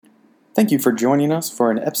Thank you for joining us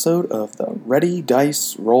for an episode of the Ready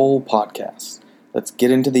Dice Roll podcast. Let's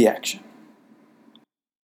get into the action.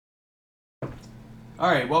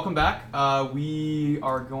 Alright, welcome back. We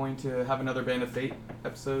are going to have another Band of Fate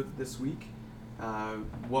episode this week.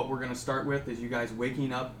 What we're going to start with is you guys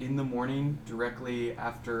waking up in the morning directly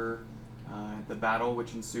after the battle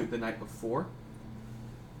which ensued the night before.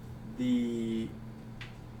 To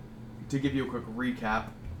give you a quick recap,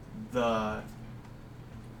 the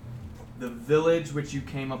village which you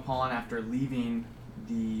came upon after leaving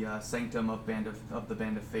the sanctum of the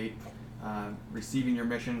Band of Fate, receiving your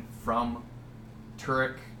mission from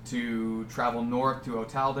Turek to travel north to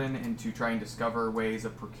Otalden and to try and discover ways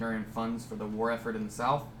of procuring funds for the war effort in the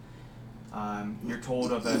south. You're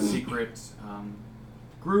told of a secret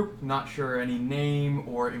group, not sure any name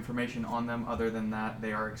or information on them other than that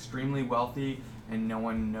they are extremely wealthy and no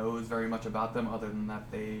one knows very much about them other than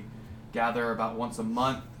that they gather about once a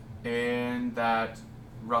month and that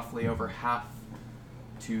roughly over half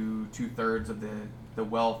to two-thirds of the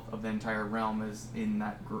wealth of the entire realm is in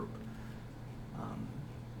that group.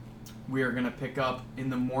 We are going to pick up in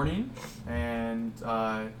the morning, and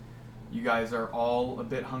you guys are all a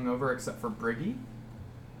bit hungover except for Briggy.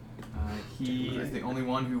 He is the only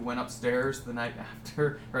one who went upstairs the night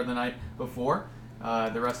after, or the night before.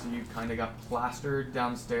 The rest of you kind of got plastered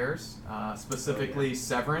downstairs, specifically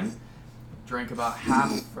Severin. Drank about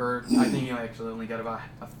half, or I think you actually only got about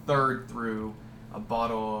a third through a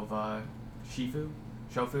bottle of Shofu,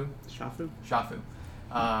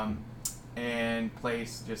 and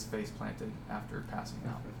Place just face planted after passing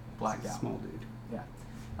out, blacked out. Small dude. Yeah.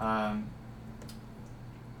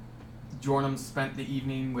 Jornum spent the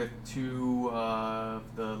evening with two of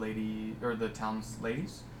the town's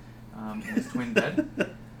ladies, in his twin bed.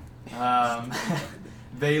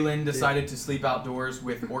 Valen decided to sleep outdoors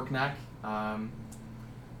with Orknak.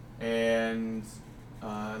 And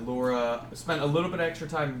Laura spent a little bit of extra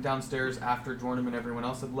time downstairs after Jordan and everyone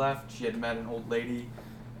else had left. She had met an old lady,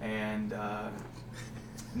 and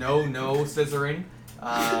no scissoring.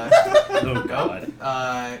 Oh God!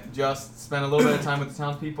 Just spent a little bit of time with the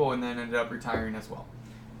townspeople, and then ended up retiring as well.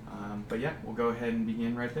 But yeah, we'll go ahead and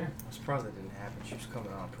begin right there. I'm surprised that didn't happen. She was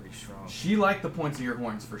coming on pretty strong. She liked the points of your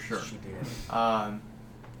horns for sure. She did.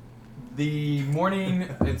 The morning,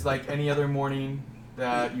 it's like any other morning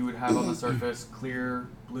that you would have on the surface, clear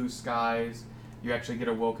blue skies. You actually get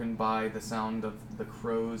awoken by the sound of the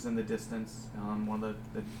crows in the distance on one of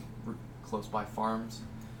the close by farms.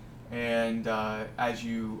 And as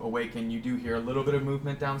you awaken, you do hear a little bit of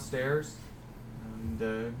movement downstairs.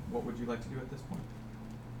 And what would you like to do at this point?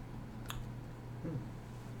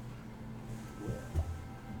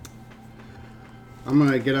 I'm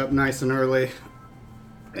gonna get up nice and early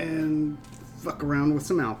and fuck around with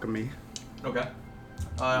some alchemy. Okay.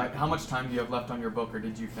 How much time do you have left on your book, or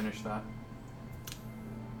did you finish that?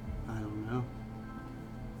 I don't know.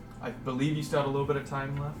 I believe you still had a little bit of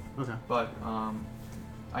time left. Okay. But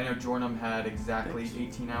I know Jornum had exactly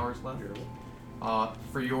 18 hours left.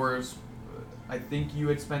 For yours, I think you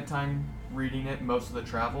had spent time reading it most of the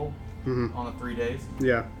travel on the 3 days.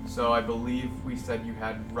 Yeah. So I believe we said you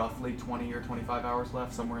had roughly 20 or 25 hours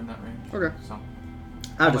left, somewhere in that range. Okay. So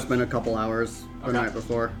I've just been a couple hours the night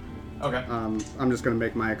before. Okay. I'm just gonna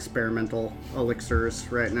make my experimental elixirs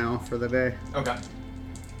right now for the day. Okay.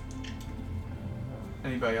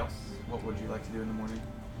 Anybody else? What would you like to do in the morning?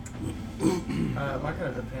 My kind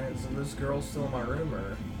of depends. Are those girls still in my room,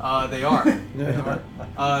 or? They are. They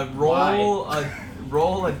are? Roll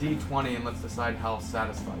a d20 and let's decide how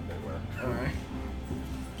satisfied they were. Alright.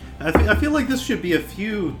 I feel like this should be a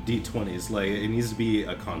few d20s. Like it needs to be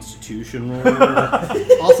a Constitution roll.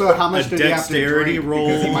 Also, how much A did he have to dexterity drink? roll.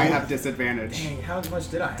 Because he might have disadvantage. Dang, how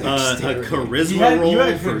much did I have? A charisma You had roll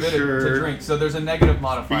a for good bit sure. to drink, so there's a negative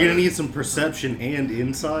modifier. You're gonna need some perception and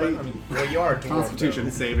insight. I mean, well, you are a dwarf, Constitution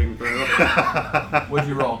though. saving throw. What'd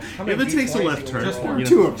you roll? How many If it takes a D20s left do turn, we Just roll? one. you know-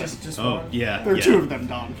 Two of them. Just Oh one? yeah. There are yeah. two of them,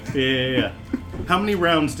 Don. Yeah. How many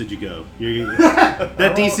rounds did you go?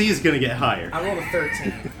 That DC is gonna get higher. I rolled a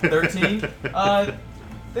 13. 13?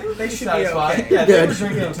 They were pretty should be satisfied. okay. Yeah, they were Good.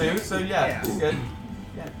 drinking too, so yeah, Yeah. it's good.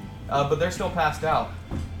 Yeah. But they're still passed out.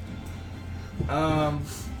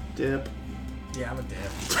 Dip. Yeah, I'm a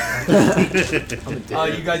dip.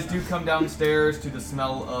 You guys do come downstairs to the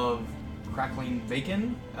smell of crackling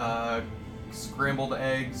bacon, scrambled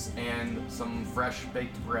eggs, and some fresh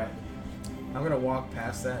baked bread. I'm gonna walk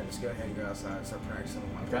past that and just go ahead and go outside and start practicing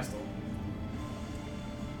with my Okay. pistol.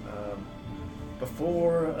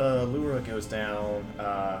 Before Lura goes down,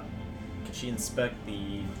 can she inspect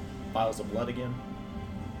the vials of blood again?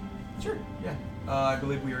 Sure, yeah. I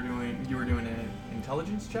believe you were doing an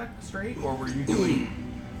intelligence check straight, or were you doing,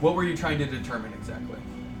 what were you trying to determine exactly?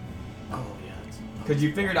 Oh, yeah. Because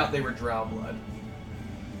you figured out they were drow blood.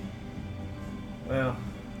 Well,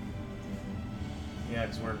 yeah,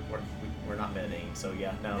 because we're not metaing, so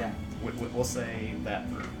yeah, no. Yeah. We'll say that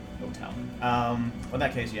for hotel. In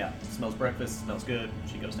that case, yeah, smells breakfast, smells good.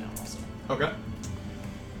 She goes down also. Okay.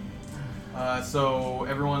 So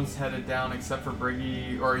everyone's headed down except for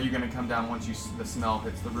Briggy, or are you going to come down once the smell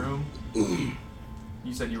hits the room?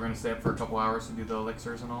 You said you were going to stay up for a couple hours to do the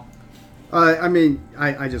elixirs and all?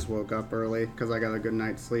 I just woke up early because I got a good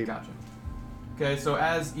night's sleep. Gotcha. Okay, so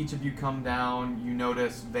as each of you come down, you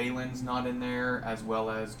notice Valen's not in there, as well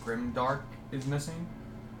as Grimdark is missing.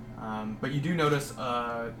 But you do notice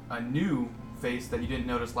a new face that you didn't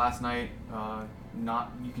notice last night.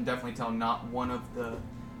 You can definitely tell not one of the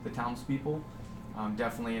townspeople.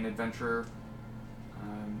 Definitely an adventurer.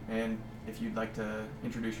 And if you'd like to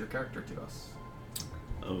introduce your character to us.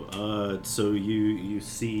 So you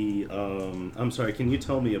see, I'm sorry, can you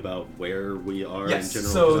tell me about where we are yes, in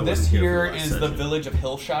general? so this here is the village of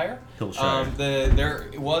Hillshire. Hillshire.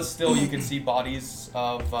 There was still, you can see bodies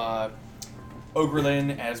of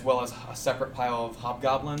Ogrelin, as well as a separate pile of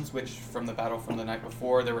hobgoblins, which from the battle from the night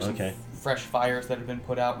before, there were some fresh fires that had been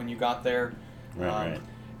put out when you got there. Right.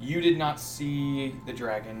 You did not see the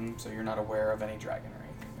dragon, so you're not aware of any dragon or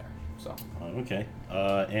anything there. So. Okay.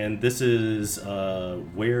 And this is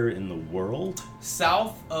where in the world?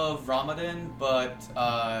 South of Ramadan, but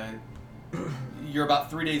you're about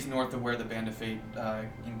 3 days north of where the Band of Fate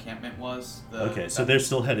encampment was. So they're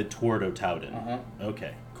still headed toward Otowden. Uh-huh.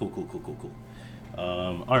 Okay. Cool.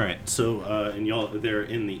 All right. So and y'all, they're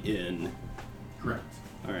in the inn. Correct.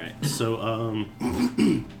 All right. So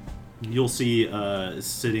you'll see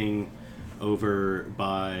sitting over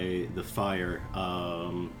by the fire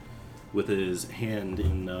with his hand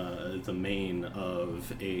in the mane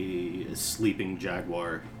of a sleeping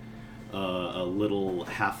jaguar, a little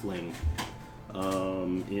halfling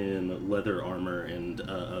in leather armor and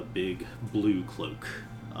a big blue cloak.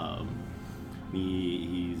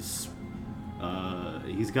 He's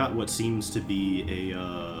got what seems to be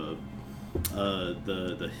the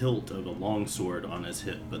hilt of a longsword on his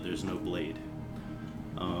hip, but there's no blade,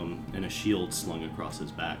 and a shield slung across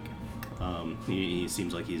his back. He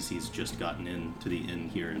seems like he's just gotten into the inn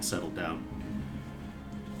here and settled down.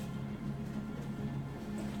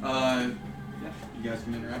 Yeah, you guys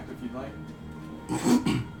can interact if you'd like.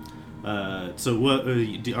 So what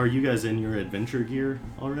are you guys in your adventure gear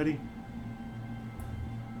already?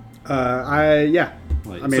 Yeah.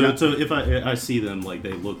 So if I see them, like,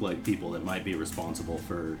 they look like people that might be responsible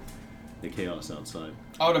for the chaos outside.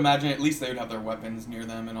 I would imagine at least they would have their weapons near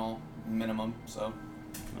them and all, minimum. So.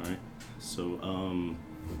 All right. So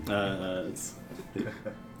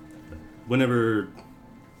whenever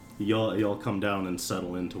y'all come down and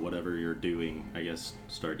settle into whatever you're doing, I guess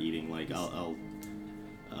start eating. Like I'll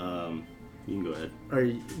you can go ahead. Are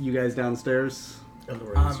you guys downstairs?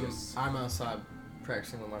 I'm outside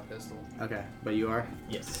practicing with my pistol. Okay, but you are?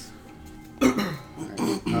 Yes.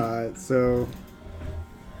 Alright, so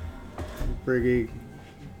Briggy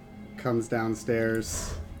comes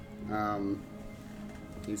downstairs.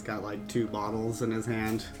 He's got like 2 bottles in his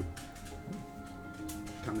hand.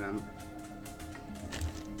 Come down.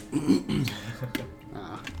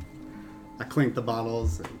 I clink the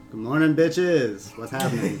bottles. Good morning, bitches. What's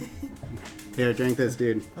happening? Here, drink this,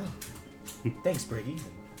 dude. Oh. Thanks, Briggy.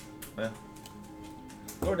 Well,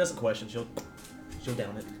 Laura doesn't question. She'll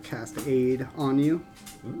down it. Cast aid on you.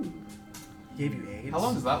 Ooh. Gave you aid. How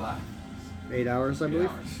long does that last? 8 hours, I 8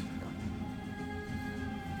 believe. hours.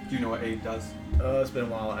 Do you know what aid does? It's been a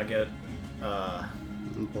while. I get.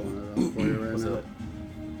 I'm pulling it up for you right What's now. it?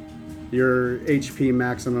 Your HP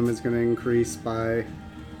maximum is going to increase by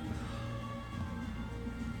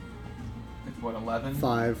It's what, 11?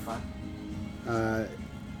 5. 5?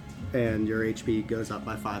 And your HP goes up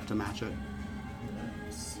by 5 to match it.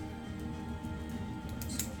 Nice.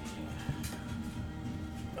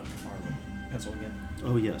 Pencil again.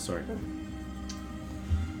 Oh yeah, sorry.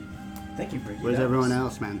 Thank you, Briggy. Where's everyone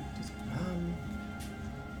else, man?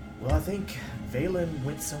 Well, I think Valen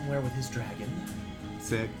went somewhere with his dragon.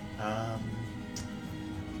 Sick. I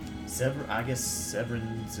guess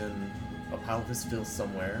Severin's in a pile of his filth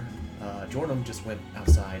somewhere. Jordan just went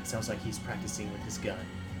outside. Sounds like he's practicing with his gun.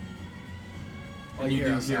 And you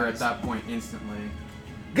do hear at that point instantly.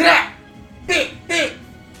 Damn!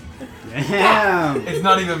 It's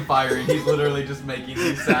not even firing. He's literally just making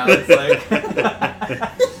these sounds like.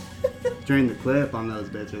 Drain the clip on those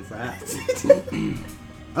bitches.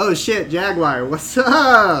 Oh shit, Jaguar, what's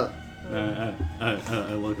up?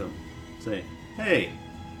 I look up, say, hey,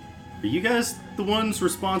 are you guys the ones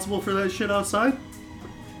responsible for that shit outside?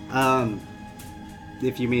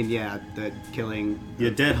 If you mean, the killing... Yeah,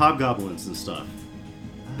 dead hobgoblins and stuff.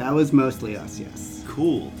 That was mostly us, yes.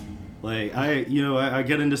 Cool. Like, I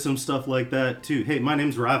get into some stuff like that, too. Hey, my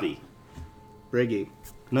name's Ravi. Briggy.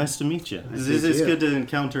 Nice to meet you. Nice It's to meet you. good to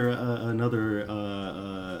encounter another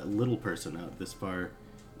little person out this far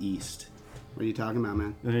east. What are you talking about,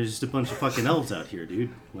 man? And there's just a bunch of fucking elves out here, dude.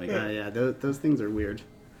 Like, Those things are weird.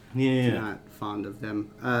 yeah. Not fond of them.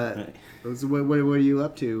 Right. What are you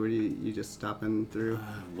up to? Were you just stopping through?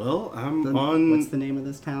 Well, I'm on... What's the name of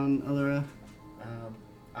this town, Allura?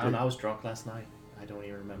 I don't know. I was drunk last night. I don't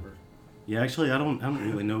even remember. Yeah, actually, I don't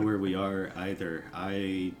really know where we are either.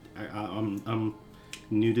 I'm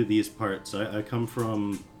new to these parts. I come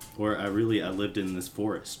from, or I lived in this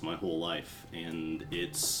forest my whole life, and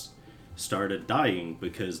it's started dying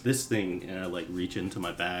because this thing, and I like reach into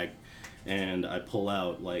my bag, and I pull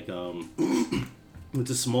out like it's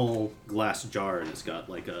a small glass jar, and it's got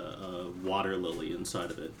like a water lily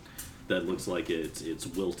inside of it that looks like it's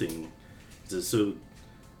wilting. So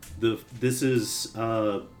this is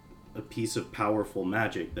a piece of powerful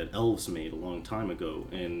magic that elves made a long time ago,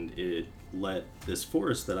 and it let this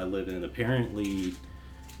forest that I live in apparently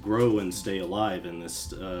grow and stay alive in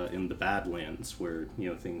this in the Badlands where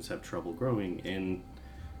things have trouble growing, and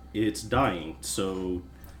it's dying. So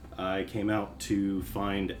I came out to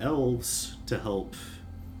find elves to help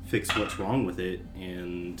fix what's wrong with it,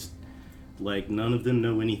 and like none of them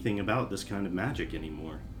know anything about this kind of magic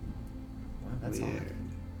anymore. Wow, that's Weird.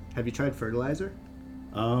 odd. Have you tried fertilizer?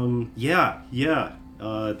 Yeah.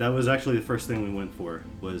 That was actually the first thing we went for.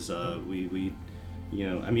 Was we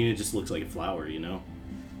I mean, it just looks like a flower,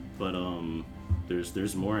 but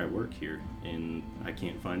there's more at work here, and I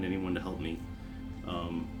can't find anyone to help me.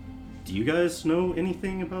 Do you guys know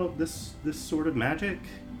anything about this sort of magic?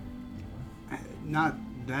 Not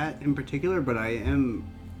that in particular, but I am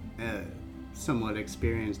a somewhat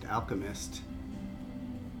experienced alchemist.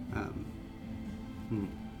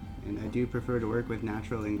 And I do prefer to work with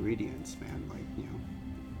natural ingredients, man. Like,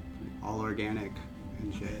 all organic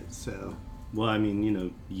and shit, so... Well, I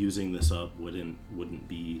mean, using this up wouldn't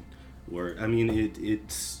be... Or, I mean,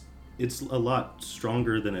 it's a lot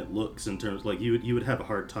stronger than it looks in terms... Like, you would have a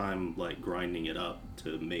hard time, like, grinding it up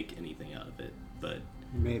to make anything out of it, but...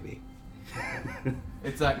 Maybe.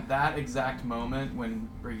 It's at that exact moment when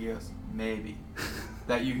Briggy goes, maybe,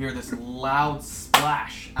 that you hear this loud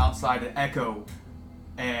splash outside an echo,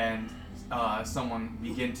 and someone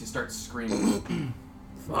begin to start screaming.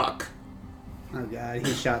 Fuck. Oh god,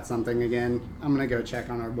 he shot something again. I'm gonna go check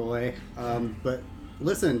on our boy. But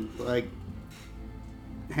listen, like,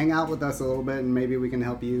 hang out with us a little bit and maybe we can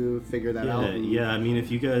help you figure that out. Yeah, I mean,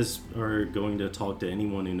 if you guys are going to talk to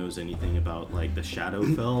anyone who knows anything about, like, the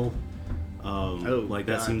Shadowfell, like,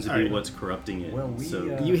 that God. seems to be what's corrupting it. Well, we,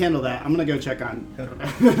 You handle that. I'm gonna go check on...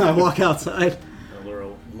 I walk outside. Laura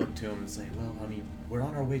will look to him and say, well, I mean, we're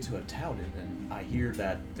on our way to a town, and I hear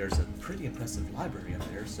that there's a pretty impressive library up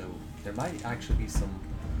there, so there might actually be some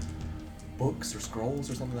books or scrolls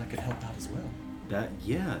or something that could help out as well.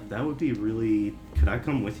 That would be really... Could I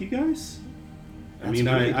come with you guys? I mean,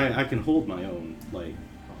 I can hold my own, like,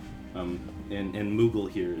 and Moogle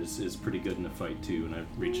here is pretty good in a fight too, and I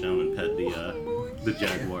reach down and pet the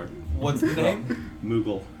jaguar. What's the name?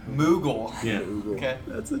 Moogle. Moogle. Yeah. Okay.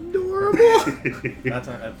 That's adorable. That's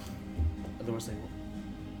Laura saying, well,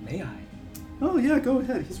 may I? Oh yeah, go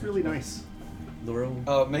ahead. He's really nice.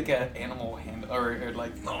 Laura, Make an animal hand, or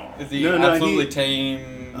like, is he No, absolutely he-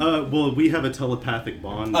 tame? Well, we have a telepathic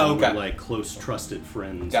bond. Oh, and okay. we're like close, trusted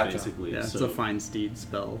friends, Gotcha. basically. Yeah, it's so, a fine steed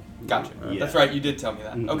spell. Gotcha. Yeah. That's right. You did tell me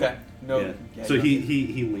that. Mhm. Okay. No. Yeah. yeah, So you don't-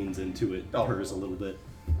 he leans into it, Oh. purrs a little bit.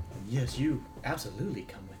 yes, you absolutely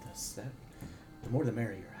come with us. That the more the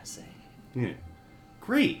merrier, I say. Yeah.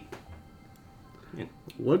 Great. Yeah.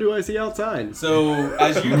 What do I see outside? So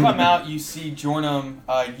as you come out, you see Jornum.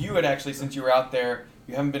 You had actually, since you were out there,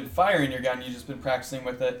 you haven't been firing your gun. You've just been practicing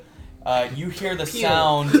with it. You hear the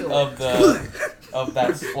sound of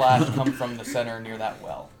that splash come from the center near that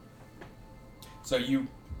well. So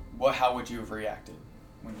how would you have reacted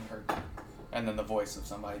when you heard that? And then the voice of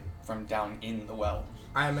somebody from down in the well.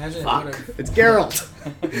 I imagine Fuck. it would have. It's Geralt.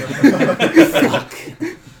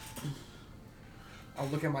 I'll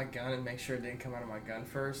look at my gun and make sure it didn't come out of my gun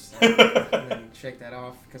first, and then shake that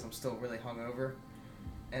off because I'm still really hungover.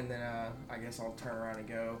 And then I guess I'll turn around and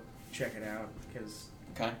go check it out because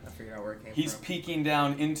Okay. I figured out where it came He's from. peeking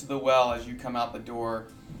down into the well as you come out the door,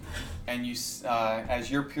 and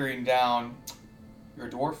as you're peering down, you're a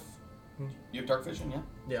dwarf. Hmm. You have dark vision, yeah?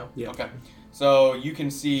 Yeah. Yeah. Okay. So you can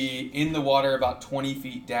see in the water about 20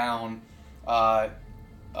 feet down a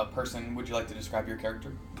person. Would you like to describe your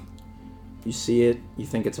character? You see it, you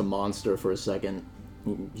think it's a monster for a second,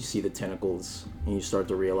 you see the tentacles, and you start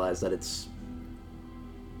to realize that it's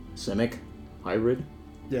Simic hybrid.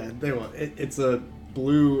 Yeah, they will. It's a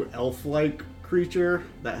blue elf-like creature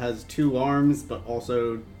that has 2 arms, but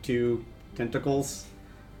also 2 tentacles.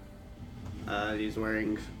 He's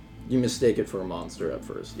wearing... You mistake it for a monster at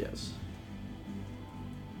first, yes.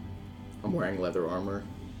 I'm wearing leather armor.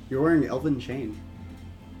 You're wearing elven chain.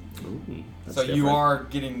 Ooh. That's So you different. are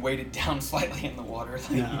getting weighted down slightly in the water.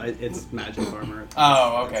 No, it's magic armor.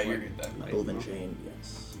 Oh, okay, That's you're like good then. light. Elven chain,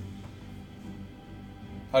 yes.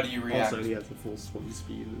 How do you react? Also, he has a full swim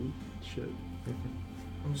speed and shit.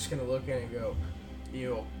 I'm just gonna look in and go,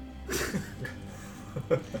 ew.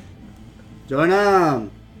 Jonam!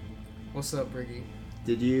 What's up, Briggy?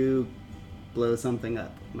 Did you blow something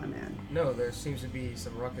up, my man? No, there seems to be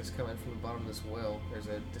some ruckus coming from the bottom of this well. There's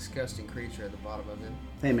a disgusting creature at the bottom of it.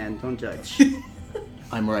 Hey man, don't judge.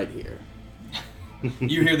 I'm right here.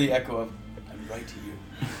 You hear the echo of, I'm right to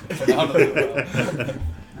you. From out of the well.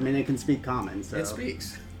 I mean, it can speak common, so... It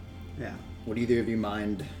speaks. Yeah. Would either of you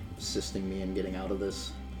mind assisting me in getting out of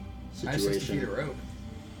this I have 60 situation? feet of rope.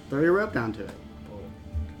 Throw your rope down to it.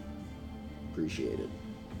 Appreciate it.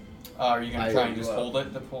 Are you going to try and I- just hold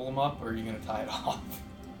it to pull them up, or are you going to tie it off?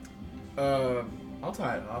 I'll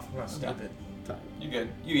tie it off. I'm not stupid. You're good.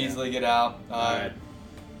 You easily get out. Alright.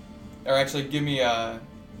 Or actually, give me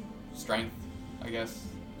strength, I guess.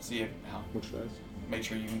 See how. Which dice? Make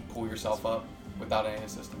sure you can pull yourself up without any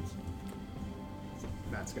assistance.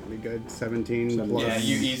 That's gonna be good. 17 Seven- plus... Yeah,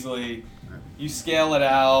 you easily. You scale it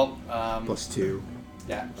out. Plus 2.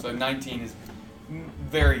 Yeah, so 19 is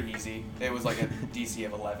very easy. It was like a DC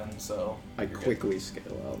of 11, so. I you're good. quickly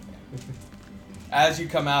scale out. As you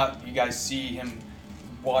come out, you guys see him,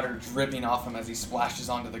 water dripping off him as he splashes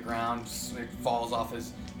onto the ground. It falls off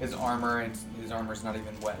his armor, and his armor's not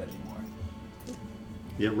even wet anymore.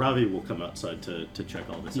 Yeah, Ravi will come outside to check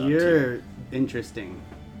all this out too. You're interesting.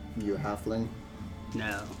 You a halfling?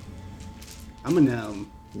 No. I'm a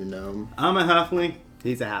gnome. You gnome? I'm a halfling.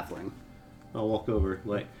 He's a halfling. I'll walk over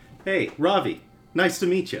like, hey, Ravi, nice to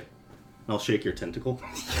meet you. I'll shake your tentacle.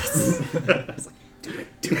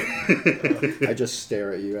 I just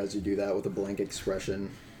stare at you as you do that with a blank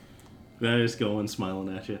expression. And I just go in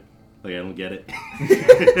smiling at you. Like, I don't get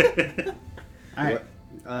it. Alright.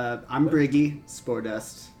 I'm Briggy, Spore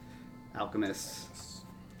Dust, Alchemist.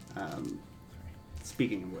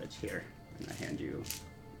 Speaking of which, here, I'm going to hand you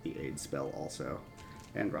the aid spell also.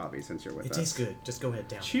 And Ravi, since you're with It us. tastes good. Just go ahead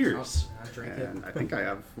down. Cheers. I'll drink it. And I think I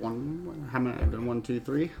have one. How many? I've done 1, 2,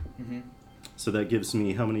 3. Mm-hmm. So that gives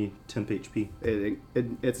me how many temp HP?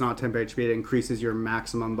 It's not temp HP. It increases your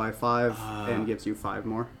maximum by 5 Ah. and gives you 5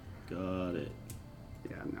 more. Got it.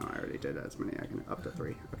 Yeah, no, I already did as many. I can up to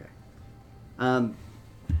 3. Okay.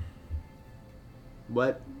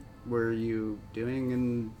 What were you doing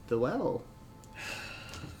in the well?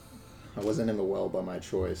 I wasn't in the well by my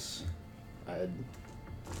choice. I had...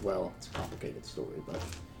 Well, it's a complicated story, but...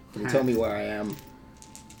 Can you tell me where I am?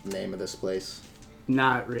 The name of this place?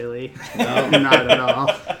 Not really. No? Not at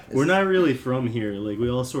all. We're not really from here. Like, we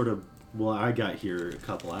all sort of... Well, I got here a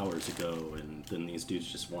couple hours ago, and then these dudes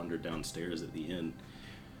just wandered downstairs at the inn.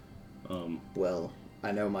 Well,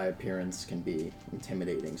 I know my appearance can be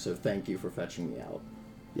intimidating, so thank you for fetching me out.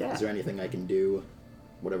 Yeah. Is there anything I can do?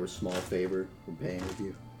 Whatever small favor we're paying with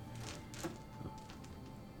you?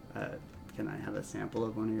 Can I have a sample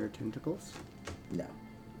of one of your tentacles? No.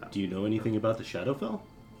 Do you know anything about the Shadowfell?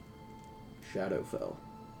 Shadowfell.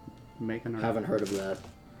 Make an Haven't heard of that.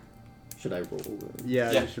 Should I roll?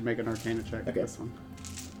 Yeah, Yeah. you should make an Arcana check for Okay. this one.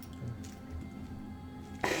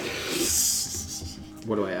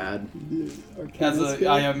 What do I add?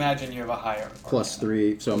 I imagine you have a higher. Plus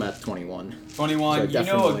 3, so I'm at 21. 21. So You know a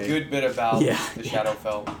definitely- good bit about Yeah. the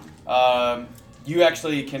Shadowfell. You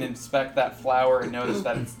actually can inspect that flower and notice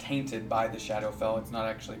that it's tainted by the Shadowfell. It's not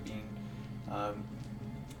actually being...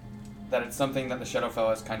 that it's something that the Shadowfell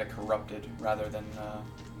has kind of corrupted rather than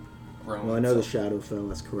grown. Well, I know the itself. Shadowfell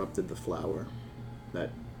has corrupted the flower that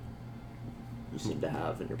you seem to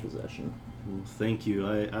have in your possession. Well, thank you.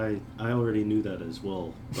 I already knew that as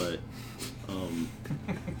well, but I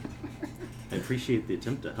appreciate the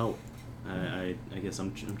attempt to help. I guess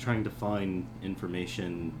I'm trying to find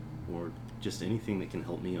information or just anything that can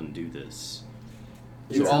help me undo this.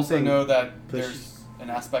 You It's also something- know that push- there's an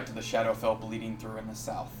aspect of the Shadowfell bleeding through in the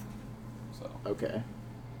south. So Okay.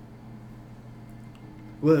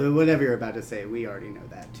 Well, whatever you're about to say, we already know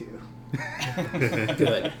that too.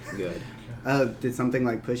 Good. Did something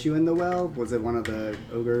like push you in the well? Was it one of the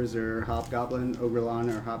ogres or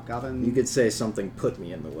ogrelon or hobgoblin? You could say something put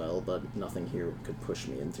me in the well, but nothing here could push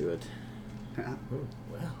me into it. Yeah.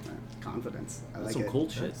 Well, Confidence. I That's like some it.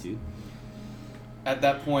 cold shit, dude. At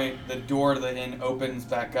that point, the door to the inn opens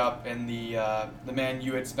back up, and the man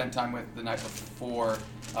you had spent time with the night before,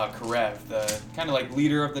 Karev, the kind of like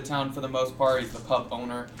leader of the town for the most part, he's the pub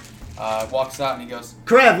owner, walks out and he goes,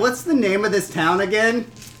 Karev, what's the name of this town again?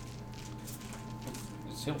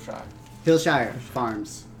 "It's Hillshire." Hillshire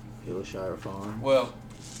Farms. Hillshire Farm. Well,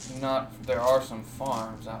 there are some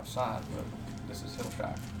farms outside, but this is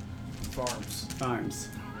Hillshire. Farms.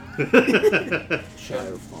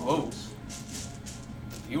 Shire Whoa. Farms.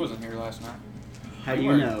 He wasn't here last night. How do you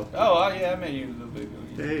weren't. know? Oh, yeah, I met you a little bit ago.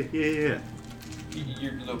 Hey, yeah.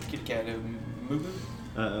 Your little kitty cat, Moogle?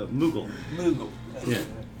 Moogle. Moogle. Yeah.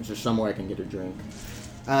 Is there somewhere I can get a drink?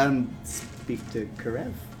 Speak to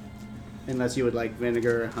Karev. Unless you would like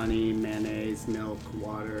vinegar, honey, mayonnaise, milk,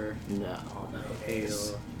 water, No.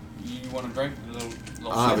 ale. You want a drink? A little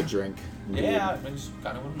I'll have a sip? drink. Yeah, that's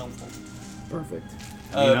kind of what I'm known for. Perfect.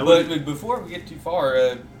 But before we get too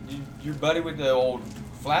far, your buddy with the old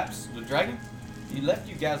flaps, the dragon, he left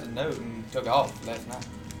you guys a note and took off last night.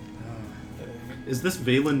 Is this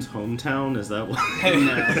Valen's hometown? Is that what?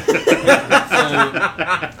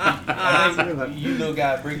 So, you little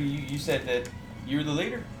guy, Briggy, you said that you're the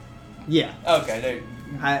leader? Yeah, Okay, there.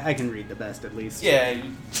 I can read the best at least. Yeah,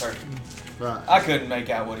 perfect. Right. I couldn't make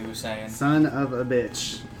out what he was saying. Son of a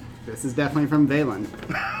bitch. This is definitely from Valen.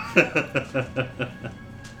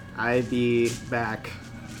 I be back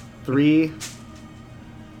 3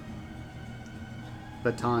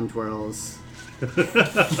 baton twirls.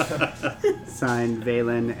 Signed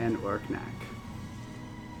Valen and Orknak.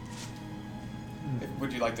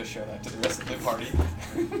 Would you like to show that to the rest of the party?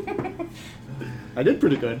 I did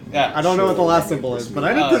pretty good. Yeah, I don't know what the sure. last symbol is, but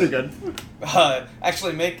I did pretty good.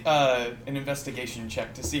 Actually, make an investigation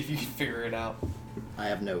check to see if you can figure it out. I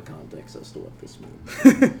have no context as to what this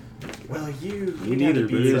means. well, you Me neither, but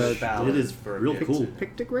be it balanced is for a real bit. cool.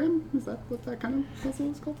 Pictogram? Is that what that kind of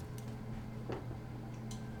puzzle is called?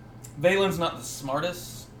 Valen's not the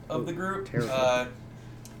smartest of the group, terrible.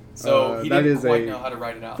 so he that didn't is quite a know how to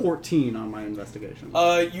write it out. 14 on my investigation.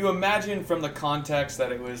 You imagine from the context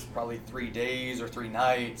that it was probably 3 days or 3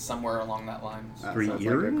 nights, somewhere along that line. Three sounds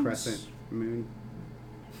earrings? like a crescent moon.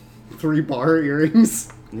 3 bar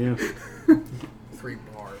earrings. Yeah. 3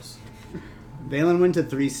 bars. Valen went to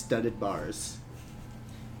 3 studded bars.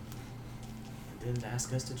 Didn't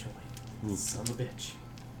ask us to join. Son of a bitch.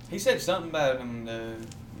 He said something about him.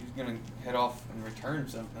 He's gonna head off and return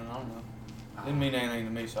something. I don't know. Didn't mean anything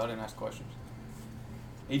to me, so I didn't ask questions.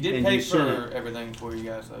 He did And pay you for shouldn't. everything for you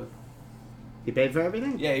guys, though. He paid for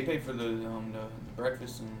everything? Yeah, he paid for the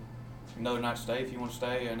breakfast and another night stay if you want to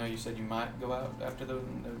stay. I know you said you might go out after the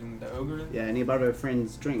ogre. Yeah, and he bought a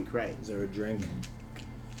friend's drink, right? Is there a drink?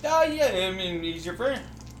 Oh yeah, I mean he's your friend.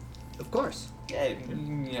 Of course. Yeah,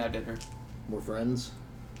 I did her. We're friends?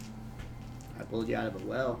 I pulled you out of a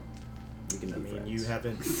well. We can I be mean, friends. you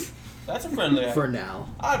haven't. That's a friendly act. For now.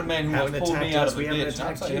 I had a man who Haven't once pulled me attacked out us, of a we haven't ditch. I'd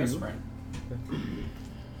attacked say that's you. friend.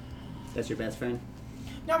 That's your best friend?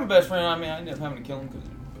 Not my best friend. I mean, I ended up having to kill him because he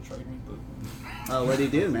betrayed me. But Oh, what'd he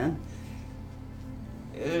do, man?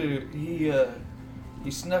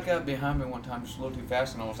 he snuck up behind me one time just a little too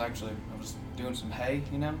fast, and I was doing some hay,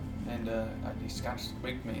 you know, and he kind of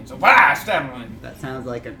spooked me, and so I stabbed him. That sounds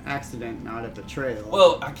like an accident, not a betrayal.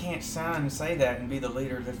 Well, I can't sign and say that and be the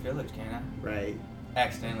leader of this village, can I? Right.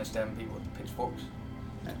 Accidentally stabbing people with pitchforks.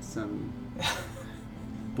 That's some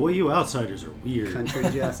Boy, you outsiders are weird. country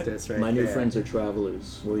justice right My new there. friends are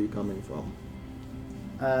travelers. Where are you coming from?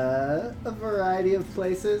 A variety of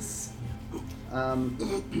places.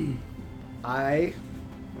 I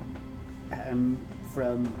am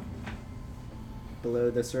from below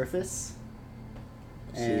the surface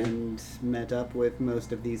and met up with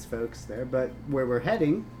most of these folks there. But where we're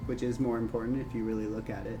heading, which is more important if you really look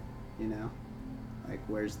at it, you know, like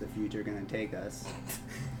where's the future going to take us,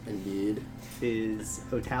 Indeed. is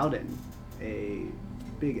Otowden, a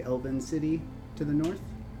big elven city to the north.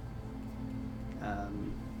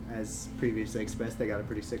 As previously expressed, they got a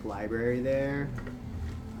pretty sick library there.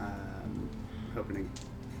 Hoping to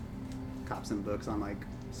cop some books on like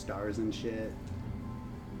stars and shit.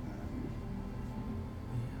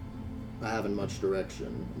 I haven't much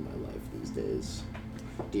direction in my life these days.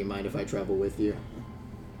 Do you mind if I travel with you?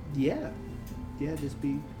 Yeah, just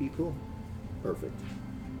be cool. Perfect.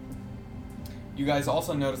 You guys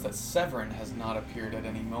also notice that Severin has not appeared at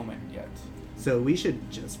any moment yet. So we should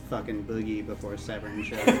just fucking boogie before Severin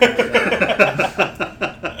shows.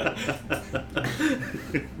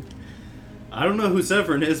 I don't know who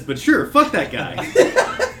Severin is, but sure, fuck that guy.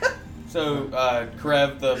 So,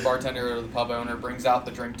 Karev, the bartender or the pub owner, brings out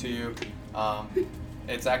the drink to you.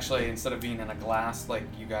 It's actually, instead of being in a glass like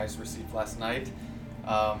you guys received last night,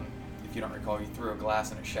 if you don't recall, you threw a glass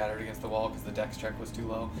and it shattered against the wall because the dex check was too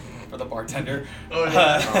low for the bartender. Oh,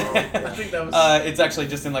 yeah. I think that was... It's actually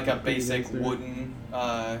just in like a basic wooden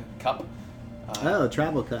cup.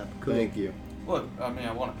 Travel cup. Cool. Thank you. Look, I mean,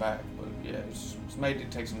 I want it back, but yeah, it's made to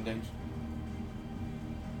take some dings.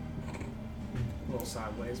 A little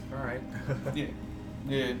sideways, but alright. Yeah,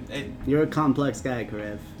 You're a complex guy,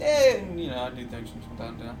 Karev. I do things from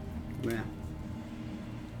time to time. Yeah.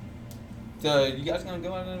 So, you guys gonna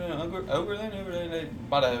go out and over there,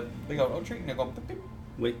 bought a big old oak tree, and they're going beep, beep.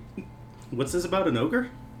 Wait, what's this about an ogre?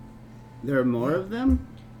 There are more of them?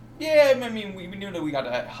 Yeah, I mean, we knew that we got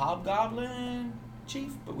that hobgoblin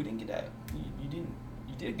chief, but we didn't get that. You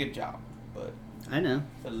did a good job, but I know.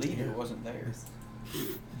 the leader wasn't there.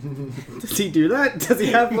 Does he do that? Does he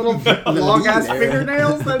have little long ass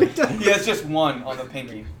fingernails that he does? He has just one on the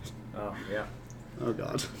pinky. Oh, yeah. Oh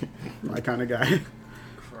god. My kind of guy.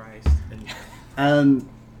 Christ.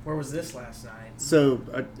 Where was this last night? So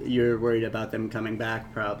you're worried about them coming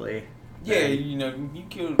back, probably. Yeah, you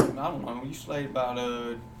killed, I don't know, you slayed about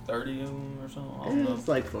 30 of them or something. I don't know. It's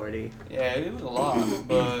like 40. Yeah, it was a lot,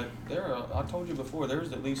 but I told you before, there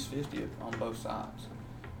was at least 50 on both sides.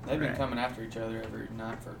 They've been coming after each other every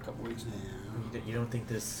night for a couple weeks now. You don't think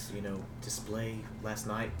this, display last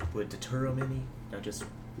night would deter them any?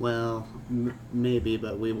 Well, maybe,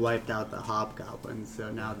 but we wiped out the hobgoblins, so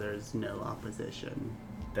now there's no opposition.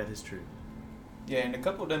 That is true. Yeah, and a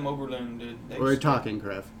couple of them Oberlin did. We're talking,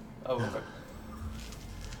 Krev. Oh, okay.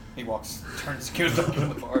 He turns to go to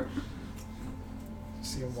the bar.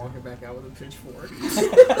 See him walking back out with a pitchfork.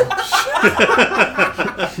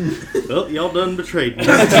 Well, y'all done betrayed me.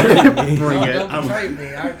 Bring it. Don't betray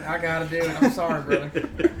me. I gotta do it. I'm sorry, brother.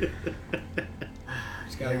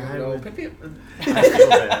 Just gotta go to old pip. I feel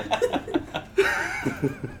bad.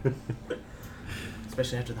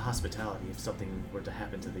 Especially after the hospitality, if something were to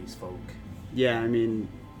happen to these folk. Yeah, I mean,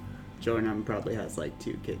 Jornum probably has like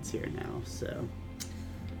 2 kids here now, so.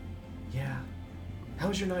 Yeah. How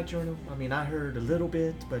was your night, Jordan? I mean, I heard a little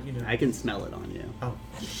bit, but I can smell it on you. Oh,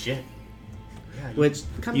 shit. Yeah, Which,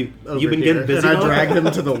 you've been getting busy. And I drag them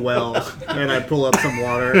to the well, and I pull up some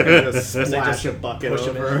water and just splash a bucket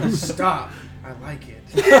over him. Stop. I like it.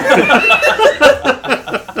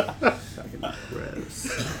 Fucking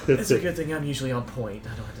gross. It's a good thing I'm usually on point.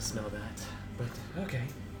 I don't have to smell that. But, okay.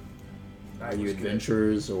 Are you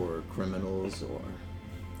adventurers or criminals or?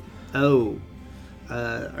 Oh.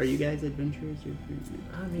 Are you guys adventurers?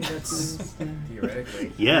 I mean, that's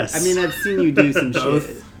Theoretically. Yes. I mean, I've seen you do some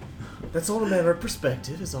shit. That's all a matter of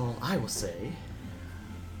perspective, is all I will say.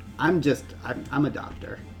 I'm a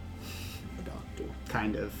doctor. A doctor.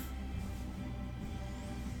 Kind of.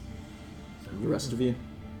 The rest of you?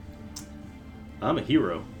 I'm a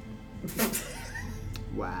hero.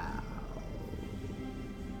 Wow.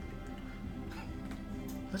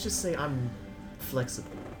 Let's just say I'm flexible.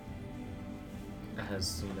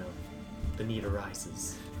 As, the need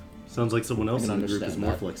arises. Sounds like someone else I in can the group is understand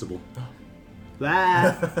more that. flexible.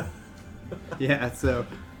 Ah. Yeah, so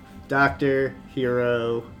doctor,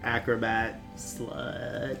 hero, acrobat,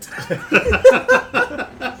 slut.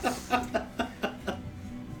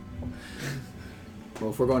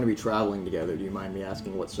 Well, if we're going to be traveling together, do you mind me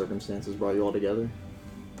asking what circumstances brought you all together?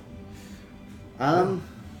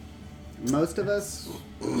 Most of us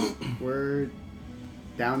were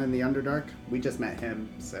down in the Underdark. We just met him,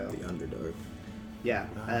 so. The Underdark. Yeah,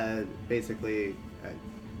 basically,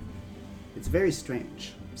 it's very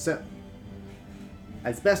strange. So,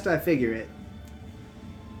 as best I figure it,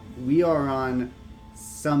 we are on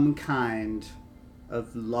some kind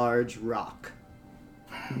of large rock.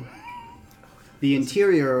 The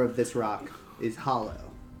interior of this rock is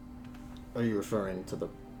hollow. Are you referring to the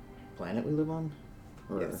planet we live on?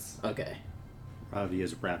 Or... Yes. Okay. Ravi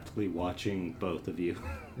is raptly watching both of you.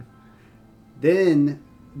 Then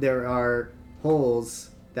there are holes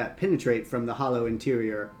that penetrate from the hollow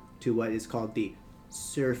interior to what is called the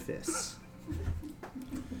surface.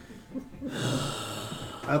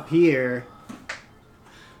 Up here,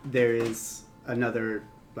 there is another,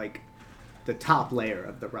 the top layer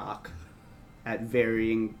of the rock at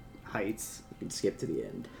varying heights. You can skip to the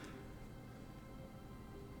end.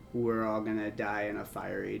 We're all gonna die in a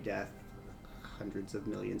fiery death hundreds of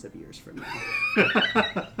millions of years from now.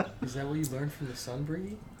 Is that what you learned from the sun,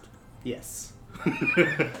 Bree? Yes.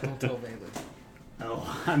 Don't tell Valen.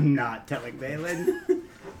 Oh, I'm not telling Valen.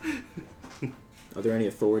 Are there any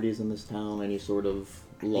authorities in this town? Any sort of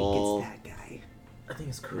law? I think it's that guy. I think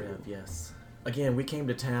it's Cometh, yes. Again, we came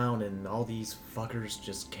to town and all these fuckers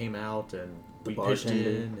just came out and we pitched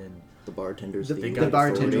in and... The bartender's The They the got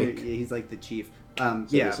bartender, authority. he's like the chief. So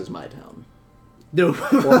Yeah. this is my town. No.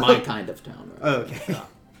 Or my kind of town. Right? Okay.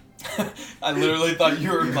 I literally thought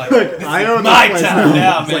you were like, I own my this place town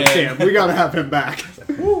now, It's like, man. damn, we gotta have him back.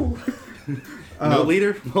 Woo. No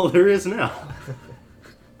leader? Well, there is now.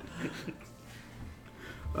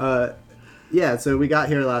 Yeah, so we got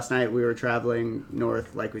here last night. We were traveling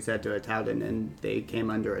north, like we said, to a town, and they came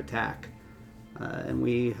under attack. And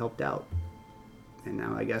we helped out. And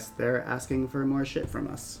now I guess they're asking for more shit from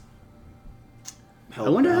us. I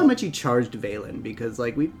wonder how much he charged Valen, because,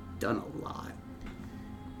 like, we've done a lot.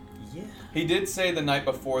 Yeah. He did say the night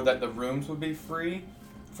before that the rooms would be free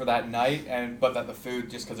for that night, but that the food,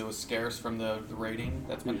 just because it was scarce from the raiding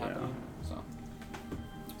that's been Yeah. happening.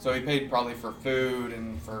 So he paid probably for food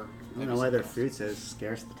and for... I don't know why their food's so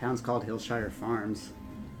scarce. The town's called Hillshire Farms.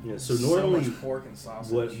 Yeah, so So normally, much pork and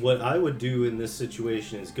sausage. what I would do in this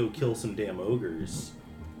situation is go kill some damn ogres.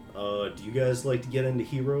 Do you guys like to get into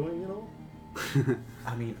heroing at all?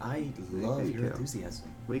 I mean, I love your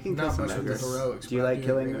enthusiasm. We can kill Not some much with the ogres. heroics. Do you but I like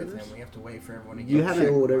killing agree with ogres? him. We have to wait for everyone to You get haven't-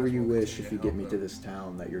 Kill whatever Might as you well wish continue if you to get me help to them. this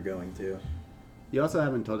town that you're going to. You also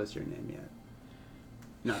haven't told us your name yet.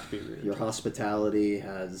 Not to be rude. Your hospitality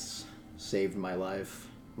has saved my life,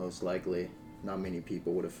 most likely. Not many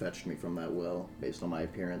people would have fetched me from that well, based on my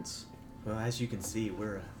appearance. Well, as you can see,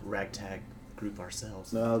 we're a ragtag group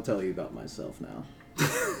ourselves. No, I'll tell you about myself now.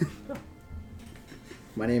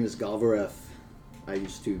 My name is Galvareth. I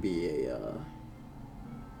used to be a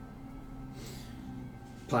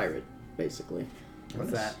pirate, basically.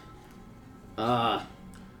 What's that?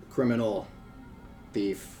 Criminal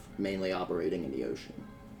thief, mainly operating in the ocean,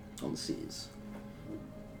 on the seas.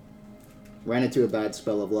 Ran into a bad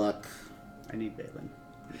spell of luck. I need Valen.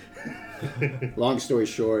 Long story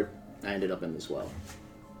short, I ended up in this well.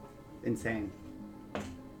 Insane.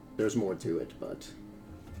 There's more to it, but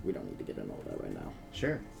we don't need to get into all that right now.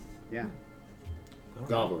 Sure. Yeah.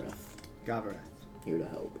 Galvareth, Gavareth. here to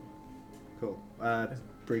help. Cool.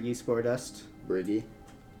 Briggy Spordust. Briggy,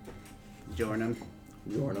 Jornum.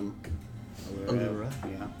 Jornum, Allura.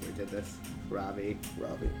 Yeah, we did this. Ravi.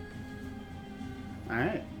 Robbie.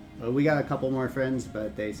 Alright. Well, we got a couple more friends,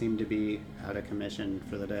 but they seem to be out of commission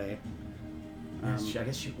for the day. I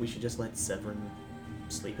guess we should just let Severin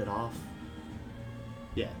sleep it off.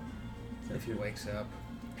 Yeah. If he wakes up.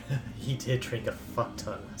 He did drink a fuck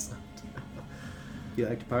ton last night. You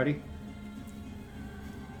like to party?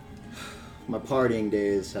 My partying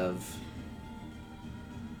days have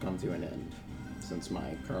come to an end since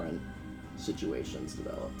my current situation's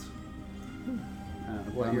developed.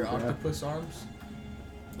 What, your yeah. octopus arms?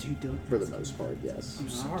 Dude, don't. For the most part, yes. I'm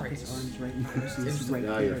sorry. Arms right in It's the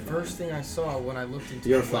No, you're first thing I saw when I looked into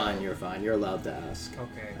You're the well. fine, you're fine. You're allowed to ask.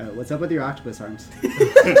 Okay. What's up with your octopus arms?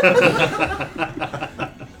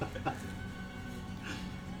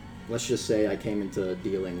 Let's just say I came into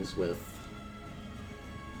dealings with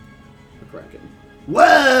a kraken.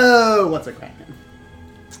 Whoa! What's a kraken?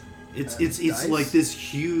 It's dice? like this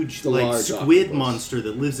huge The like large squid octopus. monster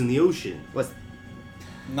that lives in the ocean. What's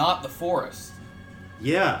Not the forest.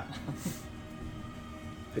 Yeah.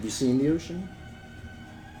 Have you seen the ocean?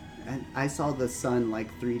 And I saw the sun like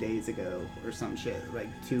 3 days ago or some shit, like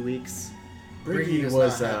 2 weeks. Briggy does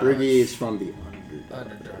was not have Briggy is from the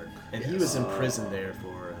Underdark. and he was in prison there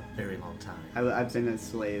for a very long time. I've been a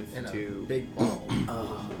slave In a to. big ball.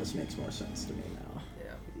 Oh, this makes more sense to me now.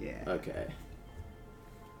 Yeah. Yeah. Okay.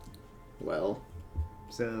 Well,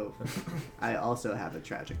 So, I also have a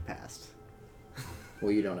tragic past.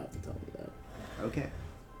 well, you don't have to tell me that. Okay.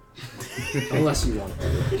 Unless you want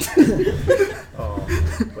to.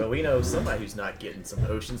 Oh, well, we know somebody who's not getting some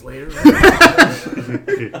potions later.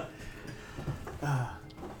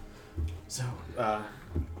 So,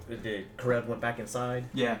 did Karev went back inside?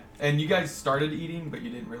 Yeah, and you guys started eating, but you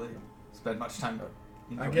didn't really spend much time to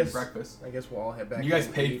I eat guess breakfast. I guess we'll all head back. You guys in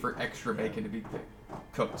and paid eat. for extra bacon to be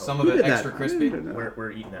cooked. Some Who of it did that? extra I crispy. didn't do that.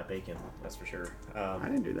 We're eating that bacon, that's for sure. I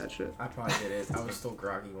didn't do that shit. I probably did it. I was still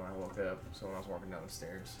groggy when I woke up, so when I was walking down the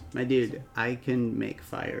stairs. My dude, I can make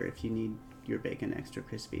fire. If you need your bacon extra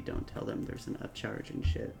crispy, don't tell them there's an upcharge and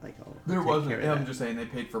shit. Like, I'll There take wasn't. care of I'm that. just saying they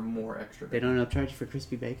paid for more extra They bacon. don't upcharge for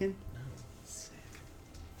crispy bacon? Sick.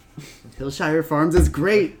 Hillshire Farms is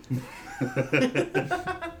great.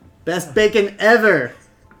 Best bacon ever.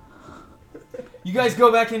 You guys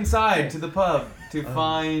go back inside to the pub. to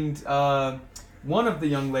find one of the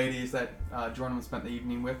young ladies that Jordan spent the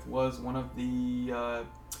evening with was one of the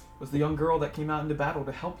was the young girl that came out into battle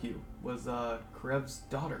to help you. Was Karev's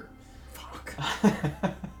daughter. Fuck.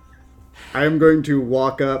 I am going to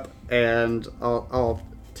walk up and I'll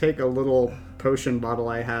take a little potion bottle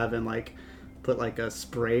I have and like put like a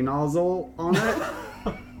spray nozzle on it.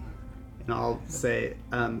 And I'll say,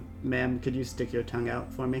 ma'am, could you stick your tongue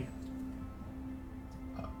out for me?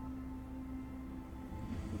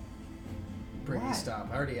 Brittany, stop.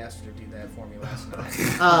 I already asked her to do that for me last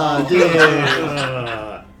night.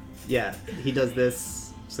 Dude. Yeah, he does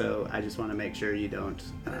this, so I just want to make sure you don't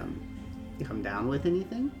come down with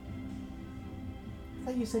anything. I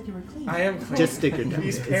thought you said you were clean. I am clean. Just stick your tongue.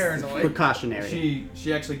 He's It's paranoid. precautionary.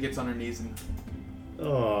 She actually gets on her knees and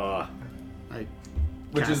Oh.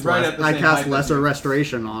 which Cast is right less- at the I same cast height as lesser you.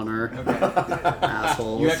 restoration on her. Okay.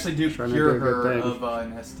 Assholes. You actually do Trying to cure do a good her thing. of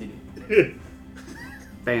an STD.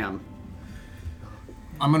 Bam.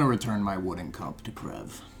 I'm gonna return my wooden cup to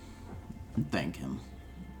Krev and thank him.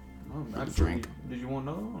 Oh, a absolutely. drink. Did you want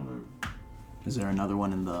another one? Is there another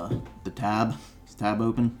one in the tab? Is the tab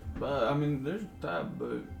open? I mean, there's a tab,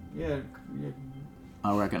 but yeah.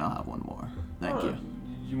 I reckon I'll have one more. Thank you.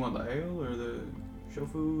 You want the ale or the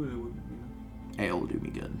shofu? Ale will do me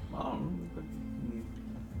good. I don't know.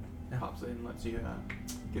 But, pops in, lets you,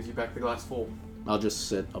 gives you back the glass full. I'll just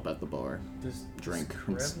sit up at the bar. Does Drink.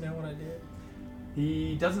 Rev know what I did?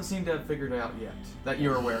 He doesn't seem to have figured it out yet that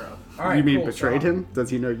you're aware of. All right, You mean cool, betrayed so- him? Does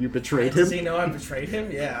he know you betrayed Does him? he know I betrayed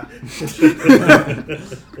him? Yeah.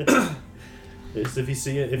 Just if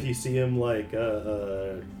you see him like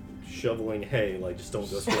shoveling hay, like just don't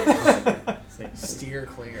go straight. Steer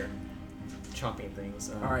clear. Chopping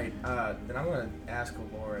things. All right, then I'm gonna ask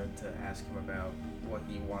Laura to ask him about what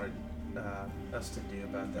he wanted us to do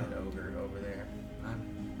about that ogre over there.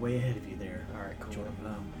 I'm way ahead of you there. All right, cool. Jordan.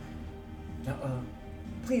 Now,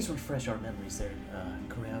 please refresh our memories there,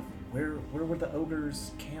 Karev. Where were the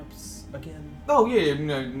ogres' camps again? Oh yeah, you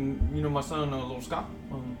know my son, little Scott.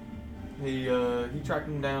 He tracked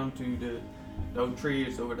him down to the oak tree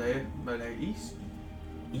that's over there by the east.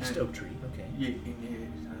 East Oak Tree. Okay. Yeah,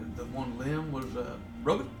 and the one limb was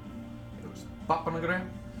broken. It was popping on the ground.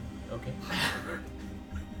 Okay.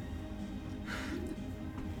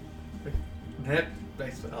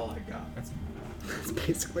 That's all I got. That's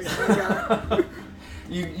basically all I got.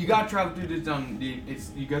 You gotta travel through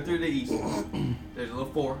this. You go through the east. There's a little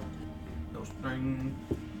fort, little spring,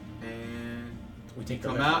 and We take the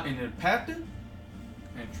come left out in a path and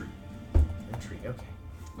a tree. tree. Okay.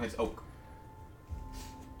 It's oak.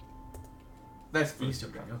 That's East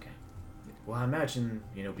Oak Tree. Okay. Well, I imagine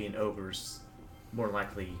being ogres, more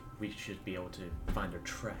likely we should be able to find their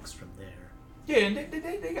tracks from there. Yeah, and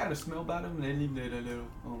they got a smell about them, and they leave their little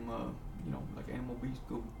like animal beasts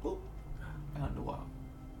go boop out in the wild.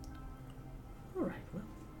 All right. Well.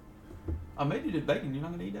 I made you this bacon. You're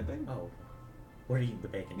not gonna eat that bacon? Oh. We're eating the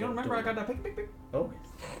bacon. You don't remember I got that bacon? Oh.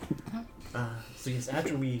 So yes,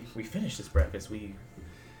 after we finish this breakfast,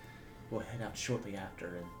 we'll head out shortly after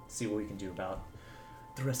and see what we can do about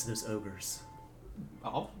the rest of those ogres.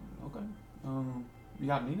 Oh, okay. You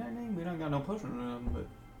got any name? We don't got no potion or nothing,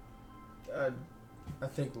 but I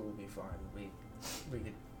think we'll be fine.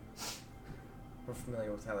 We're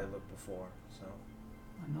familiar with how they looked before, so.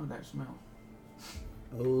 I know that smell.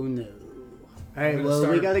 Oh no. Alright, We're gonna well,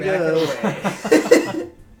 we start gotta backing go.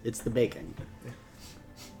 away. It's the bacon.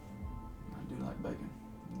 I do like bacon.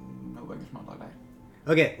 No bacon smells like that.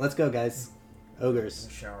 Okay, let's go, guys. Ogres.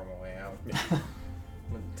 I'll shower my way out. I'm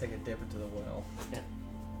gonna take a dip into the well.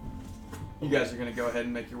 You guys are gonna go ahead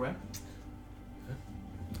and make your way.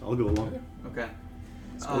 I'll go along. Okay.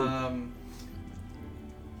 go.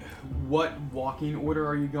 What walking order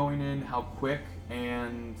are you going in? How quick?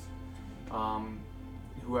 And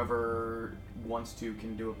whoever wants to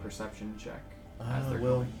can do a perception check as they're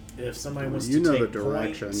Well, going. if somebody wants You to know take the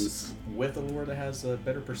directions. points with a lore that has a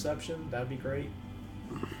better perception, that'd be great.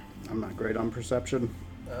 I'm not great on perception.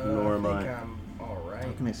 Nor am I think I. I'm alright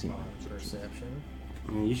How can I see on my perception.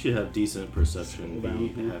 I mean, you should have decent perception, Hold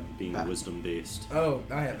on. being Ah. wisdom based. Oh,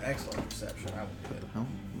 I have excellent perception. I will do it. Hell,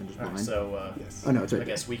 am I just Alright, blind? so Yes. Oh no, it's right I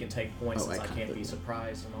there. guess we can take points Oh, since I I can't can't do be that.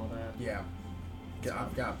 surprised and all that. Yeah.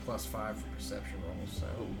 I've got +5 for perception rolls, so.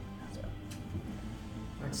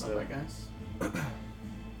 Thanks So- about that, guys. There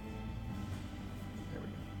we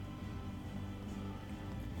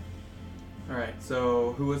go. Alright,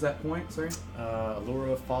 so who was that point? Sorry?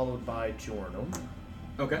 Allura followed by Jornum.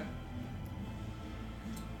 Okay.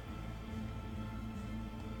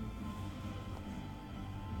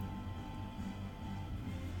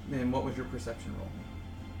 And what was your perception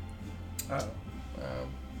roll? Oh. Um,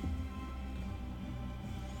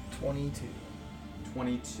 22.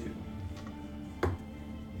 22.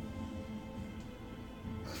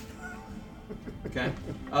 Okay.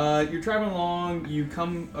 You're traveling along. You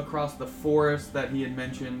come across the forest that he had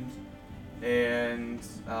mentioned, and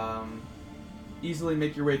easily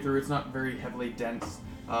make your way through. It's not very heavily dense.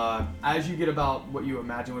 As you get about what you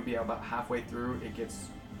imagine would be about halfway through, it gets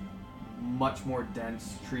much more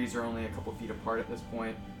dense. Trees are only a couple feet apart at this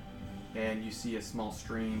point, and you see a small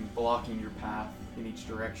stream blocking your path in each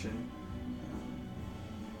direction.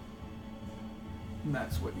 And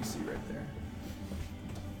that's what you see right there.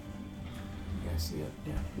 You guys see it?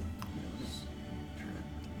 Yeah.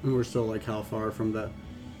 And we're still like how far from the...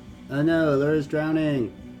 Oh no, there's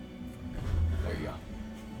drowning. There you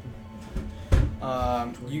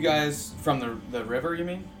go. You guys from the river, you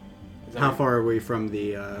mean? Is that How right? far are we from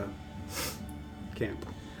the camp?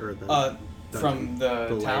 Or the from the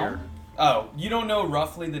town? lair? Oh, you don't know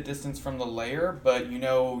roughly the distance from the lair, but you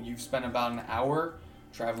know you've spent about an hour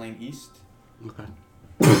traveling east. Okay.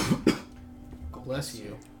 Bless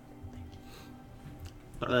you.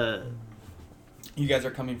 You guys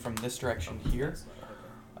are coming from this direction here.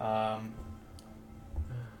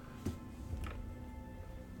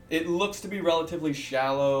 It looks to be relatively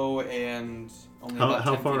shallow and only about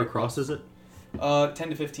 10 How far feet across is it? 10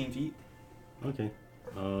 to 15 feet. Okay.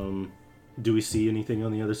 Do we see anything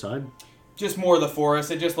on the other side? Just more of the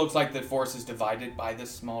forest. It just looks like the forest is divided by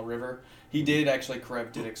this small river.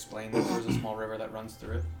 Karev did explain that there's a small river that runs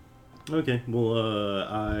through it. Okay. Well,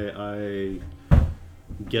 I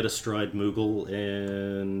get astride Moogle,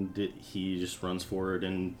 and he just runs forward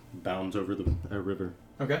and bounds over the river.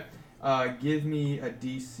 Okay. Give me a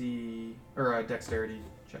DC or a dexterity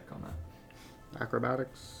check on that.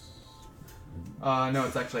 Acrobatics? No,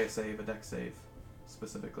 it's actually a dex save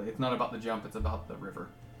specifically. It's not about the jump, it's about the river.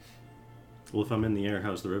 Well, if I'm in the air,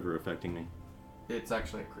 how's the river affecting me? It's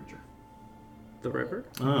actually a creature. The river?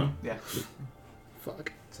 Oh. Yeah.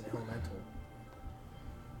 Fuck. It's an elemental.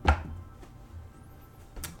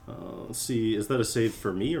 Let's see. Is that a save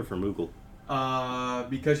for me or for Moogle?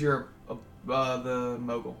 Because you're the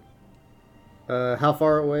mogul. How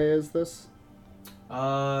far away is this?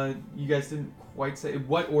 You guys didn't quite say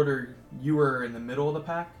what order. You were in the middle of the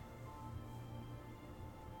pack.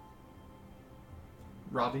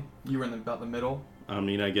 Robbie, you were in about the middle. I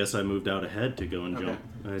mean, I guess I moved out ahead to go and Okay.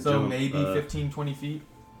 jump. So jump, maybe 15, 20 feet.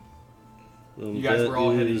 You You guys were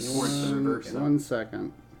all heading towards the river. So. 1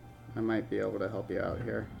 second. I might be able to help you out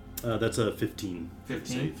here. That's a 15.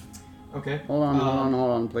 15? Save. Okay. Hold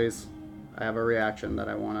on, please. I have a reaction that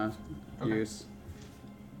I want to Okay. use.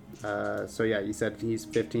 So yeah, you said he's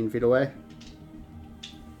 15 feet away?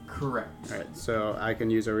 Correct. Alright, so I can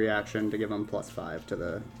use a reaction to give him +5 to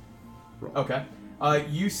the roll. Okay.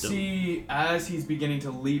 You see, as he's beginning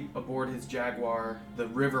to leap aboard his jaguar, the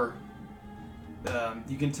river,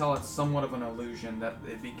 you can tell it's somewhat of an illusion that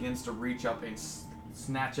it begins to reach up and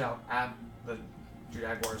snatch out at the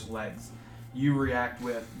jaguar's legs. You react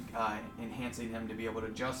with enhancing him to be able to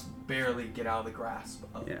just barely get out of the grasp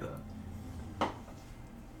of Yeah.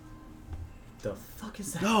 The fuck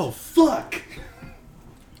is that? Oh, fuck!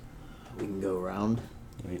 We can go around.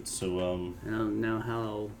 Right, so, I don't know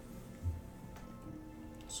how...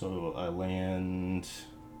 So I land...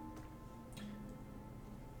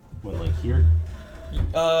 What, like here?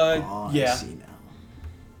 Oh, Yeah. I see now.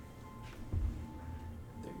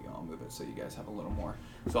 There you go. I'll move it so you guys have a little more.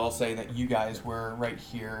 So I'll say that you guys were right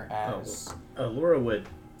here as... Laura would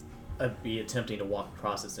be attempting to walk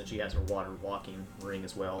across it since she has her water walking ring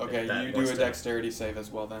as well. Okay, if that you do wants a to- dexterity save as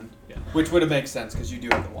well then. Yeah. Which would have made sense because you do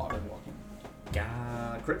have the water walking.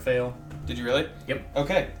 Crit fail. Did you really? Yep.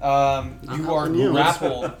 Okay. You are helping you.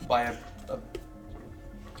 grappled by a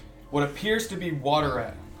what appears to be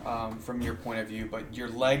water from your point of view, but your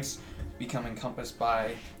legs become encompassed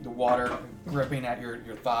by the water gripping at your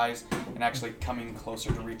thighs and actually coming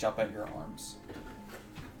closer to reach up at your arms.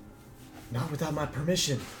 Not without my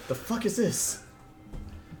permission. The fuck is this?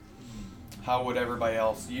 How would everybody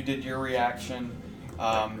else? You did your reaction.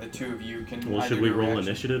 The two of you can. Well, either should we do a roll reaction.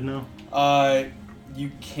 initiative now? You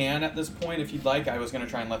can at this point if you'd like. I was going to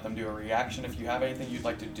try and let them do a reaction if you have anything you'd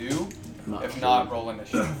like to do. Not If sure. not, roll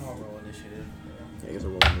initiative. I'll roll initiative. Yeah, I guess I'll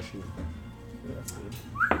roll initiative. Yeah, that's good.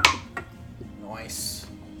 Nice.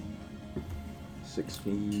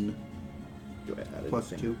 16. Do I add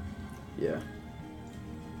Plus anything? 2. Yeah.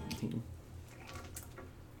 18.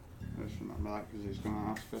 Just remember that because he's going to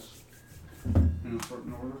ask us in a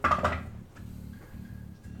certain order.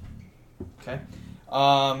 Okay.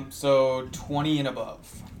 So 20 and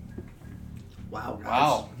above. Wow.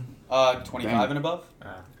 Wow. 25 Dang. and above.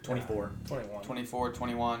 24. 21. 24,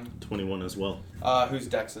 21. 21 as well. Whose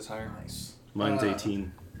dex is higher? Nice. Mine's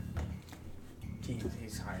 18.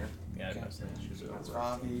 He's higher. Yeah, Okay. she's That's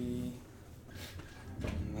Ravi.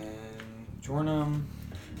 And then Jornum.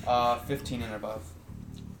 15 and above.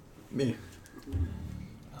 Me.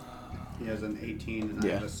 He has an 18 and I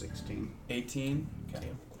Yeah. have a 16. 18. Okay.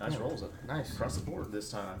 Nice rolls. Nice. Across the board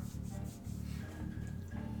this time.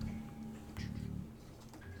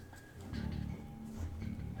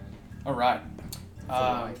 All right. For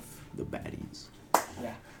life. The baddies.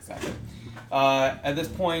 Yeah, exactly. At this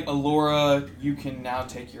point, Allura, you can now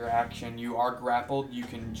take your action. You are grappled. You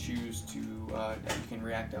can choose to. You can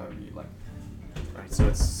react however you like. Right, so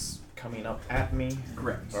it's coming up at me.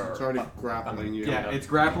 Correct. Or It's already grappling you. Yeah, it's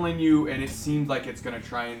grappling you, and it seems like it's gonna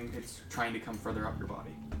it's trying to come further up your body.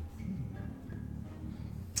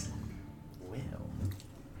 Well,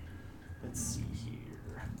 let's see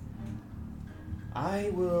here.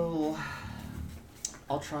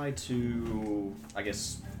 I'll try to, I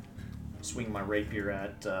guess, swing my rapier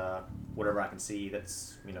at whatever I can see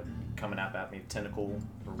that's, coming up at me, tentacle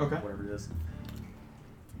or Okay. whatever it is.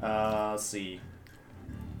 Let's see.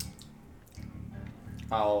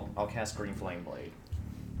 I'll cast Green Flame Blade.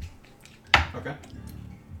 Okay.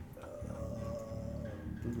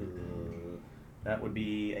 That would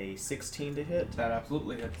be a 16 to hit. That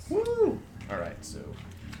absolutely hits. Woo! Alright, so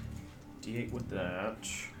D8 with that.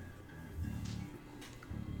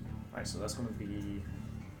 Alright, so that's going to be...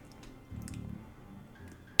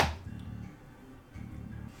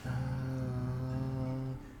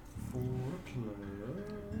 4 plus...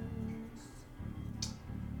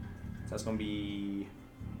 So that's going to be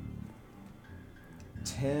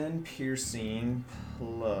 10 piercing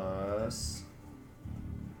plus...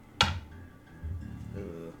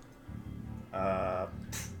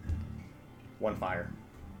 1 fire.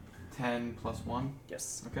 10 plus 1.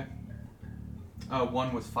 Yes. Okay.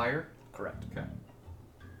 1 was fire. Correct. Okay.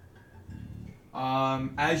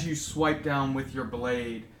 As you swipe down with your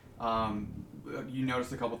blade, you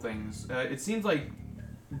notice a couple things. It seems like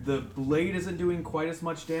the blade isn't doing quite as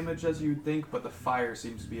much damage as you'd think, but the fire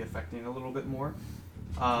seems to be affecting it a little bit more.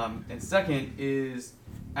 And second is,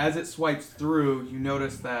 as it swipes through, you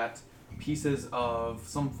notice that pieces of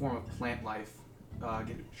some form of plant life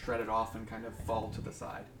get shredded off and kind of fall to the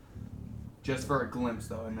side. Just for a glimpse,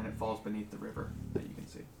 though, and then it falls beneath the river that you can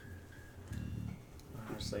see.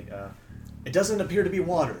 It's like, it doesn't appear to be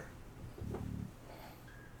water.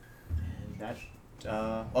 And that,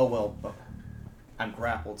 I'm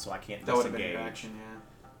grappled, so I can't That would have been disengage. your action, yeah.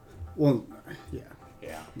 Well, yeah.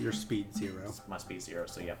 Yeah, Your speed 0. my speed 0,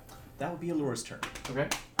 so yeah. That would be Allura's turn. Okay.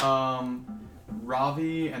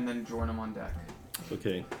 Ravi and then Jornum on deck.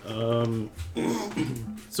 Okay.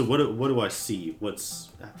 So what do I see? What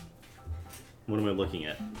am I looking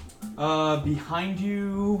at? Behind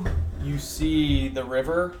you, you see the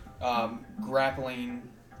river grappling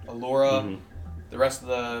Allura. Mhm. The rest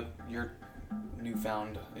of your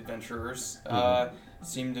newfound adventurers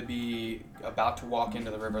seem to be about to walk into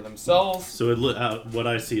the river themselves. So what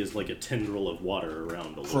I see is like a tendril of water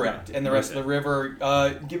around a little. Correct. And the rest of the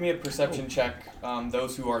river, give me a perception check,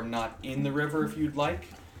 those who are not in the river if you'd like.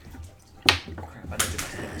 Crap, I didn't do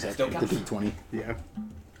my Is that Still the counts. D20? Yeah.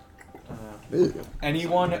 Ew.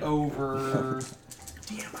 Anyone over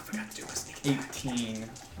Damn, I forgot to do my sneak. 18.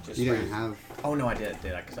 Just You didn't raise- have Oh, no, I did,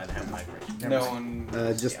 I? Because I didn't have my information. No one.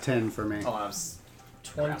 just Yeah. 10 for me. Oh, I was...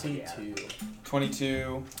 22.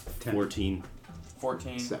 22, 10. 14.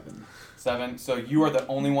 14. 7. 7. So you are the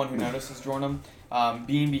only one who notices Jornum.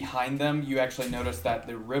 Being behind them, you actually notice that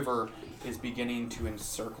the river is beginning to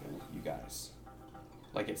encircle you guys.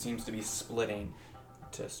 Like it seems to be splitting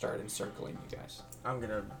to start encircling you guys. I'm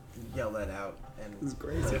gonna yell that out and It's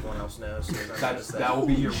crazy. let everyone else knows. 'Cause I noticed That will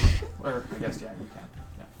be your. Or I guess, yeah, you can.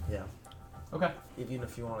 Yeah. Yeah. Okay. Even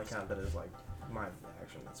if you want to count that as like my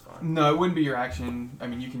action, that's fine. No, it wouldn't be your action. I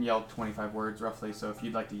mean, you can yell 25 words roughly, so if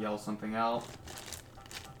you'd like to yell something out,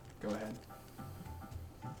 go ahead.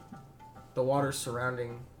 The water's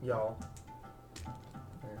surrounding y'all.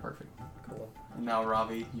 Perfect. Cool. And now,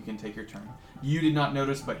 Ravi, you can take your turn. You did not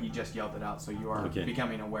notice, but he just yelled it out, so you are Okay.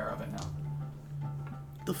 becoming aware of it now.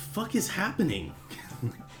 The fuck is happening?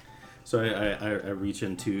 So I reach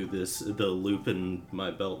into the loop in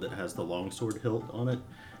my belt that has the longsword hilt on it.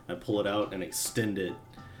 I pull it out and extend it,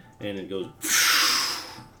 and it goes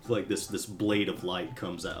like this blade of light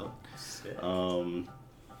comes out. Sick.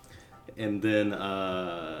 And then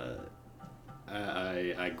I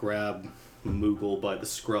grab Moogle by the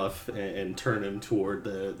scruff and turn him toward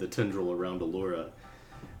the tendril around Allura.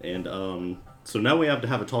 And so now we have to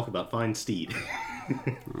have a talk about Fine Steed.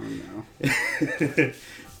 no.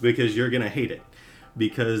 Because you're going to hate it.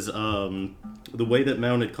 Because the way that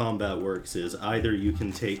mounted combat works is either you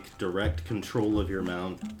can take direct control of your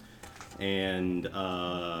mount, and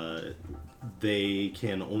they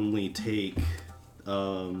can only take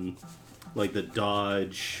like the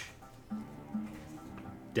dodge,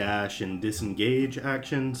 dash, and disengage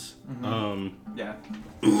actions. Yeah.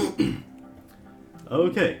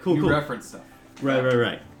 Okay, cool. You reference stuff.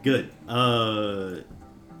 Right. Good. But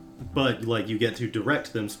like you get to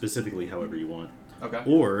direct them specifically however you want. Okay.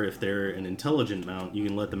 Or if they're an intelligent mount, you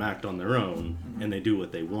can let them act on their own, and they do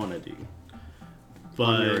what they want to do. But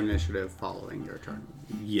On your initiative following your turn.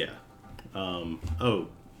 yeah.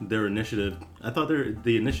 Their initiative. I thought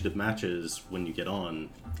the initiative matches when you get on.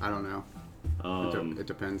 I don't know. It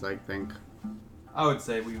depends, I think. I would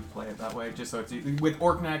say we would play it that way, just so it's easy. With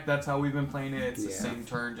Orknak, that's how we've been playing it. It's the same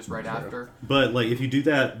turn, just right after. But like, if you do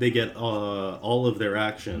that, they get all of their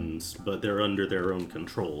actions, but they're under their own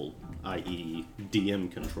control, i.e.,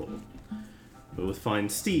 DM control. But with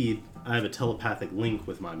Find Steed, I have a telepathic link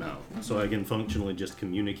with my mount, so I can functionally just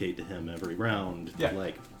communicate to him every round,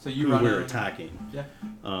 like so you who run we're a- attacking. Yeah.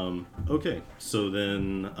 Okay, so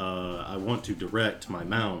then I want to direct my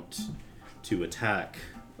mount to attack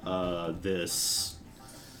this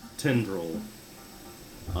tendril,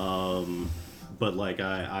 but like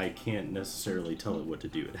I can't necessarily tell it what to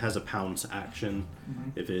do. It has a pounce action.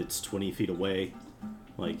 If it's 20 feet away,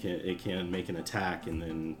 like it can make an attack and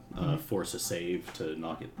then force a save to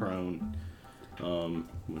knock it prone.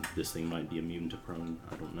 This thing might be immune to prone,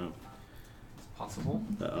 I don't know. It's possible.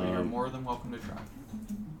 You're more than welcome to try.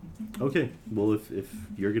 Okay, well if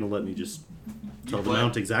you're gonna let me just tell the play.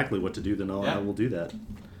 mount exactly what to do, then I will do that.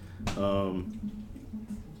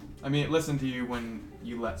 I mean, it listened to you when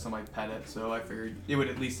you let somebody pet it, so I figured it would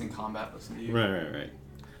at least in combat listen to you. Right.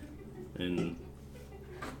 And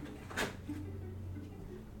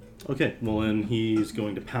okay, well then he's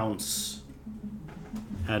going to pounce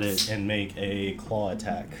at it and make a claw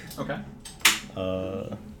attack. Okay.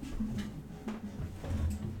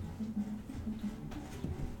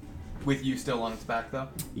 With you still on its back, though?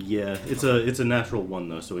 Yeah, it's a natural one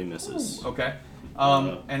though, so he misses. Okay.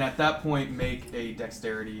 And at that point, make a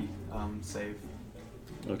dexterity save.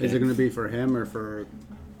 Okay. Is it going to be for him or for...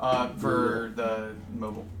 For the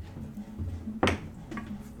mobile. The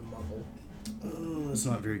mumble. Oh, that's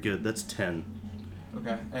not very good. That's 10.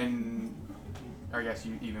 Okay. And I guess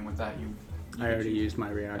you even with that, you I already used my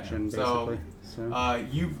reaction, So, basically. So,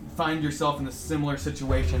 you find yourself in a similar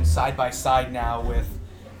situation, side by side now with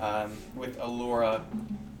Allura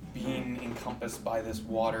being encompassed by this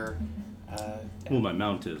water. Well, my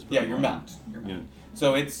mount is. But Yeah, your mount. Yeah.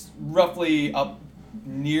 So it's roughly up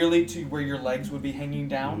nearly to where your legs would be hanging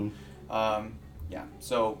down. Yeah.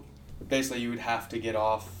 So basically, you would have to get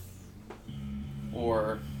off,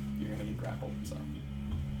 or you're going to be grappled. So.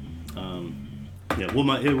 Yeah.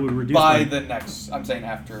 Well, it would reduce By the next, I'm saying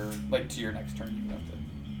after, like to your next turn, you would have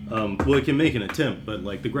to. Well, it can make an attempt, but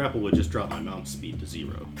like the grapple would just drop my mount speed to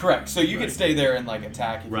 0. Correct. So you Right. could stay there and like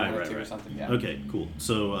attack if you Right, wanted right, to or right. something. Yeah. Okay, cool.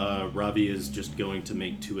 So Ravi is just going to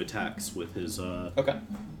make 2 attacks with his Okay.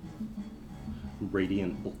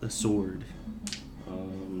 radiant sword.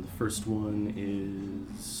 The first one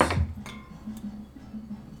is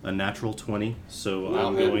a natural 20, so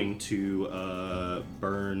I'm Okay. going to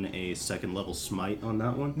burn a 2nd level smite on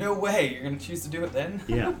that one. No way. You're gonna choose to do it then.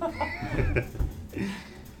 Yeah.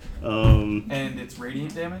 And it's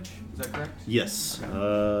radiant damage. Is that correct? Yes.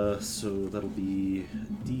 Okay. So that'll be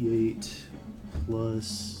D8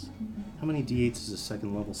 plus. How many D8s is a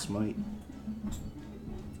 2nd level smite?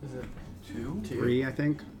 Is it 2? 3, I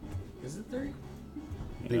think. Is it 3?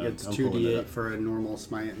 I think Yeah, it's I'm pulling it 2d8 up. for a normal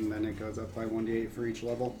smite, and then it goes up by 1d8 for each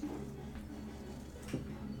level.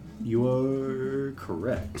 You are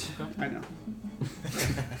correct. I know.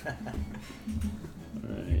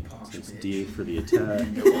 Alright, Posh so it's bitch. D8 for the attack.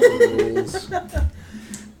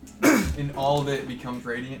 And all of it becomes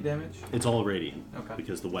radiant damage. It's all radiant. Okay.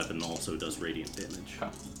 Because the weapon also does radiant damage.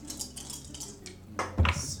 Okay.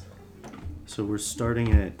 So we're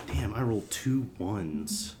starting at. Damn, I rolled 2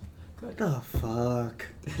 1s. The fuck?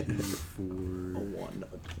 2, 4. A 1,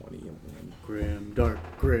 a 20, a 1. Grim dark.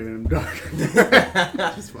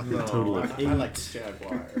 Just fucking Total of 8. I like the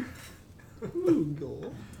Jaguar.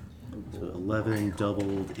 So 11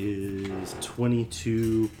 doubled is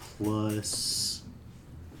 22 plus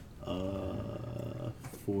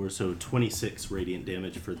 4, so 26 radiant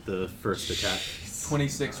damage for the first attack.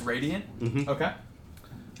 26 radiant. Mhm. Okay.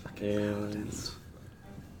 And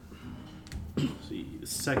let's see, the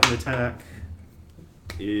second attack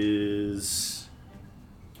is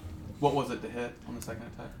What was it to hit on the second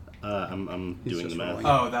attack? I'm He's doing the just math. rolling.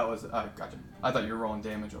 Oh, that was... gotcha. I thought you were rolling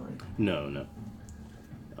damage already. No.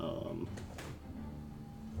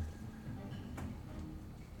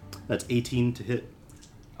 That's 18 to hit.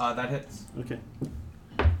 That hits. Okay.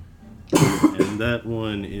 And that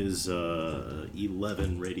one is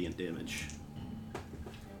 11 radiant damage.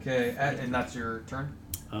 Okay, and that's your turn?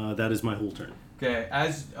 That is my whole turn. Okay,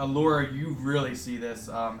 as Allura, you really see this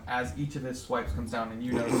as each of his swipes comes down, and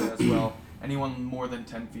you notice it as well. Anyone more than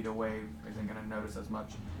 10 feet away isn't going to notice as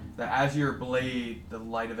much. That as your blade, the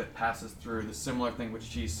light of it passes through, the similar thing which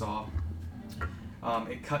she saw.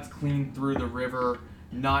 It cuts clean through the river.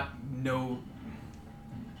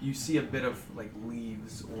 You see a bit of like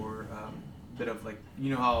leaves or bit of like, you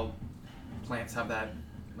know how plants have that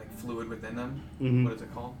like fluid within them? Mhm. What is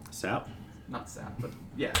it called? Sap? Not sap, but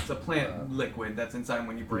yeah, it's a plant liquid that's inside.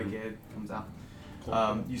 When you break it comes out.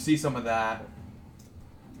 You see some of that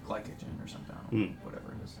glycogen or something,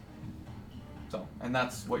 whatever it is. So, and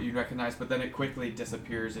that's what you recognize, but then it quickly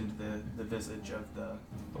disappears into the visage of the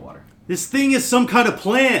water. This thing is some kind of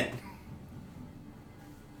plant!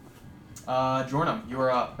 Jornum, you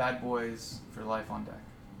are up. Bad boys for life on deck.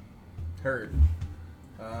 Heard.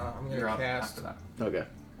 I'm You're gonna up cast. after that. Okay.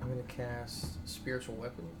 I'm gonna cast spiritual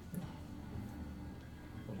weapon.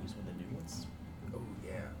 We'll use one of the new ones. Oh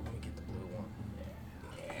yeah, let me get the blue one.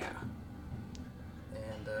 Yeah.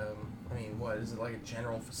 And I mean, what is it, like a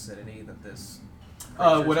general vicinity that this?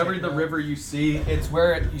 creature's Whatever taking the up? river you see, it's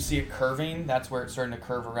where you see it curving. That's where it's starting to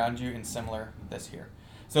curve around you, and similar this here.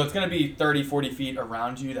 So it's going to be 30, 40 feet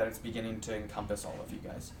around you that it's beginning to encompass all of you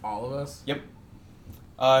guys. All of us. Yep.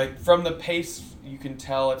 From the pace, you can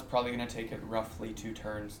tell it's probably going to take it roughly 2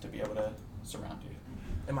 turns to be able to surround you.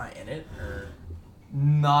 Am I in it or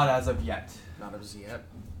Not as of yet. not as yet?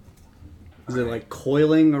 Is it like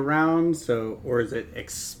coiling around, or is it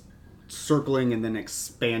circling and then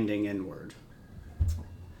expanding inward?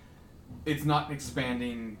 It's not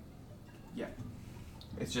expanding yet.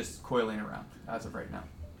 It's just coiling around as of right now.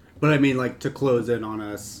 But I mean, like to close in on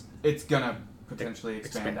us. It's going to potentially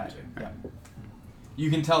expand at you. Expand. Yeah.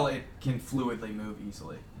 You can tell it can fluidly move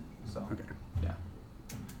easily. So, Okay. yeah.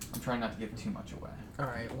 I'm trying not to give too much away. All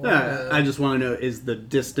right. I just want to know: is the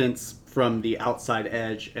distance from the outside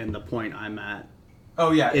edge and the point I'm at?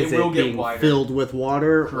 Oh yeah, Is it will get being wider. filled with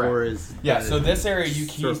water, Correct. or is Yeah, the so this area you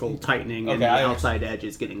keep circle tightening and Okay, the I outside edge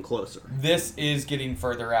is getting closer? This is getting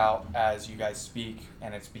further out as you guys speak,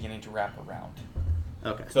 and it's beginning to wrap around.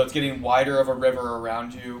 Okay. So it's getting wider of a river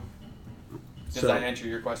around you. Does So- that answer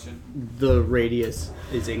your question? The radius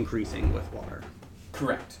is increasing with water.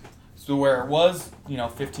 Correct. So where it was,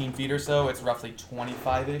 15 feet or so, it's roughly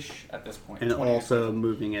 25-ish at this point. And 20 also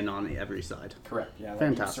moving in on every side. correct. Yeah,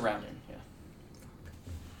 Fantastic. surrounding. Yeah.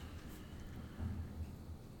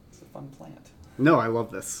 It's a fun plant. No, I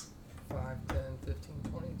love this. 5, 10,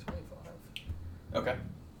 15, 20, 25. Okay.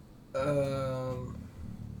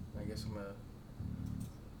 I guess I'm gonna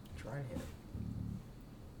try and hit it.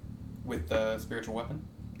 With the spiritual weapon.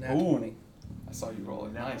 Nat Ooh. 20. I saw you roll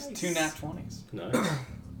it. Nice. Nice. 2 nat 20s. Nice.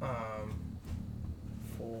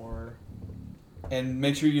 4. And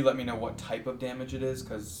make sure you let me know what type of damage it is,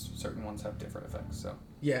 because certain ones have different effects. So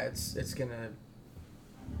Yeah, it's gonna.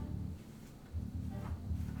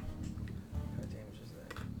 What kind of damage is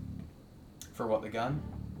that? for what, the gun?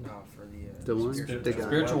 No, for the. The one? spiritual The guy.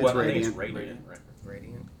 Spiritual It's weapon. I think it's radiant. radiant. Right.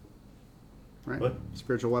 Radiant. Right? What?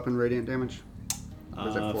 Spiritual weapon, radiant damage? Or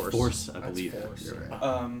is it force? I That's believe. force. You're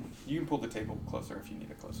right. You can pull the table closer if you need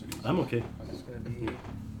it closer. to you. I'm okay. It's gonna be.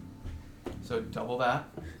 So double that.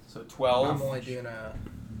 So 12. I'm only doing a.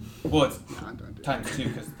 Well, it's Nah, don't do times 2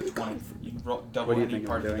 because the 20. You can roll double What do you any think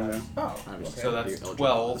part I'm of the doing, dice. Oh. I was Okay. So that's Eligible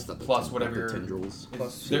 12 stuff that's plus the whatever your tendrils.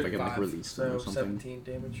 Plus See if I can like 5, release them so or something. 17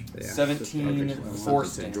 damage. Yeah. 17 Just like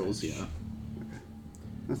force tendrils, damage. yeah.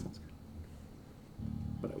 That sounds good.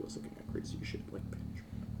 But I was looking at crazy shit like that.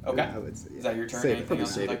 Okay. I would say, Is that your turn? Save it. Anything Probably else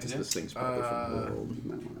you'd save it like to because do? this thing's probably from the world. You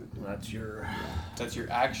might wanna do Well, that's your. That's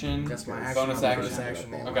your action. That's my action. Bonus my action. Bonus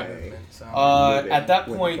action. and Okay. my movement, so At that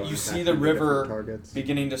with point, bonus you see action the to different river targets.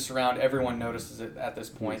 beginning to surround. Everyone notices it at this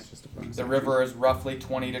point. It's just a bonus The action. river is roughly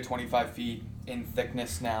 20 to 25 feet in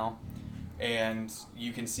thickness now, and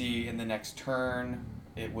you can see in the next turn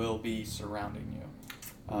it will be surrounding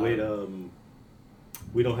you. Wait,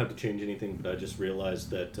 we don't have to change anything, but I just realized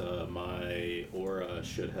that my aura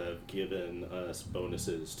should have given us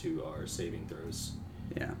bonuses to our saving throws.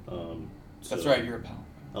 Yeah. That's So right, you're a pal.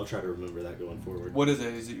 I'll try to remember that going forward. What is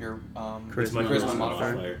it? Is it your It's my charisma charisma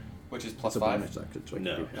modifier, which is plus It's a 5? bonus action, so I can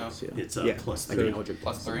No. do hacks, yeah. It's Yeah. plus Like 3. an Eldritch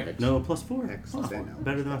Plus 3? X. No, plus 4. X, Oh, then no.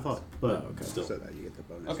 better than I thought, but Oh, okay. still. So that you get the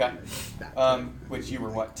bonus. bonus. Okay. damage that turn. Which you were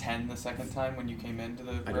what 10 the second time when you came into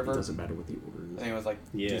the It river. doesn't matter what the order I is. think it was like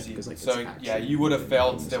Yeah, DC. 'cause, like, So it's yeah, action, you would have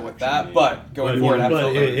failed bonus still with action, that, yeah. but going forward, but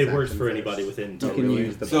absolutely. it works action for first. anybody within You 10 can really.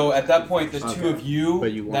 use the So bonus at that action point, the first. two of you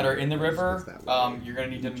But you that are want in the bonus river, that way. you're gonna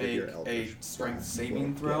need to Each of your make a eldritch strength blasts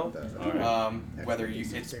saving will throw. get the Alright. Whether you,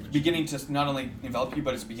 it's beginning to not only envelop you,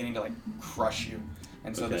 but it's beginning to like crush you,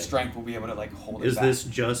 and so the Okay. strength will be able to like hold it Is back. this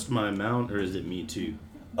just my mount, or is it me too?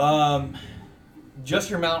 Just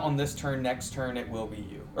your mount on this turn. Next turn, it will be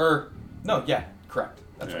you. Or no, yeah, correct.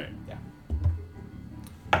 That's right. Alright. Yeah.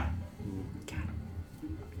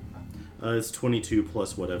 It's 22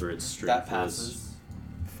 plus whatever its strength That is. passes.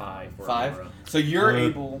 5 for 5. Aurora. So you're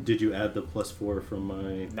able. Did you add the +4 from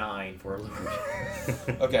my? 9 for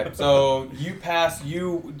Aurora. Okay, so you pass.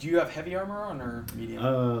 Do you have heavy armor on or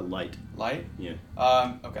medium? Light. Light. Yeah.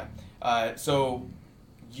 Okay. So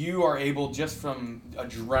you are able, just from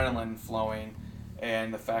adrenaline flowing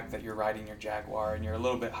and the fact that you're riding your Jaguar and you're a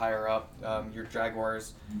little bit higher up, your Jaguar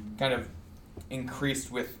is kind of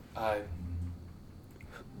increased with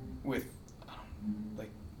like,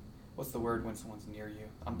 what's the word when someone's near you?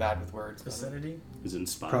 I'm bad with words. Vicinity? Is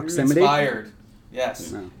inspired. Proximity? Inspired.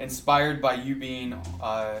 Yes. No. Inspired by you being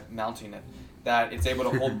mounting it. That it's able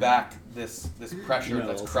to hold back this pressure No,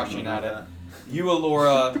 that's something crushing at like it. that. You,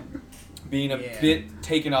 Alora, being a Yeah. bit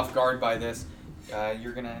taken off guard by this,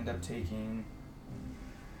 you're going to end up taking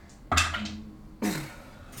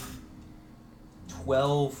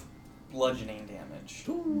 12 bludgeoning damage.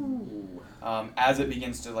 As it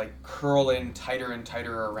begins to like curl in tighter and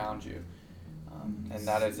tighter around you. And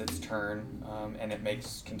that is its turn, and it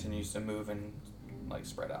continues to move and like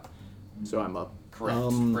spread out. So I'm up. Correct.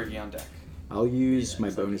 Um, Briggy on deck. I'll use my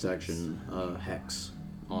Yeah, bonus action, Hex,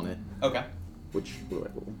 on it. Okay. What do I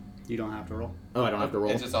roll? You don't have to roll. Oh, I don't have to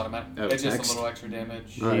roll? It's just automatic. Oh, it's just Hex. a little extra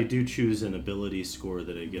damage. You Alright. do choose an ability score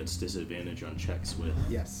that it gets disadvantage on checks with.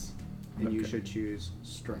 Yes. And you Okay. should choose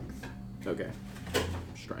strength, Okay.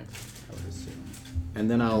 Strength. I would assume. And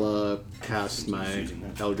then I'll cast He's my using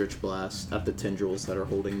that. Eldritch Blast at the tendrils that are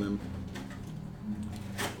holding them.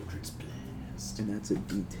 Eldritch Blast. And that's a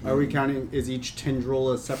D10. Are we counting, is each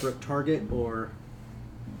tendril a separate target, or?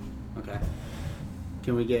 Okay.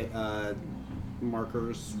 Can we get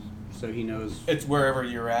markers so he knows? It's wherever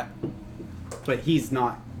you're at. But he's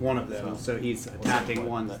not one of them, so he's attacking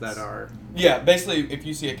ones that are. Yeah, basically, if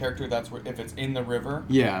you see a character, that's where, if it's in the river,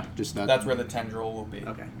 Yeah, just that. that's where the tendril will be.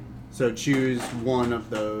 Okay. So choose one of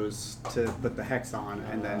those to put the hex on,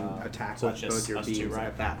 and then attack so with it's just both your us two, beams right?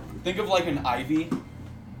 at that. Think of like an ivy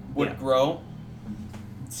would Yeah. grow.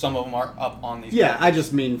 Some of them are up on these. Yeah, I characters.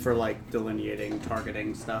 just mean for like delineating,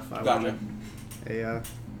 targeting stuff. I Gotcha. want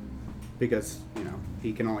because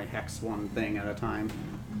he can only hex one thing at a time,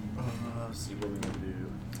 See what we want to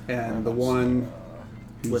do. and the one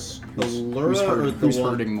Who's, with Allura who's, hurt, or the who's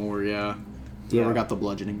one. hurting more, yeah. Whoever Yeah. got the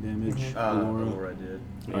bludgeoning damage. Allura. Aurora did.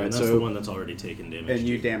 Yeah, Alright, and that's so- the one that's already taken damage. And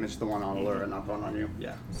you too. damage the one on Allura, not the one on you.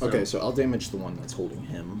 Yeah. Okay, so I'll damage the one that's holding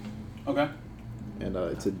him. Okay. And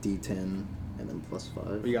it's a D10 and then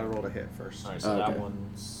 +5. You gotta roll to hit first. Alright, so Okay. that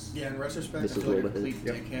one's. Yeah, in retrospect, This I is feel like a rolled a hit.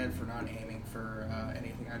 complete dickhead for not aiming for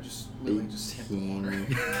anything. I just literally just hit the 18.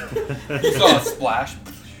 water. You saw a splash.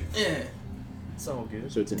 Yeah. It's all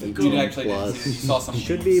good. So it's an You 18 actually did. plus. You saw some.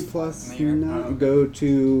 Should be leaves plus in the air. 9. Go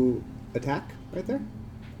to attack right there,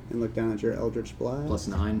 and look down at your Eldritch Blast. Plus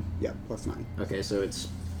 9. Yeah, plus 9. Okay, so it's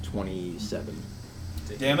 27.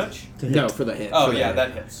 Damage? No, for the hit. Oh for the yeah, hit.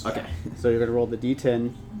 that hits. Okay. So you're gonna roll the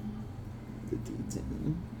D10. The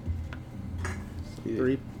D10.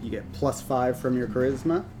 3. You get plus 5 from your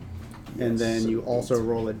charisma, and Yes, then so you also 8.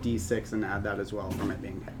 roll a D6 and add that as well from it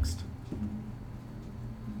being hexed.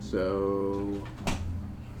 So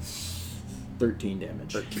 13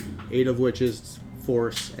 damage. 8 of which is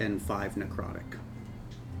force and 5 necrotic.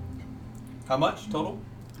 How much total?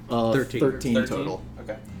 13. 13 total.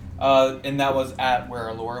 Okay. And that was at where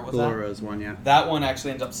Allura was at? Allura's one, yeah. That one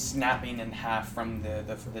actually ends up snapping in half from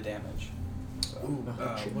the damage. Ooh,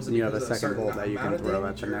 was it And you have a because of second certain bolt that you can amount of throw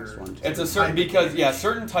at damage, the or- next one. It's a certain, because, yeah,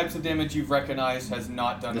 certain types of damage you've recognized has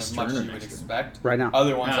not done This as much turn or as you would next turn? expect. Right now.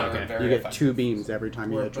 Other ones Oh, are okay. very You get effective. 2 beams every time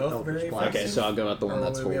you We're hit your both very Eldritch Blast. Okay, so I'll go at the one Or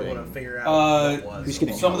that's will we be able holding. to figure out what was? who's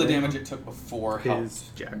getting Some of the held? damage it took before helped. His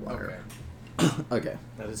Jaguar. Okay. Okay.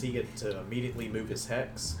 Now, does he get to immediately move his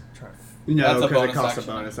hex? Try to No, That's a because it bonus costs action.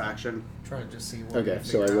 a bonus action. try to just see what. Okay, we can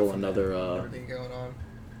so I figure roll out from another, everything going on.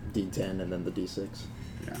 D10 and then the D6.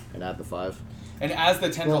 Yeah. And add the 5. And as the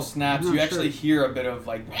tendril Well, snaps, I'm you not actually sure. hear a bit of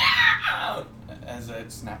like as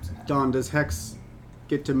it snaps in half. Don, does Hex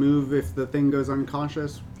get to move if the thing goes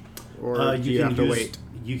unconscious? Or do you have to wait?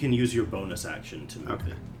 You can use your bonus action to move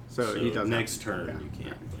Okay. it. So he doesn't. Next turn okay. you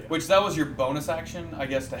can't. Yeah. Which that was your bonus action, I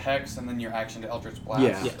guess, to Hex, and then your action to Eldritch Blast.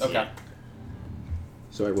 Yeah. Yes. Okay.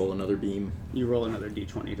 So I roll another beam. You roll another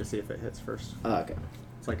d20 to see if it hits first. Okay.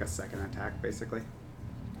 It's like a second attack, basically.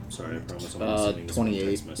 I'm sorry, I promise I'm not sending this one 28.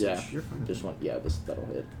 text message. Yeah. You're fine. Just one. Yeah, that'll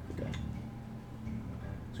hit. Okay.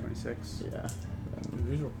 26. Yeah.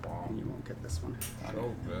 These are And bomb. you won't get this one.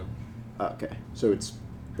 So good. Okay. So it's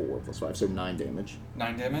 4 plus 5, so 9 damage.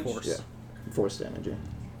 9 damage? Force. Yeah. Force damage. Yeah.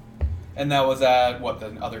 And that was at, what, the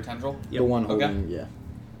other tendril? The one Okay. holding. Yeah.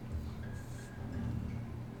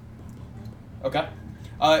 Okay.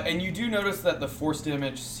 And you do notice that the force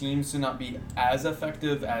damage seems to not be as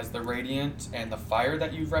effective as the radiant and the fire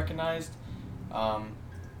that you've recognized.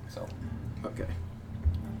 So, Okay.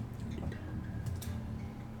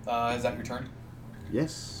 is that your turn?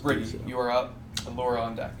 Yes. Brady, please, you are up. Laura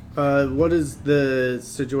on deck. What does the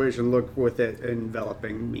situation look with it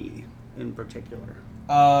enveloping me in particular?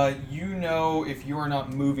 You know, if you are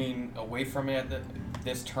not moving away from it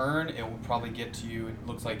this turn, it will probably get to you. It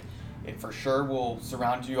looks like it for sure will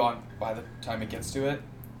surround you by the time it gets to it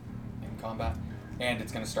in combat, and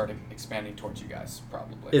it's going to start expanding towards you guys,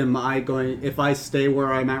 probably. Am I going, if I stay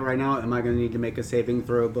where I'm at right now, am I going to need to make a saving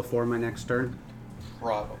throw before my next turn?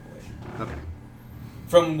 Probably. Okay.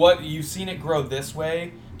 From what you've seen it grow this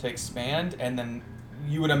way to expand, and then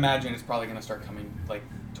you would imagine it's probably going to start coming like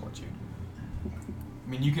towards you. I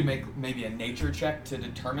mean, you can make maybe a nature check to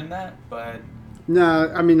determine that, but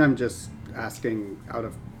No, I mean, I'm just asking out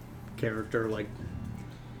of character, like,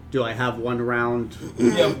 do I have one round? you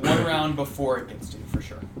have one round before it gets to you, for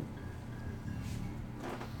sure.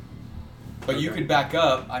 But you Okay. could back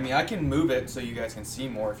up. I mean, I can move it so you guys can see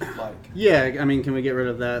more if you'd like. Yeah, I mean, can we get rid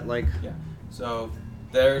of that, like, Yeah. So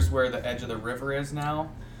there's where the edge of the river is now.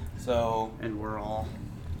 So and we're all...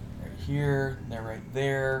 right here, they're right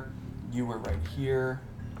there. You were right here.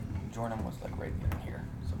 Jordan was like right in here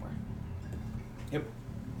somewhere. Yep.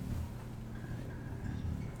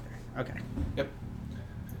 Okay. Yep.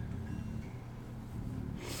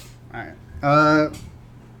 Alright.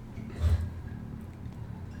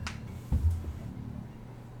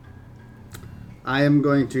 I am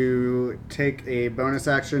going to take a bonus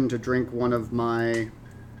action to drink one of my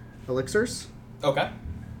elixirs. Okay.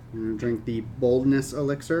 I'm going to drink the boldness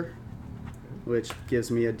elixir, which gives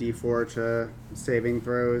me a d4 to saving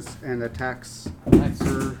throws and attacks Nice.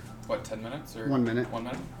 for What, 10 minutes or 1 minute. 1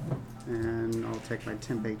 minute? And I'll take my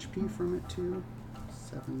temp HP from it too.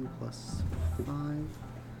 7 plus 5.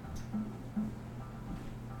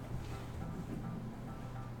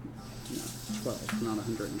 No, 12, not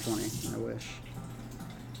 120. I wish.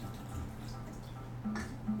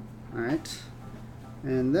 Alright.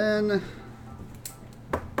 And then...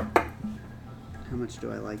 How much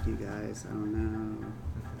do I like you guys? I don't know.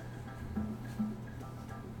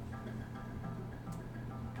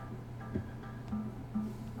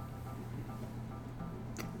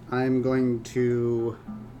 I'm going to...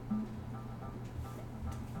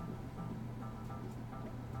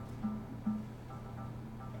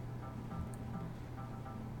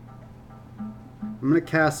 I'm going to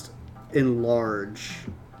cast Enlarge.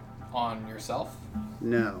 On yourself?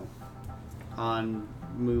 No. On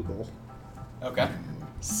Moogle. Okay.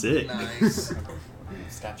 Sick. Nice.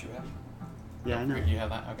 Statue head? Yeah, I know. You have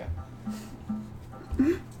that?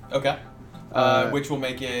 Okay. Okay. Which will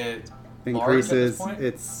make it large at this Increases point?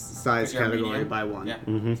 its size 'Cause you're a category medium? by 1. Yeah.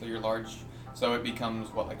 Mhm. So you're large. So it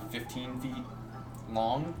becomes, what, like 15 feet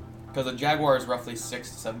long? Because a jaguar is roughly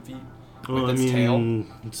 6 to 7 feet with Well, I its mean, tail.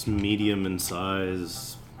 it's medium in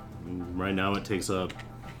size. Right now it takes up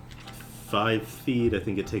 5 feet. I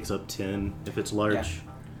think it takes up 10 if it's large.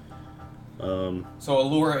 So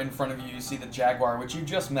Allura in front of you, you see the jaguar, which you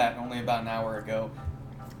just met only about an hour ago,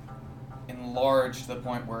 enlarged to the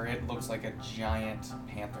point where it looks like a giant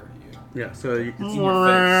panther to you. Yeah, so you It's can in see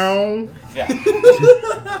your face.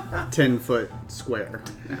 Yeah. 10-foot square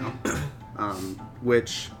now.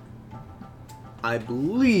 Which I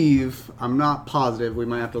believe, I'm not positive, we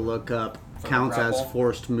might have to look up, For the counts as grapple?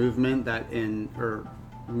 forced movement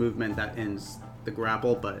movement that ends the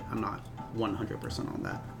grapple, but I'm not 100% on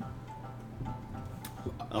that.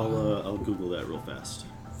 I'll Google that real fast.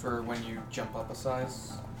 For when you jump up a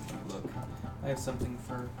size. Look, I have something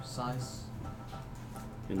for size.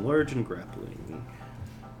 Enlarge and grappling.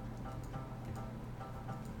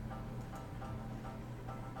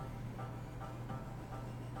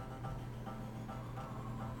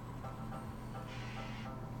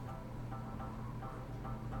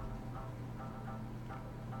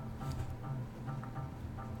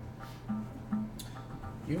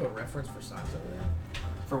 You have a reference for size over there?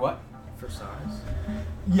 For what? For size?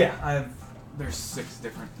 Yeah, I have There's 6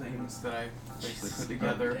 different things that I basically put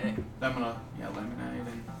together. Okay. That I'm gonna laminate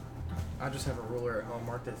and I just have a ruler at home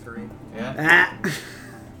marked at 3. yeah.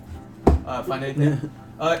 Find anything.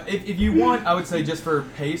 If you want, I would say just for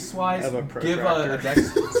pace wise, Have a give a protractor. dex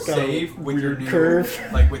It's got a save with your weird new curve.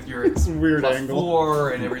 like with your It's a weird plus angle.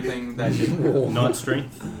 4 and everything that you Not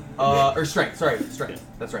strength. or strength. Sorry, strength.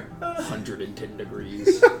 That's right. 110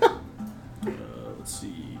 degrees. Let's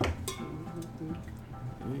see.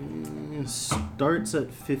 Starts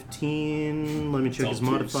at 15. Let me check It's his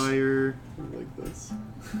all modifier. Like this.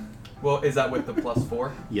 Well, is that with the plus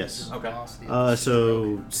 4? Yes. Okay.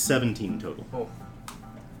 So 17 total. Oh.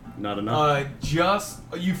 Not enough. Just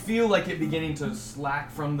you feel like it beginning to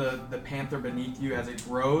slack from the panther beneath you as it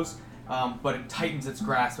grows, but it tightens its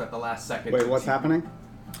grasp at the last second. Wait, what's happening?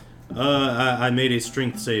 I made a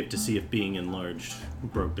strength save to see if being enlarged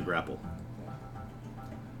broke the grapple.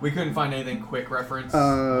 We couldn't find anything quick reference.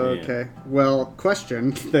 Okay. Well,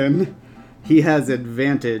 question then. He has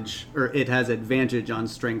advantage, or it has advantage on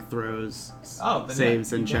strength throws, Oh, then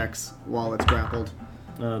saves, yeah, and you can. checks while it's grappled,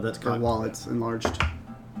 That's or cocked. while it's enlarged.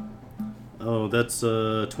 Oh, that's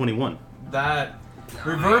 21. That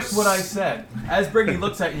reverse what I said. As Briggy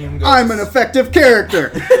looks at you and goes, I'm an effective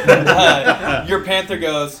character! your panther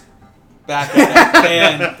goes back at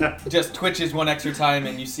it and just twitches one extra time,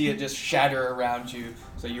 and you see it just shatter around you,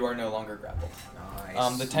 so you are no longer grappled.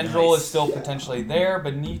 Nice. The tendril is still potentially there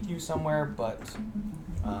beneath you somewhere, but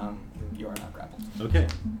you are not grappled. Okay.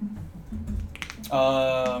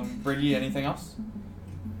 Briggy, anything else?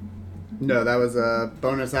 No, that was a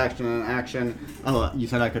bonus action and action. Oh, you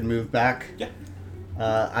said I could move back? Yeah.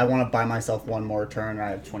 I want to buy myself one more turn. I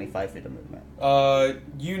have 25 feet of movement.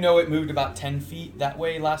 You know it moved about 10 feet that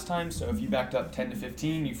way last time, so if you backed up 10 to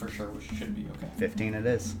 15, you for sure should be okay. 15 it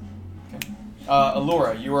is. Okay.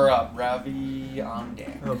 Allura, you are up. Ravi on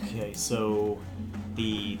deck. Okay, so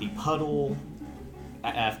the puddle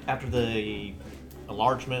after the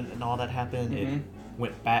enlargement and all that happened, Mhm. it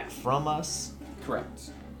went back from us.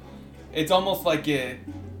 Correct. It's almost like it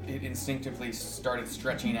instinctively started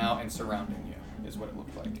stretching out and surrounding you, is what it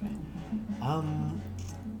looked like.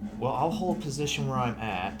 Well, I'll hold position where I'm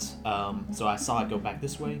at. So I saw it go back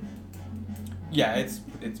this way. Yeah, it's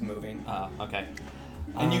moving. Okay.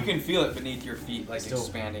 And you can feel it beneath your feet, like Still-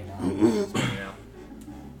 expanding out. Expanding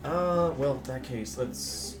out. Well, in that case,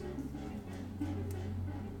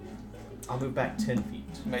 I'll move back 10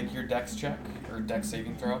 feet. Make your dex check, or dex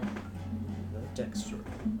saving throw, No dexter.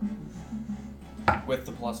 with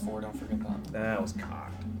the plus 4, don't forget that. That was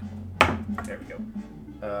cocked. There we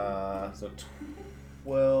go. So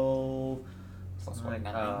 12. Plus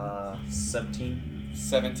 9. 17.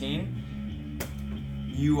 17.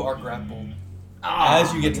 You are grappled.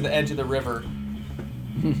 As you get to the edge of the river.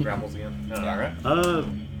 Grapples again. Yeah. Alright.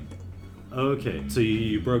 Okay. So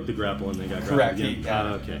you broke the grapple and then got grappled Correct, again. yeah.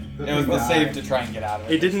 Okay. It was the save to try and get out of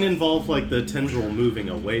it. It didn't involve like the tendril moving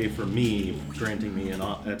away from me, granting me an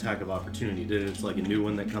attack of opportunity. Did it? It's like a new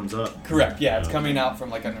one that comes up. Correct, yeah, it's Okay. coming out from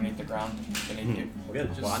like underneath the ground beneath you. Well,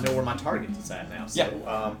 good. Well, I know where my target is at now. So,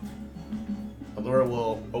 Yeah. Allura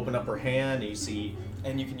will open up her hand and you see.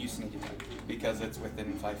 And you can use sneak attack because it's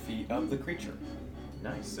within 5 feet of the creature.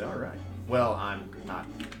 Nice. Alright. Well, I'm not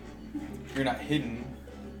You're not hidden.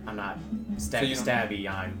 stabby you don't- stabby.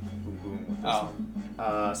 I'm boom boom with this.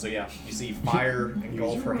 Oh. So yeah, you see fire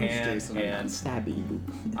engulf her hand, and Stabby.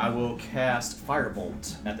 I will cast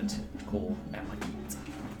Firebolt at the tentacle at my feet.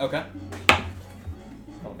 Okay,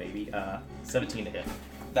 Oh baby, 17 to hit.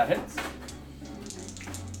 that hits.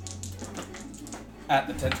 At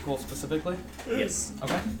the tentacle specifically? Yes.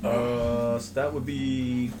 Okay. So that would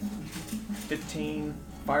be 15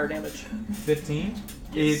 fire damage. 15.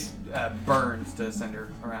 Yes. It burns to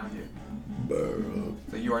cinder around you.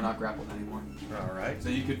 So you are not grappled anymore. All right. So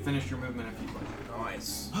you could finish your movement if you'd like.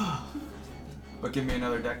 Nice. But give me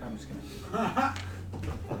another deck. I'm just kidding.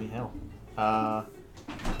 Holy hell.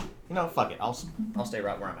 Fuck it. I'll stay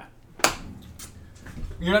right where I'm at.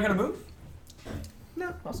 You're not gonna move?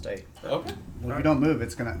 No, I'll stay. Okay. Well, if you don't move,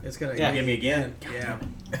 it's gonna. It's gonna Yeah, give me again. Yeah.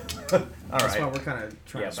 All That's why right. we're kind of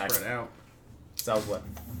trying to back- spread out. So I was what?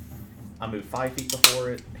 I moved 5 feet before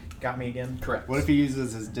it got me again. Correct. What if he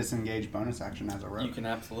uses his disengage bonus action as a rope? You can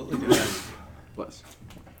absolutely do that. Bless.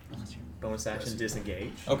 Bonus action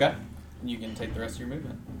disengage. Okay. You can take the rest of your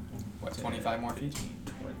movement. What, 25 more feet?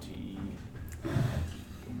 20.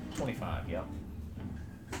 25, yep.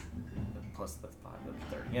 Plus the 5,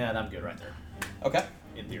 that's 30. Yeah, I'm good right there. Okay.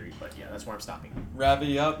 In theory, but yeah, that's where I'm stopping.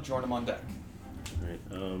 Ravi up, join him on deck.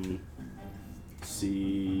 Alright.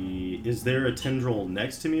 See, is there a tendril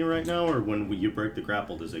next to me right now, or when you break the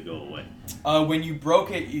grapple, does it go away? When you broke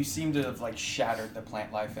it, you seem to have like shattered the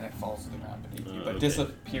plant life, and it falls to the ground beneath you, but Okay.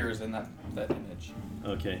 disappears in that image.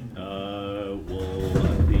 Okay. Well,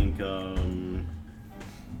 I think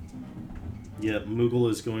yeah, Moogle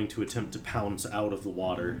is going to attempt to pounce out of the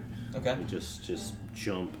water. Okay. And just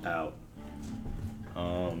jump out.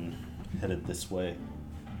 Headed this way.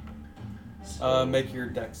 So, Make your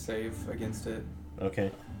dex save against it.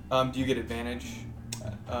 Okay. Do you get advantage?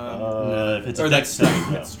 If it's or a that's dex strength.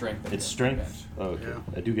 save, no. It's strength. that It's you get strength? advantage. Oh, okay.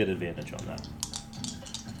 Yeah. I do get advantage on that.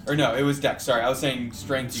 Or no, it was dex. Sorry, I was saying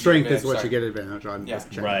strength. Strength you is get what advantage, you get advantage on. Yeah.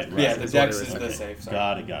 Just check. Right. Yeah, the That's dex what it is was. the Okay. save.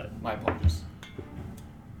 Sorry. Got it. My apologies.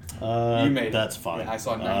 You made it. That's fine. Yeah, I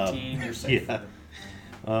saw 19. You're safe.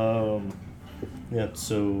 Yeah. Yeah,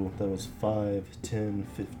 so that was 5, 10,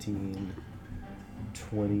 15,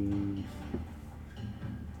 20.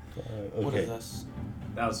 Okay. What is this?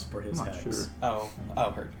 That was for his I'm not hex. sure.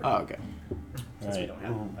 Heard. Oh, okay. Since we Alright. don't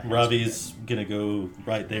have a hex Ravi's gonna go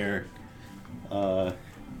right there.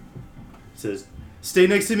 Says, "Stay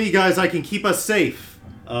next to me, guys. I can keep us safe."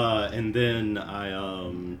 And then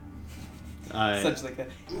Such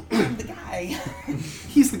like I'm the guy.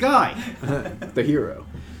 he's the guy. The hero.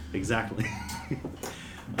 Exactly.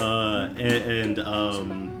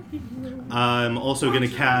 I'm also going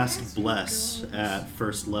to cast Bless at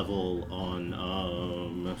first level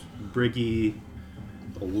on Briggy,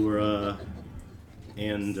 Allura,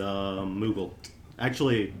 and Moogle.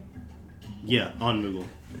 Actually, yeah, on Moogle.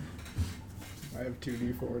 I have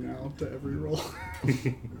 2d4 now to every roll.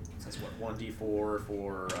 That's what, 1d4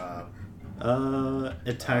 for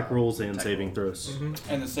Attack rolls and attack saving roll. throws.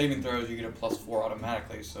 Mm-hmm. And the saving throws, you get a +4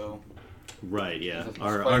 automatically. So Right, yeah. That's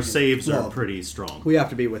Our crazy. saves are Well, pretty strong. We have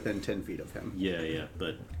to be within 10 feet of him, Yeah,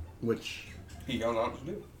 but which he got out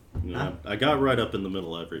to do. you know, I got right up in the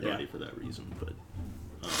middle of everybody Yeah. for that reason. But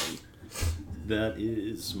that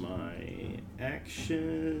is my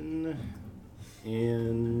action,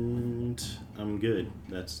 and I'm good.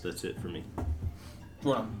 That's it for me.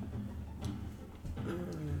 Jordan.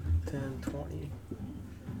 10, 20,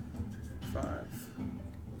 5.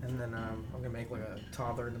 And then I'm going to make like a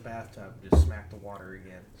toddler in the bathtub, just smack the water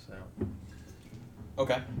again. So,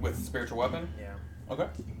 Okay, with spiritual weapon. yeah. Okay.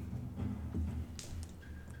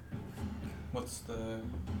 What's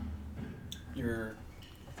your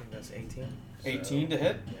I think that's 18. 18 to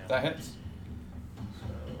hit? Yeah. That hits.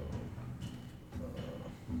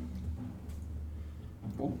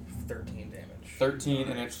 So, Ooh. 13 damage. 13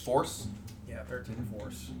 and it's force, Yeah, 13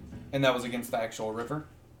 force. and that was against the actual river.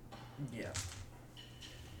 Yeah.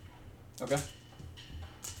 Okay.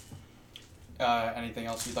 Anything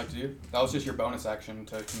else you'd like to do? That was just your bonus action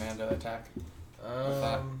to command an attack.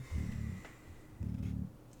 that?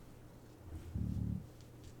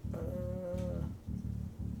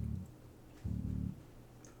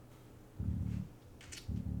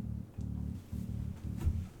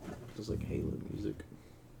 Just like Halo music.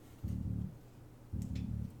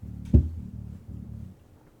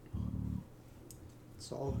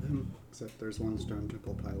 it's all of him, except there's one Stone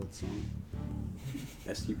Temple Pilot song.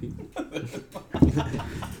 STP.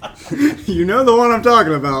 You know the one I'm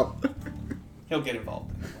talking about. He'll get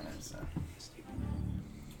involved in it when it's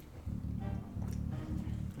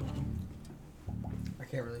I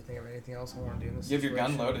can't really think of anything else I want to do in this You have your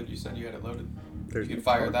gun situation. loaded. You said you had it loaded. There's You no could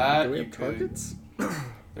fire target. that, Do we you have could- targets?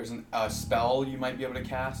 There's a spell you might be able to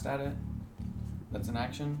cast at it. That's an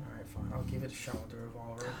action. Alright, fine. I'll give it a shot with the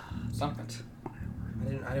revolver. Something.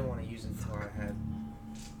 I didn't want to use it until I had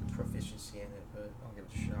proficiency in it, but I'll give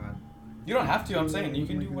it a shot. You don't have to. I'm saying you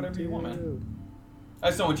can do whatever you want, man. I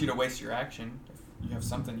just don't want you to waste your action. If you have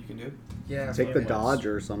something you can do. Yeah. that's Take what the it was. dodge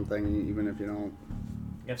or something, even if you don't.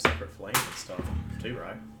 You have Sacred Flame and stuff, too,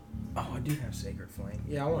 right? Oh, I do have Sacred Flame.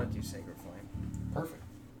 Yeah, I want to do Sacred Flame. Perfect.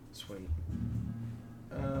 Sweet.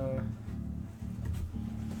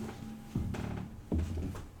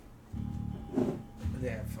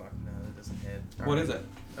 Yeah, fuck, no, that doesn't hit. What is it?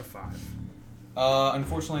 A 5.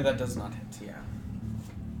 Unfortunately, that does not hit. Yeah.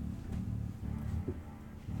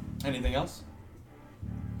 Anything else?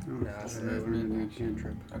 Oh, No, that's I it. learned a new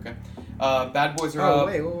cantrip. Okay. Bad boys are Oh, up.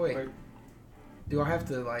 wait. Do I have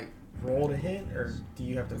to, like, roll to hit, or do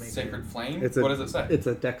you have to make Sacred Flame? It's a- What does it say? It's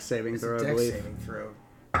a dex saving It's throw, a I dex believe. saving throw.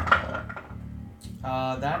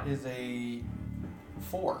 That is a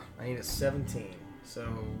 4. I need a 17, so...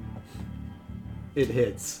 It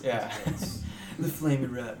hits. Yeah. It's- The flame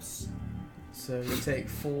erupts. So you take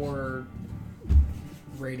 4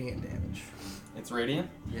 radiant damage. It's radiant?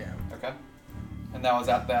 Yeah. Okay. And that was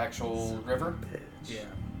at the actual river? Yeah.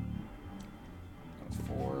 That's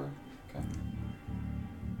 4. Okay.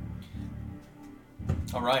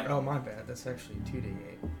 All right. Oh, my bad. That's actually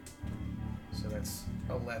 2d8. So that's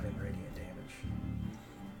 11 radiant damage.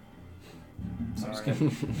 Sorry.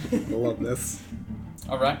 I love this.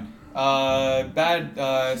 All right.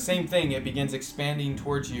 Same thing. It begins expanding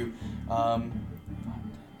towards you.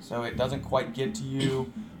 So it doesn't quite get to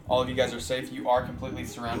you. All of you guys are safe. You are completely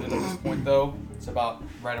surrounded at this point, though. It's about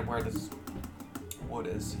right at where this wood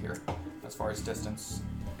is here, as far as distance.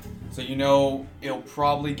 So you know it'll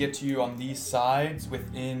probably get to you on these sides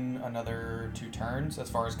within another 2 turns, as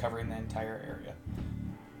far as covering the entire area.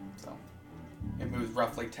 So it moves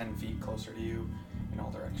roughly 10 feet closer to you in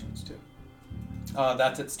all directions, too.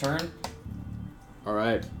 That's its turn. All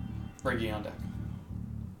right. Briggy on deck.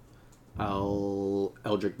 I'll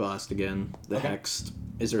Eldritch Blast again. The Okay. Hexed.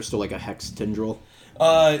 Is there still like a Hexed tendril?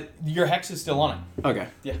 Your hex is still on it. Okay.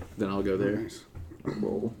 Yeah. Then I'll go there. Nice.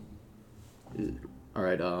 Roll. All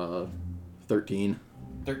right. 13.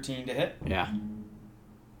 13 to hit. Yeah.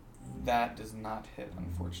 That does not hit,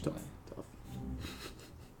 unfortunately. Tough.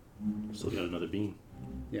 Still got another beam.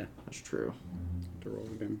 Yeah, That's true. to roll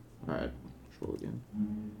again. All right. Let's roll again.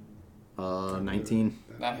 19.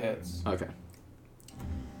 That hits. Okay.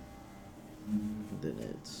 Then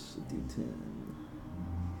it's D10.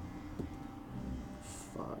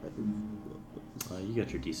 5. You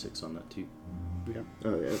got your D6 on that too. Yeah.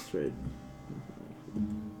 Oh yeah, that's right.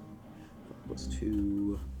 Plus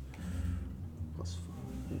 2. Plus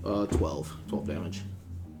 5. 12. 12 damage.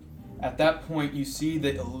 At that point, you see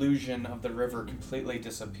the illusion of the river completely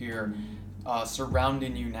disappear.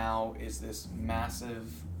 Surrounding you now is this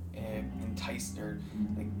massive,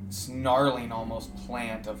 snarling almost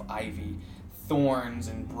plant of ivy, thorns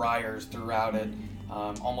and briars throughout it,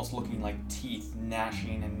 almost looking like teeth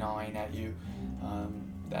gnashing and gnawing at you.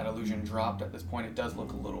 That illusion dropped at this point. It does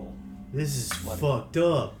look a little... This is Bloody. fucked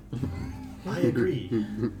up. I agree.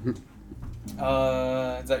 Is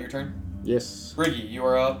that your turn? Yes. Briggy, you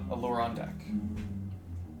are up. Allure on deck.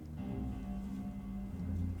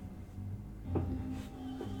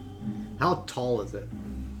 How tall is it?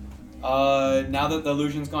 Now that the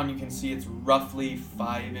illusion's gone, you can see it's roughly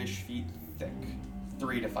 5-ish feet thick.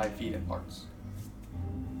 3 to 5 feet in parts.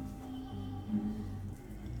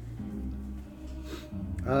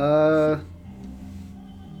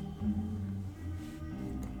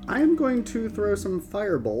 I am going to throw some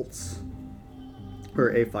fire bolts. Or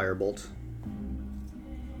a firebolt.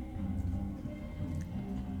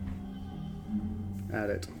 At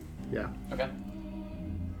it. Yeah. Okay.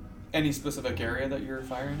 Any specific area that you're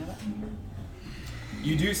firing it at?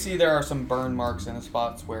 You do see there are some burn marks in the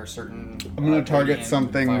spots where certain... I'm going to target radiant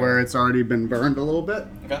something fire- where it's already been burned a little bit.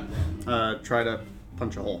 Okay. Try to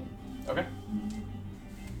punch a hole. Okay.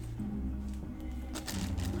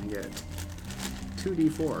 I get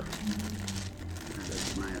 2d4. That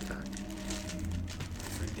is my attack.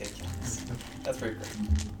 Ridiculous. That's very great.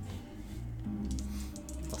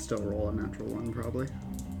 I'll still roll a natural 1 probably.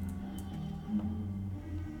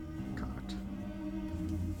 Cocked.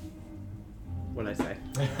 What'd I say?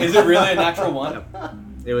 Is it really a natural 1? Yep.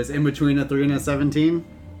 It was in between a 3 and a 17,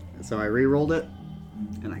 so I re-rolled it,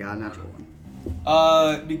 and I got a natural 1.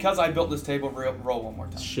 Because I built this table, roll one more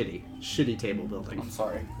time. Shitty table building. I'm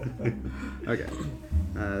sorry. Okay.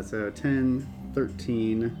 So 10,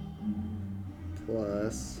 13,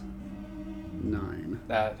 plus 9.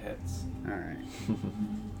 That hits. Alright.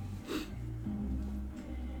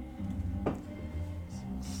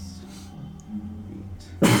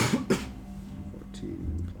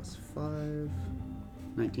 14 plus 5.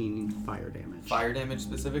 19 fire damage. Fire damage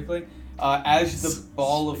specifically. As the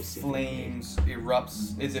ball of flames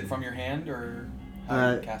erupts, is it from your hand or how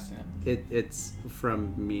are you casting it? It's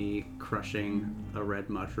from me crushing a red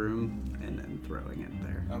mushroom and then throwing it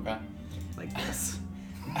there. Okay. Like this.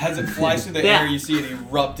 As it flies through the Yeah. air, you see it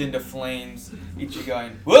erupt into flames. Each you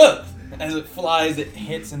going, whoa! As it flies, it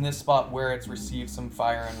hits in this spot where it's received some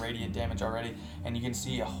fire and radiant damage already, and you can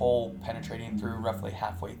see a hole penetrating through roughly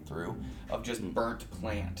halfway through of just burnt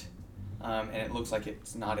plant. And it looks like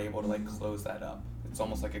it's not able to like close that up. It's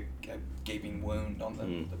almost like a gaping wound on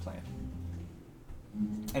the plant.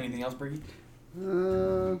 Anything else, Briggy?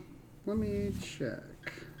 Let me check.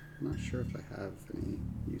 I'm not sure if I have any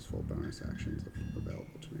useful bonus actions available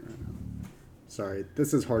to me right now. Sorry,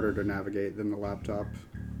 this is harder to navigate than the laptop.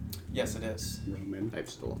 Yes, it is. Roman. I've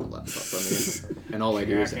still on the laptop running, and all I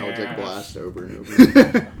do is Eldritch Blast over and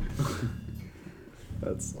over.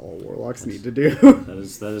 That's all warlocks need to do. That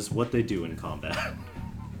is what they do in combat.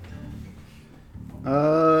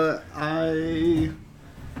 So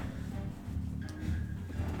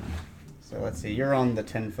let's see, you're on the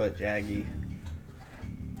 10-foot jaggy.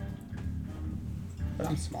 But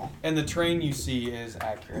I'm small. And the terrain you see is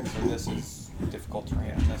accurate. So this is difficult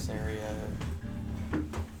terrain in this area.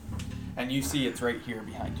 And you see it's right here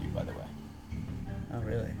behind you, by the way. Oh,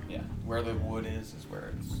 really? Yeah. Where the wood is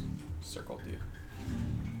where it's circled you.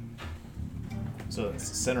 So it's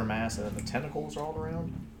the center mass, and then the tentacles are all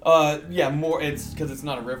around. Yeah, more. It's because it's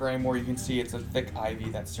not a river anymore. You can see it's a thick ivy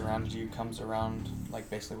that surrounds you, comes around like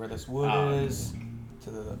basically where this wood is to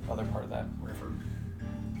the other part of that river.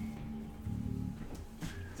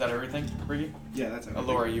 Is that everything for you? Yeah, that's everything.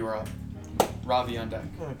 Alora, you are up. Ravi on deck.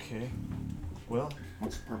 Okay. Well,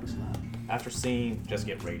 What's the purpose of that? after seeing just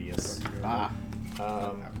get radius. I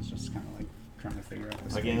was just kind of like trying to figure out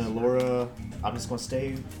this. Again, Laura, I'm just gonna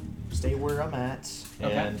stay where I'm at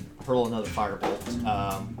and hurl another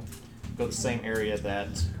firebolt. Go the same area that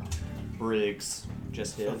Briggs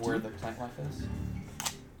just hit. Of where the plant life is?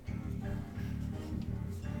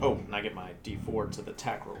 Oh, and I get my D4 to the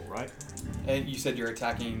attack roll, right? And you said you're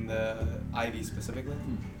attacking the ivy specifically?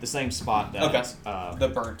 The same spot that The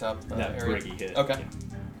burnt up that area. Briggy hit. Okay.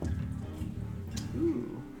 Yeah.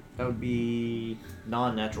 Ooh, that would be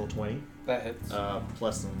non-natural 20. That hits.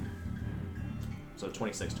 Plus some, so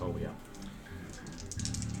 26 total. Yeah.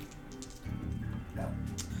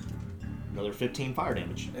 Another 15 fire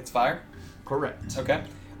damage. It's fire? Correct. Okay.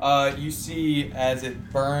 You see as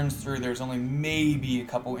it burns through, there's only maybe a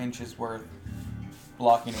couple inches worth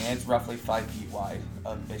blocking it. It's roughly 5 feet wide,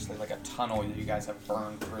 basically like a tunnel that you guys have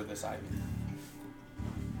burned through this ivy.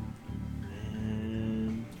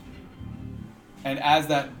 And as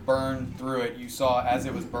that burned through it, you saw as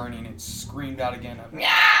it was burning, it screamed out again, a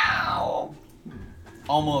meow!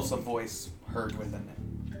 Almost a voice heard within it.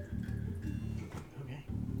 Okay.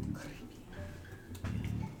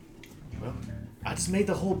 Well, I just made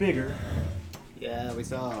the hole bigger. Yeah, we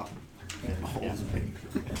saw. Yeah. Is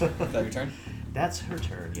that your turn? That's her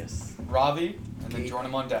turn, yes. Ravi, and then join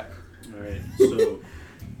him on deck. Alright, so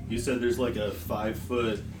you said there's like a 5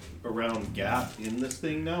 foot around gap in this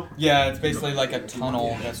thing now? Yeah, it's basically like a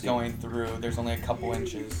tunnel that's going through. There's only a couple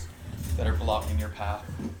inches that are blocking your path.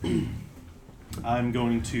 I'm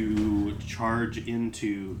going to charge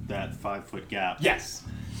into that 5 foot gap. Yes!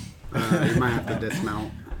 You might have to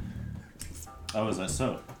dismount. Oh, is that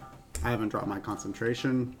so? I haven't dropped my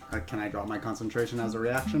concentration. Can I drop my concentration as a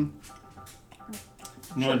reaction?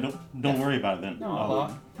 No, don't worry about it then. No,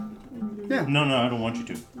 Yeah. No, I don't want you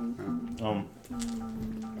to.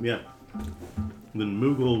 Yeah. Then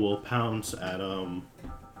Moogle will pounce at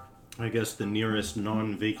I guess the nearest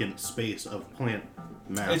non-vacant space of plant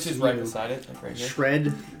mass. It's just right beside it, like right here.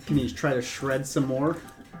 Shred. Can you try to shred some more?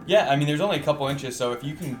 Yeah, I mean, there's only a couple inches, so if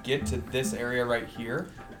you can get to this area right here.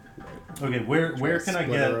 Okay, where can I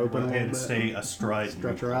split get her open a little and bit. stay astride?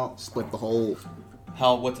 Stretch her out. Split the hole.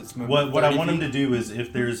 What's its movement? What I 30 want him feet? to do is,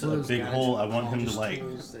 if there's a Those big guys hole, I are want all him to just like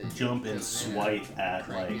tools that jump and you swipe at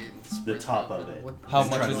like the top of it. How And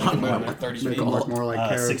much try is to the like, movement? 30 Make feet? it look more like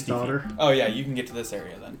Carol's 60 feet. daughter. Oh, yeah, you can get to this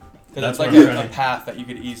area then. Because That's it's like what I'm a trying to- path that you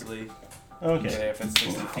could easily Okay, get if it's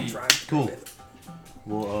 60 feet. cool.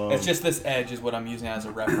 Well, It's just this edge is what I'm using as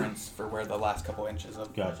a reference for where the last couple inches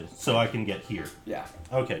of. gotcha. So I can get here. Yeah.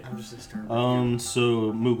 Okay. I'm just disturbed.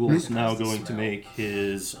 So Moogle's now going to make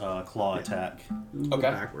his claw attack. Okay.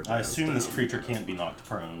 Backwards. I assume this creature can't be knocked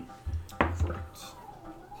prone. Correct.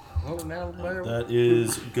 Oh, now there. That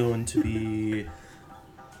is going to be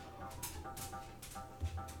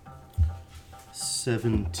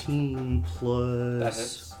 17 plus. That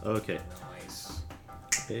hits. Okay. Nice.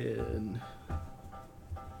 And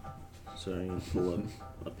so I'm gonna pull up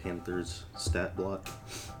a panther's stat block.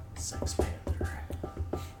 Sex Panther.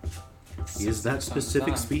 Is that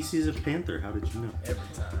specific Sometime. species of panther? How did you know? Every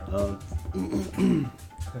time.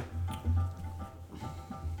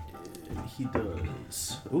 And he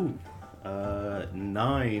does. Ooh.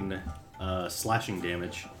 9 slashing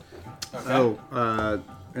damage. Okay. Oh,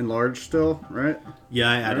 enlarged still, right? Yeah,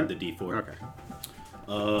 I added Right. the D4. Okay.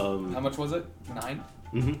 How much was it? 9?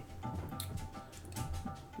 Mm-hmm.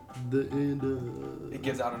 It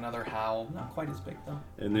gives out another howl. Not quite as big though.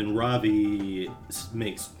 And then Ravi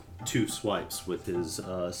makes 2 swipes with his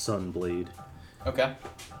sun blade. Okay.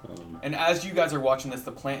 And as you guys are watching this,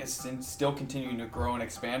 the plant is still continuing to grow and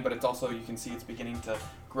expand, but it's also, you can see it's beginning to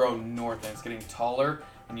grow north and it's getting taller,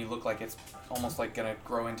 and you look like it's almost like going to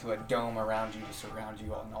grow into a dome around you to surround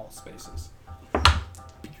you all in all spaces.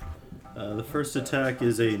 The first attack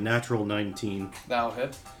is a natural 19. That'll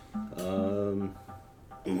hit. Um,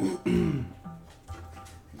 Give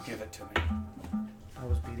it to me. I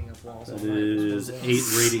was beating up walls. That all night. is 8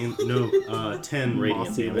 radiant. No, 10 radiant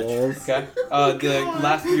Mossy damage. walls. Okay. The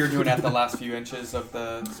last you're doing at the last few inches of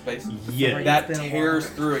the space. Yeah. That tears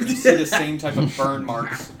through it. You see the same type of burn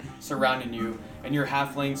marks surrounding you, and you're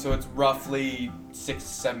halfling, so it's roughly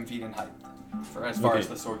 6-7 feet in height, for as far Okay. as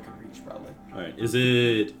the sword could reach, probably. All right.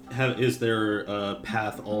 Is there a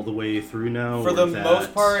path all the way through now? For or the that-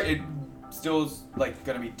 most part, it still is like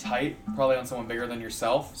gonna be tight, probably on someone bigger than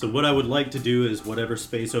yourself. So what I would like to do is whatever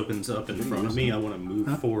space opens up in front of me, I want to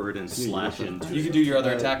move forward and slash into. You can do your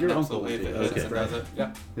other attack, your absolutely, if uncle it did. hits and Okay. does it.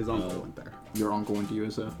 Yeah. His uncle went there. Your uncle went to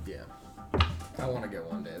USF. Yeah. I want to go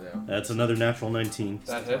one day though. That's another natural 19.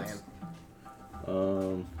 That hits.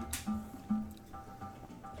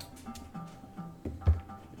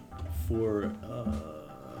 For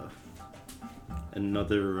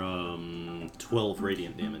another 12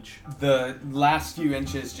 radiant damage. The last few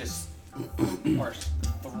inches just are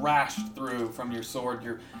thrashed through from your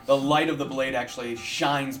sword. The light of the blade actually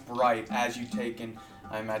shines bright as you take, and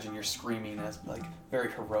I imagine you're screaming as like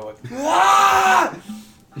very heroic. Ah!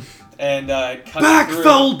 And cuts Back, through.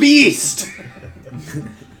 foul beast!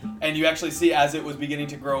 And you actually see as it was beginning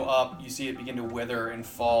to grow up, you see it begin to wither and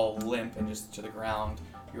fall limp and just to the ground.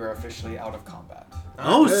 You are officially out of combat.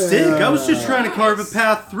 Oh, sick! I was just trying to carve a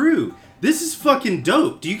path through. This is fucking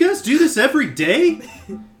dope. Do you guys do this every day?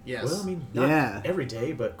 Yes. Well, I mean, not Yeah. every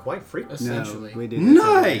day, but quite frequently. Essentially. No, we do this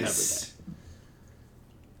Nice!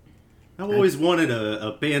 I've always wanted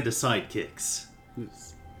a band of sidekicks. every day.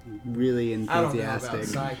 It's really I don't know about enthusiastic.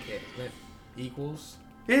 sidekick. That equals.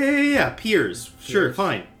 Yeah, peers. Sure, Peers.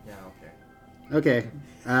 fine. Yeah. Okay. Okay.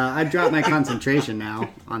 I dropped my concentration now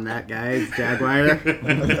on that guy, Jaguar.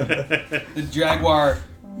 The jaguar,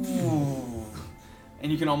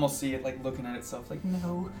 and you can almost see it like looking at itself like,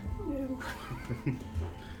 no.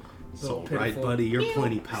 It's all right, pitiful. buddy. You're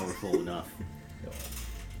plenty powerful enough.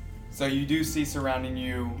 So you do see surrounding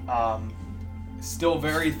you, still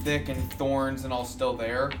very thick and thorns and all still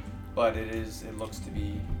there, but it looks to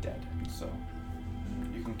be dead. So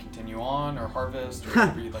you can continue on or harvest or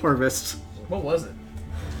whatever you'd like. Harvest. What was it?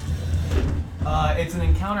 It's an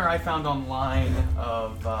encounter I found online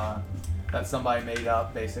of that somebody made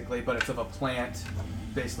up basically, but it's of a plant,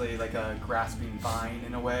 basically like a grasping vine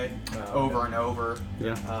in a way, over and over.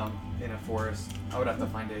 Yeah. In a forest. I would have to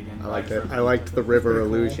find it again. I liked it. I liked the river Pretty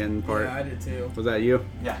cool. illusion part. Yeah, I did too. Was that you?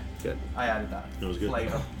 Yeah, Good. I added that. It was good.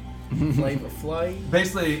 Flavor. Flavor Flight.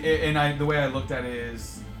 Basically, the way I looked at it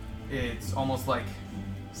is, it's almost like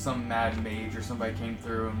some mad mage or somebody came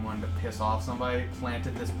through and wanted to piss off somebody,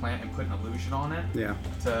 planted this plant and put an illusion on it Yeah.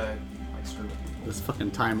 to like screw with people. It was fucking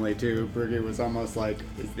timely too. Briggy was almost like,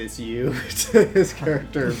 "Is this you?" to his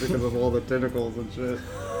character because of all the tentacles and shit.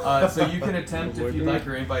 So you can attempt if you'd like,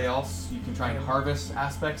 or anybody else, you can try and harvest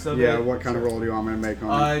aspects of Yeah. it. What kind of roll do you want me to make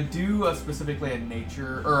on it? Do specifically a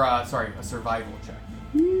nature, or a survival check.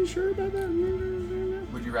 You sure about that?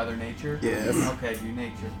 Would you rather nature? Yes. Okay, do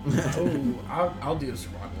nature. Oh, I'll do a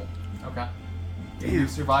survival. Okay. Damn, Do why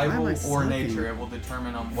survival am I or sucking? nature. It will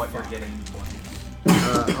determine on what you're getting for.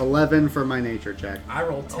 11 for my nature check. I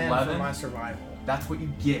rolled 10 11? for my survival. That's what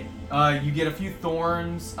you get. You get a few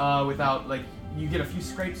thorns without, like, you get a few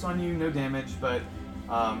scrapes on you, no damage, but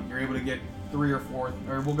you're able to get 3 or 4,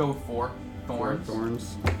 or we'll go with 4 thorns.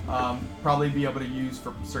 Thorns. Probably be able to use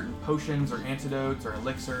for certain potions or antidotes or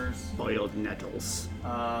elixirs. Boiled nettles.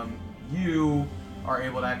 You are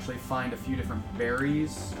able to actually find a few different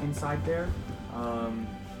berries inside there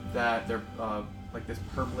that they're like this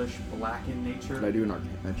purplish black in nature. Could I do an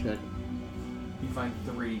arcana check? You find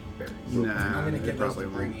 3 berries. Nah, I'm gonna it give those to probably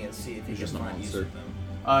won't. Briggy and see if he It's can just a find use monster.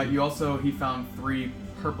 of them. He found 3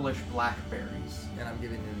 purplish black berries. And I'm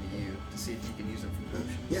giving them to you to see if you can use them for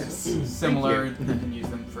potions. Yes. Similar, you can use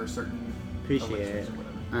them for certain Appreciate elixirs it. or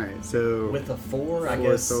whatever. Alright, so. With a 4, I 4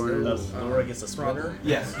 guess thorns. a lure against a splinter.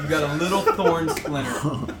 Yes, you got a little thorn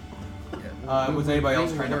splinter. Yeah. Was anybody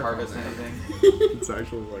else Maybe trying to we'll work harvest on that. anything? It's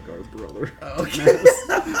actually like our brother. Okay.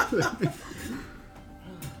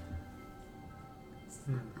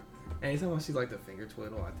 Anytime I see like the finger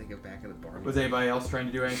twiddle, I think of back of the barn. Was anybody else trying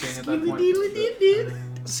to do anything at that point?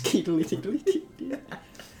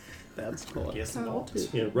 That's cool. Guess not.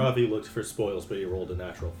 Yeah, Ravi looked for spoils, but he rolled a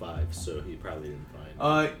natural 5, so he probably didn't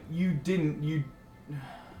find. You didn't. You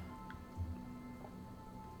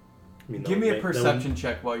I mean, give me a that perception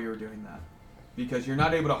check while you were doing that, because you're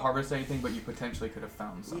not able to harvest anything, but you potentially could have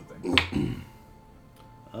found something.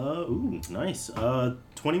 Ooh, nice.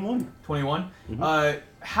 21. 21. Mhm.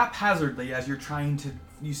 Haphazardly, as you're trying to,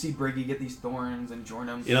 you see Briggy get these thorns and join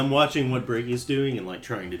them. And I'm watching what Briggy's doing and like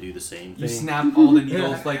trying to do the same thing. You snap all the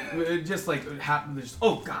needles, like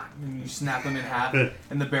oh god! And you snap them in half,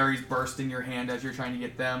 and the berries burst in your hand as you're trying to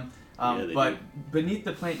get them. But beneath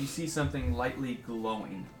the plant, you see something lightly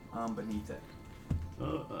glowing beneath it.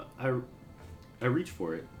 I reach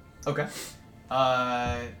for it. Okay.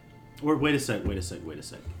 Or wait a sec.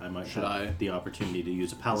 I might have the opportunity to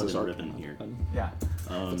use a paladin ribbon here. Yeah.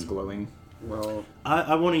 It's glowing. Well,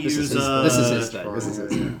 I want to use. This is his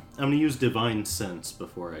thing. I'm going to use divine sense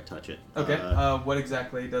before I touch it. Okay. What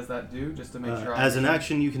exactly does that do? Just to make sure. As an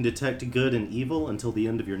action, you can detect good and evil until the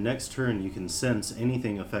end of your next turn. You can sense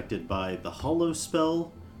anything affected by the Hollow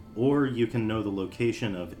spell, or you can know the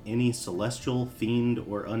location of any celestial, fiend,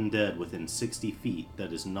 or undead within 60 feet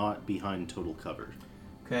that is not behind total cover.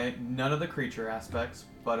 Okay. None of the creature aspects,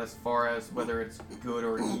 but as far as whether it's good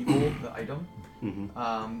or evil, the item,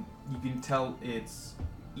 you can tell it's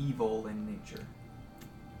evil in nature.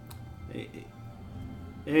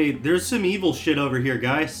 Hey, there's some evil shit over here,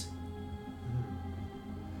 guys.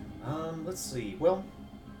 Let's see. Well,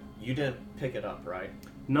 you didn't pick it up, right?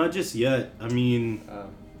 Not just yet. I mean,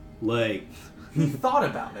 like He thought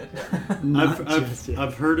about it.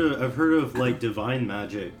 I've heard of like divine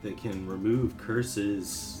magic that can remove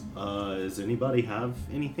curses. Does anybody have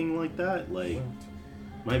anything like that? Like,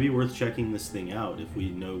 might be worth checking this thing out if we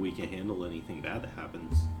know we can handle anything bad that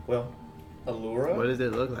happens. Well, Allura. What does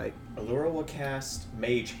it look like? Allura will cast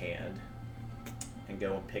Mage Hand and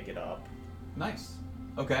go and pick it up. Nice.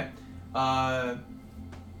 Okay.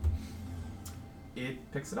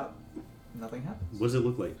 It picks it up. Nothing happens. What does it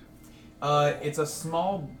look like? It's a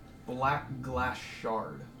small black glass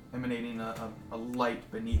shard emanating a light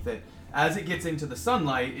beneath it. As it gets into the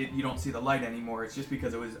sunlight, you don't see the light anymore. It's just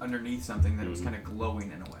because it was underneath something that it was kind of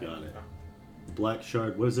glowing in a way. Got it. Black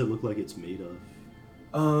shard. What does it look like it's made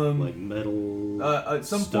of? Like metal.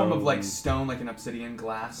 Some form of like stone, like an obsidian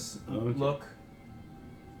glass look.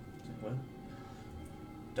 Well,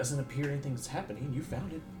 doesn't appear anything's happening. You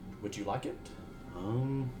found it. Would you like it?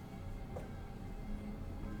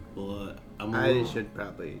 Well, I should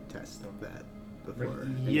probably test that before.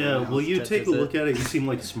 Yeah, will you take a look at it? You seem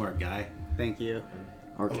like a smart guy. Thank you.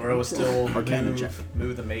 Allura will still Arcana check.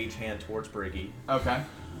 move the Mage Hand towards Briggy. Okay.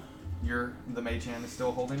 The mage hand is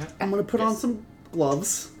still holding it? I'm gonna put on some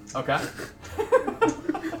gloves. Okay.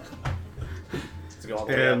 Let's go all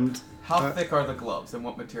the way up. And How thick are the gloves and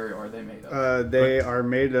what material are they made of? they are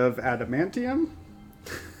made of adamantium.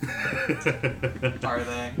 Are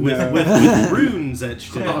they? With runes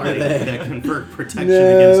etched in it that convert protection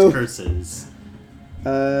No. against curses.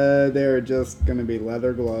 They're just gonna be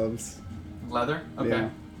leather gloves. Leather? Okay. Yeah.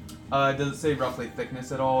 Does it say roughly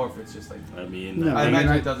thickness at all, or if it's just like... I mean, No, I I mean, imagine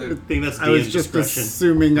I- it doesn't... I think that's I was DM's just discretion.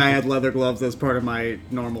 assuming I had leather gloves as part of my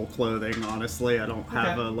normal clothing. Honestly, I don't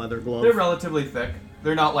have Okay. a leather glove. They're relatively thick.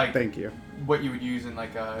 They're not like Thank you. what you would use in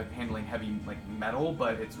like handling heavy like metal,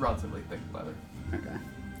 but it's relatively thick leather. Okay.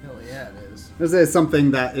 Hell yeah, it is. This is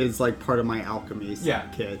something that is like part of my alchemy Yeah.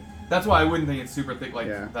 kit. That's why I wouldn't think it's super thick like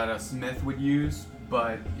Yeah. that a smith would use,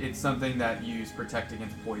 but it's something that you protect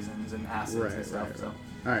against poisons and acids and Right, stuff. right, So,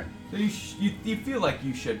 All right. so you feel like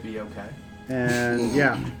you should be okay. And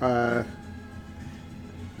yeah,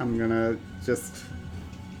 I'm gonna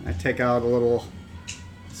I take out a little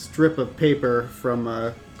strip of paper from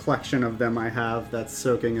a collection of them I have that's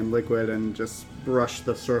soaking in liquid and just brush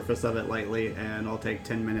the surface of it lightly, and I'll take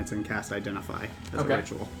 10 minutes and cast Identify as Okay. a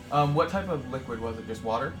ritual. What type of liquid was it? Just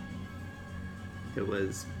water? It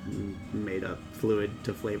was made up fluid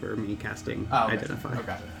to flavor me casting Oh, okay. Identify.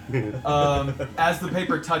 Okay. As the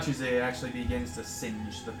paper touches it, it actually begins to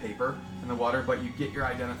singe the paper and the water, but you get your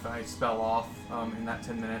Identify spell off in that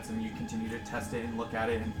 10 minutes, and you continue to test it and look at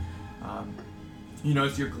it, and you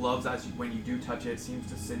notice your gloves, when you do touch it,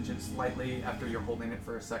 seems to singe it slightly after you're holding it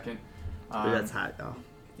for a second. But that's hot though.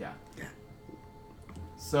 Yeah.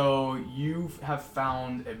 So you have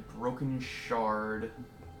found a broken shard.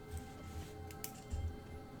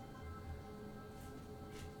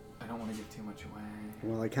 I don't want to give too much away.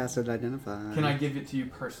 Well, I casted Identify. Can I give it to you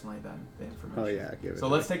personally then, the information? Oh yeah, give it. So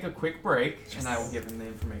to let's me. take a quick break, and I will give him the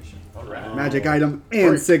information. All right. Magic item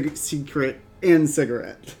and secret and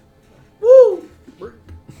cigarette. Woo!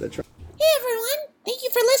 The tr- Hey everyone, thank you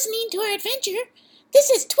for listening to our adventure. This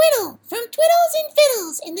is Twiddle from Twiddles and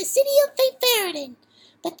Fiddles in the city of Fate Faradin.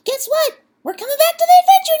 But guess what? We're coming back to the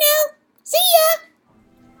adventure now. See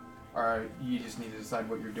ya! Alright, you just need to decide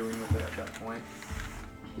what you're doing with it at that point.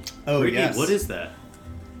 Oh Ricky, yes. what is that?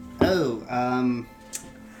 Oh,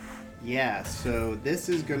 Yeah, so this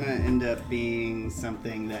is gonna end up being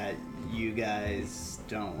something that you guys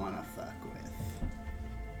don't want to fuck with.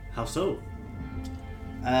 How so?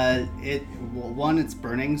 One, it's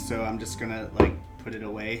burning, so I'm just gonna like put it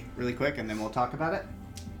away really quick, and then we'll talk about it.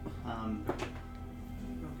 Yeah,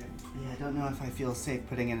 I don't know if I feel safe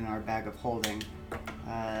putting it in our bag of holding.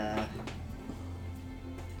 Hold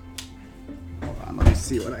on, let me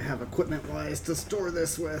see what I have equipment-wise to store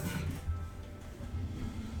this with.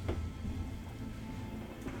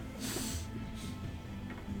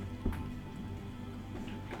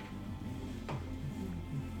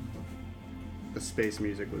 The space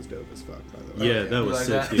music was dope as fuck, by the way. Yeah, that was like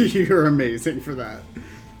sick, that? dude. You're amazing for that.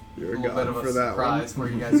 You're A a little bit god of a for that surprise one.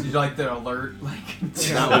 for you guys. You like the alert? Like,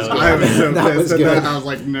 That was good. I was so That was pissed at good. that. I was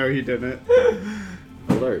like, no, he didn't.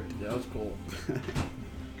 Alert. Yeah, that was cool.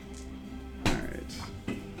 Alright.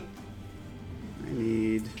 I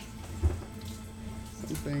need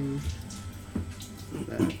something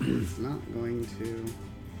that is not going to...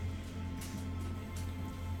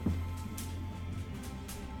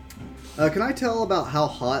 can I tell about how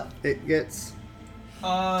hot it gets?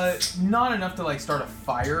 Not enough to like start a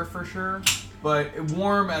fire for sure, but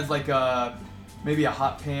warm as like maybe a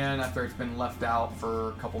hot pan after it's been left out for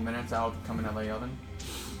a couple minutes out coming out of the oven.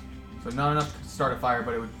 So not enough to start a fire,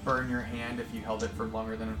 but it would burn your hand if you held it for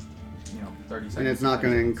longer than 30 seconds. And it's not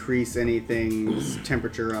going to increase anything's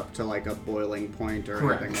temperature up to like a boiling point or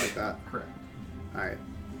Correct. anything like that? Correct. Alright.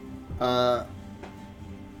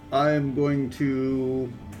 I'm going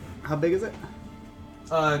to... How big is it?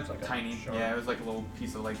 like a Tiny. shard. Yeah, it was like a little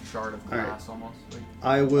piece of like shard of Alright. glass almost. Like,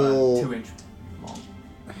 I will... 2-inch long.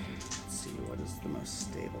 Let's see, what is the most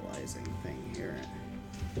stabilizing thing here?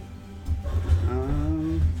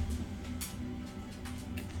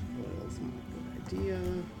 Oil's not a good idea.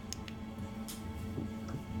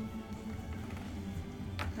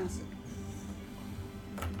 Acid.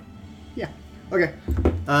 Yeah. Okay.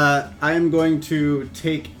 I am going to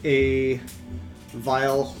take a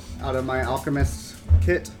vial out of my alchemist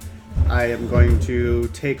kit. I am going to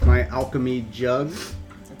take my alchemy jug,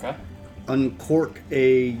 Okay. uncork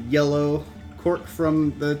a yellow cork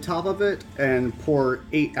from the top of it, and pour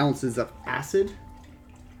 8 ounces of acid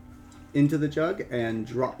into the jug and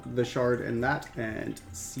drop the shard in that and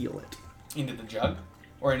seal it Into the jug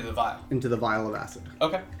or into the vial? into the vial of acid.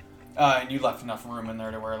 Okay. And you left enough room in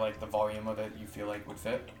there to where like the volume of it you feel like would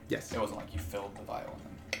fit? Yes. It wasn't like you filled the vial and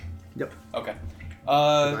then... Yep. Okay.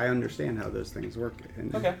 I understand how those things work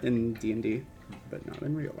Okay. in D&D, but not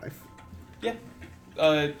in real life. Yeah.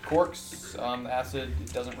 Corks, acid,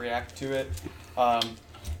 it doesn't react to it.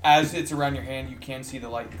 As it's around your hand, you can see the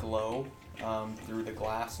light glow through the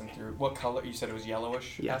glass and through... What color? You said it was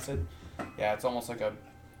yellowish Yeah. acid? Yeah, it's almost like an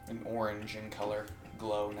orange in color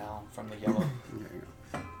glow now from the yellow. There you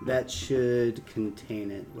go. That should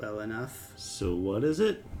contain it well enough. So what is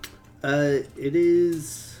it? It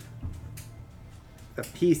is a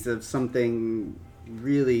piece of something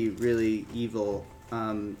really, really evil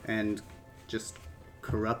and just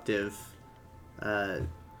corruptive.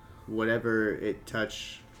 Whatever it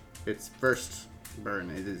touch, its first burn,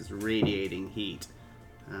 it is radiating heat,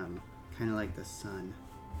 kind of like the sun.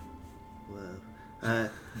 Whoa.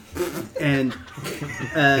 And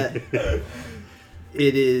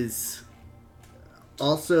it is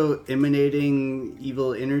also emanating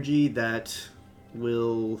evil energy that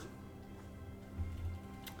will,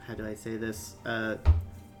 how do I say this,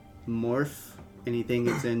 morph anything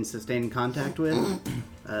it's in sustained contact with.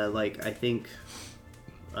 Like, I think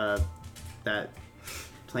that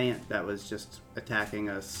plant that was just attacking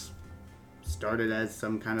us started as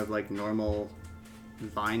some kind of like normal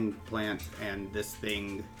vine plant, and this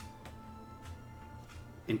thing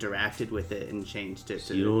interacted with it and changed it.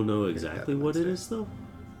 So you don't know that exactly what it is, though?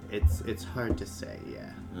 It's hard to say,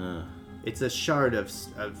 yeah. It's a shard of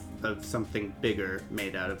something bigger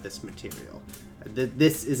made out of this material.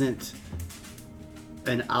 This isn't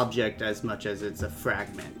an object as much as it's a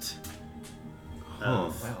fragment. Huh.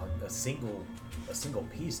 Wow, a single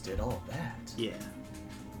piece did all that. Yeah.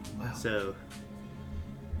 Wow. So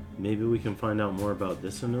Maybe we can find out more about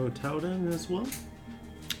this Towden as well?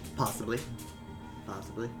 possibly.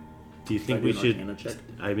 Do you think Should I we do an should... Arcana check?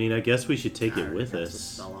 I mean, I guess we should take I it already with cast a us.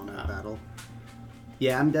 spell on that battle.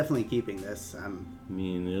 Yeah, I'm definitely keeping this. I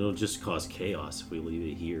mean, it'll just cause chaos if we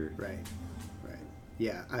leave it here. Right.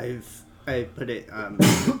 Yeah, I put it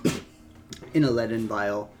in a leaden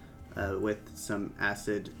vial with some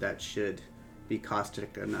acid that should be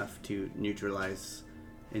caustic enough to neutralize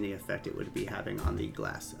any effect it would be having on the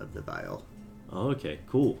glass of the vial. Oh, okay,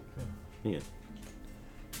 cool. Yeah.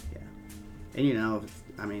 Yeah. And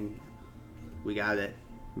I mean, we got it.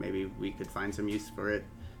 maybe we could find some use for it,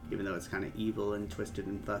 even though it's kind of evil and twisted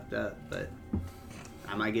and fucked up. But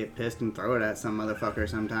I might get pissed and throw it at some motherfucker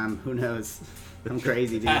sometime. Who knows? I'm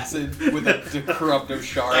crazy, dude. Acid with a corruptive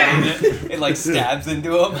shard in it. It like stabs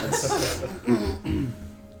into him.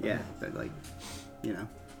 Yeah, but like, you know,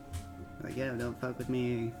 like, yeah, don't fuck with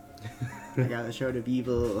me. I got a shard of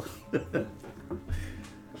evil.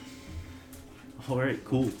 All right,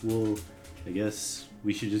 cool. Well, I guess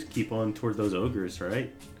we should just keep on toward those ogres,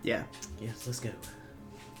 right? Yeah. Yes, let's go.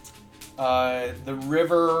 The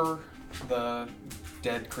river, the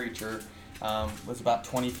dead creature, was about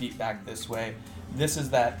 20 feet back this way. This is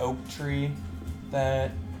that oak tree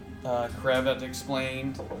that Krev had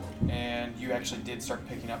explained, and you actually did start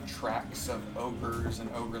picking up tracks of ogres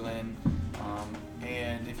and ogrelin.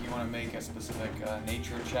 And if you want to make a specific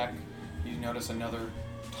nature check, you notice another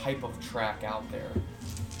type of track out there.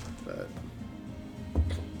 But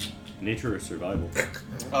Nature or survival?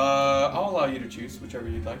 I'll allow you to choose whichever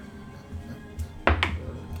you'd like.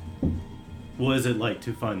 Well, is it like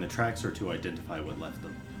to find the tracks or to identify what left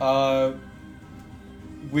them?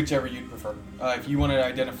 Whichever you'd prefer. If you want to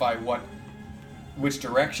identify which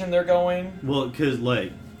direction they're going. Well, because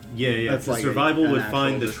yeah. That's So like survival an would actual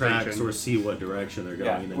find the distinction. tracks or see what direction they're going.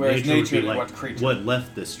 Yeah, And then whereas nature would nature be is like what creature. what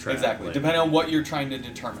left this track. Exactly. like- Depending on what you're trying to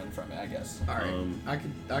determine from it, I guess. All right, Um,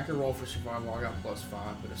 I could roll for survival. I got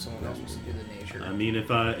 +5, but if someone else wants to do the nature, I mean,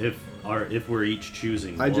 if we're each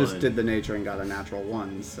choosing, I just one, did the nature and got a natural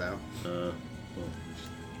 1, so. Well,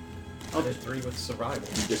 I did 3 with survival.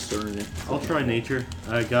 Discern it. I'll try nature.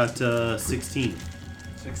 I got 16.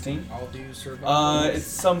 16. I'll do survival. It's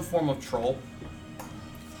some form of troll.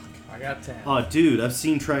 I got 10. Oh, dude, I've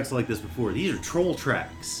seen tracks like this before. These are troll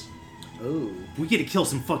tracks. Ooh, We get to kill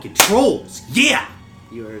some fucking trolls. Yeah.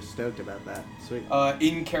 you are stoked about that. Sweet.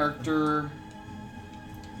 In character,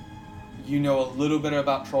 you know a little bit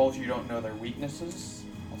about trolls. You don't know their weaknesses.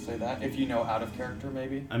 I'll say that. If you know out of character,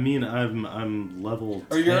 maybe. I mean, I'm level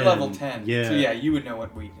 10. Or you're level 10. Yeah. So yeah, you would know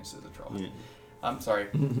what weaknesses a troll has. Yeah. I'm sorry,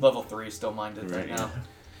 level 3 still minded right Right, now.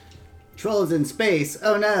 Trolls in space.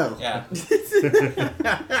 Oh no. Yeah.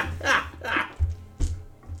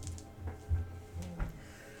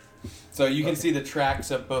 So you can see the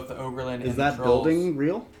tracks of both the Ogrelin and Is the that trolls. building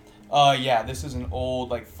real? Yeah, this is an old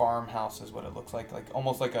like farmhouse is what it looks like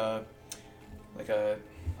almost like a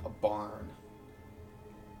barn.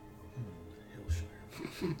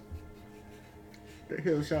 Hillshire. The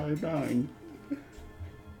Hillshire Barn.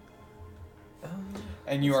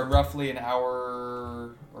 And you are roughly an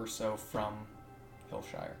hour or so from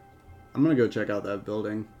Hillshire. I'm gonna go check out that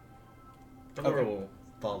building. Okay. We'll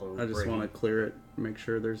follow. I just Brady. want to clear it, make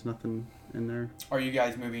sure there's nothing in there. Are you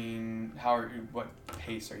guys moving? What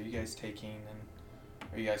pace are you guys taking?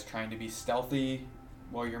 And are you guys trying to be stealthy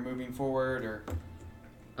while you're moving forward, or?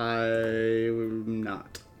 I'm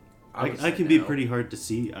not. would I say can be no. pretty hard to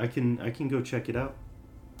see. I can go check it out.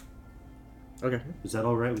 Okay. Is that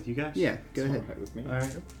all right with you guys? Yeah, go ahead. Alright with me. All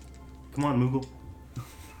right. Come on, Moogle.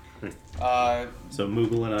 So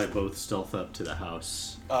Moogle and I both stealth up to the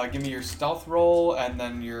house. Give me your stealth roll, and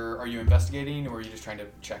then are you investigating, or are you just trying to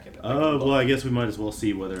check it? Well, I guess we might as well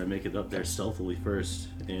see whether I make it up there stealthily first.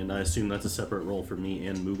 And I assume that's a separate roll for me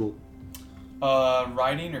and Moogle.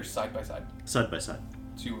 Riding or side by side? Side by side.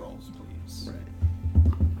 2 rolls, please.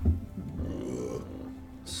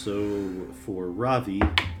 So for Ravi,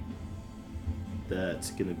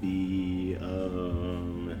 that's gonna be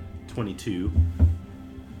 22.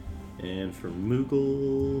 And for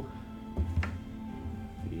Moogle,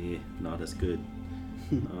 yeah, not as good.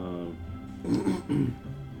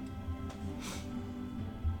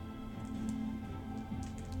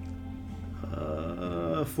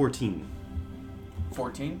 14.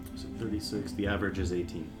 14. So 36. The average is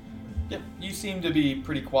 18. Yeah, you seem to be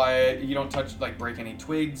pretty quiet. You don't break any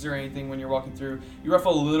twigs or anything when you're walking through. You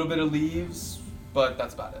ruffle a little bit of leaves, but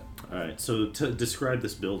that's about it. All right. So to describe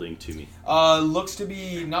this building to me. Looks to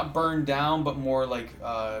be not burned down, but more like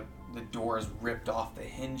the door is ripped off the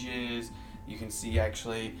hinges. You can see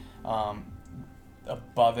actually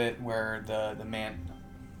above it where the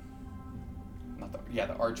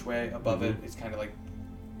archway above it is kind of like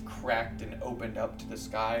cracked and opened up to the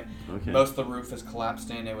sky. Okay. Most of the roof is collapsed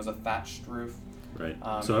in. It was a thatched roof. Right.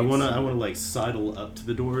 Um, So I it's- wanna like sidle up to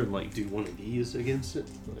the door and like do one of these against it.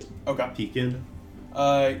 Like, Okay. peek in.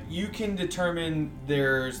 You can determine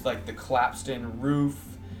there's like the collapsed in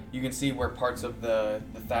roof. You can see where parts of the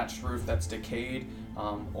thatched roof that's decayed.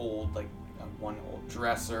 Old one old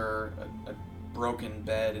dresser, a broken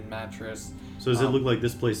bed and mattress. So does it look like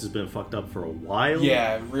this place has been fucked up for a while?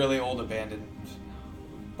 Yeah, really old abandoned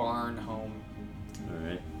barn home. All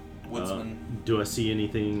right. woodsman. Do I see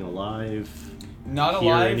anything alive? Not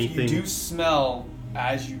hear alive. anything? You do smell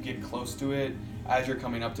as you get close to it. As you're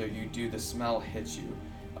coming up to it, the smell hits you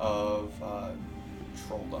of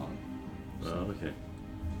troll dung. Oh, okay.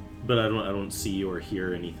 But I don't see or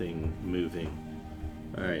hear anything moving.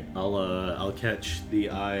 All right, I'll catch the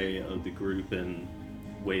eye of the group and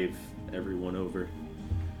wave everyone over.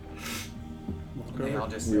 They all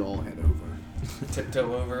just We all head over.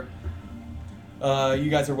 tiptoe over. You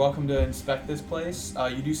guys are welcome to inspect this place.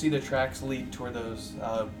 You do see the tracks lead toward those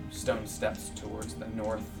stone steps towards the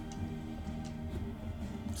north.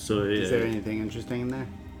 So Is there anything interesting in there?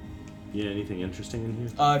 Yeah, anything interesting in here?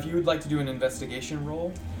 If you would like to do an investigation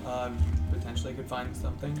roll, you potentially could find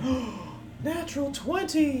something. Natural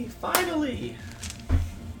 20! Finally!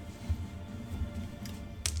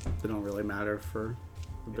 They don't really matter for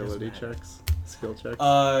ability matter. checks, skill checks.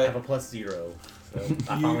 I have a +0, so I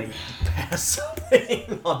finally passed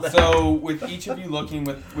something on that. So with each of you looking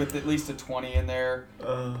with at least a 20 in there,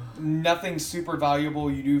 nothing super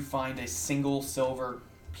valuable. You do find a single silver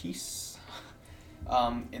piece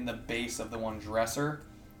in the base of the one dresser,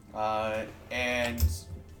 and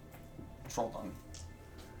troll dung.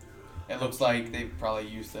 It looks like they probably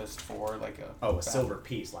used this for like a silver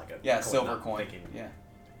piece, like a coin, silver I'm coin. thinking. Yeah.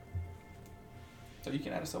 So you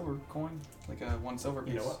can add a silver coin, like a 1 silver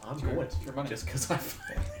piece. You know what? I'm to your- going to your money. just because I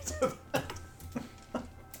finally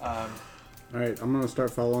All right, I'm gonna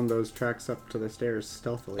start following those tracks up to the stairs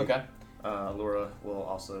stealthily. Okay. Laura will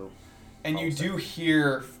also. And you do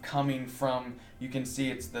hear coming from, you can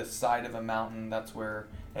see it's the side of a mountain. That's where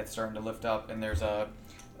it's starting to lift up, and there's a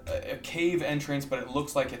cave entrance, but it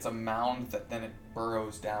looks like it's a mound that then it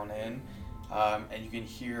burrows down in, and you can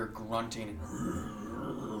hear grunting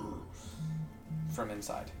from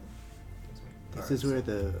inside. This is where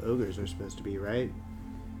the ogres are supposed to be, right?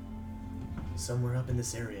 Somewhere up in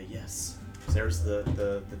this area, yes. There's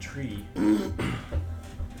the tree.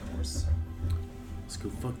 Of course. Let's go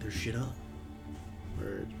fuck their shit up.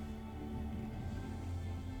 Word.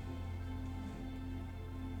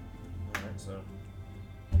 Alright, so.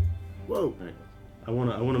 Whoa. Right. I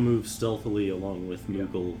wanna move stealthily along with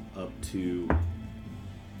Moogle up to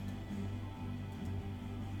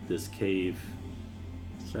this cave.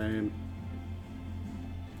 Same.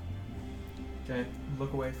 Okay,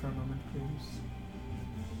 look away for a moment, please.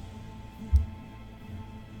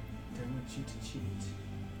 Don't want you to cheat.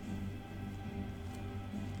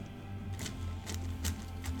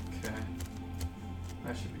 Okay.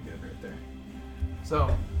 That should be good right there.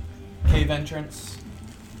 So, cave entrance.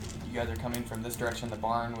 You guys are coming from this direction. The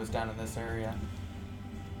barn was down in this area.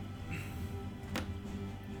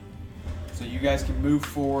 So you guys can move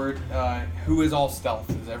forward. Who is all stealth?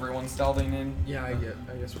 Is everyone stealthing in? Yeah, I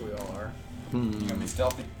guess we all are. You gonna be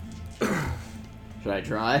stealthy? Should I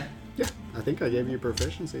try? Yeah, I think I gave you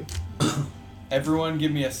proficiency. Everyone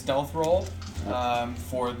give me a stealth roll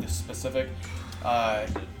for the specific.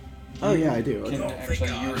 Oh yeah, I do. Can Okay.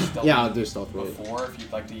 actually, you were stealthy Yeah, I'll do stealth roll. before. If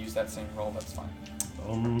you'd like to use that same roll, that's fine.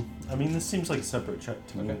 I mean, this seems like a separate check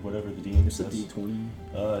to me, Okay. whatever the DM It's a says.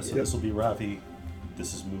 D20. So this will be Ravi.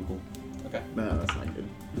 This is Moogle. Okay. No, that's not good.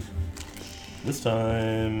 This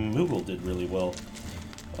time, Moogle did really well.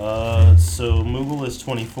 So Moogle is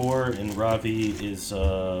 24 and Ravi is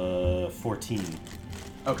 14.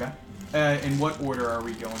 Okay. In what order are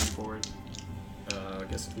we going forward? I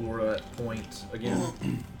guess Laura at point again.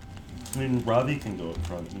 I mean, Ravi can go up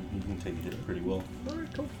front. He can take a hit pretty well.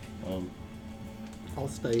 Alright, cool. I'll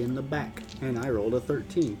stay in the back, and I rolled a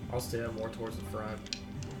 13. I'll stand more towards the front.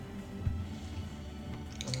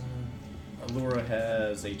 Laura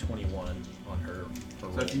has a 21 on her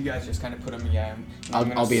roll. So if you guys just kind of put them,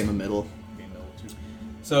 I'll be in the middle. Be in the middle, too.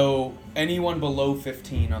 So anyone below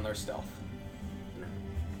 15 on their stealth.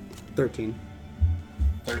 13.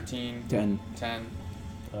 13, 10. 10,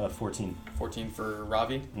 14. 14 for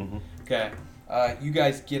Ravi. Mm-hmm. Okay. You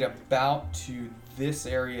guys get about to this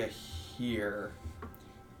area here.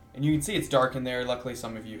 And you can see it's dark in there. Luckily,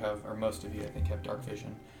 some of you have, or most of you, I think, have dark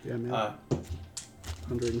vision. Yeah, man.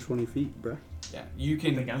 120 feet, bruh. Yeah, you I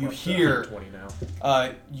think can. I'm You up to hear. 120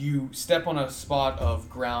 now. You step on a spot of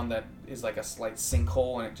ground that is like a slight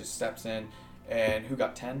sinkhole, and it just steps in. And who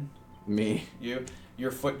got 10? Me. You.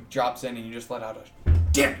 Your foot drops in, and you just let out a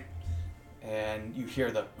damn it, and you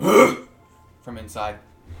hear the from inside.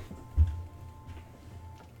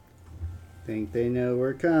 Think they know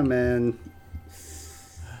we're coming.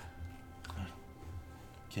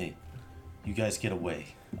 Okay, you guys get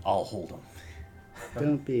away. I'll hold them.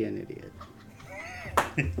 Don't be an idiot.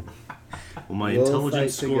 Well, my We'll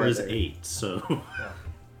intelligence fight score is together. 8, so...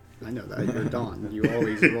 I know that. You're Dawn. You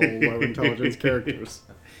always roll low intelligence characters.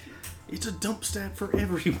 It's a dump stat for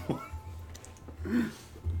everyone.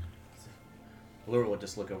 Allura will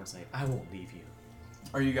just look over and say, I won't leave you.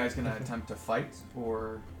 Are you guys gonna attempt to fight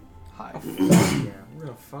or hide? Yeah, we're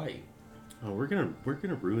gonna fight. Oh, we're gonna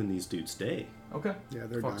ruin these dudes' day. Okay. Yeah,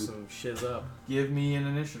 they're Fuck done. some shiz up. Give me an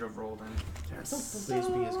initiative roll then. Please be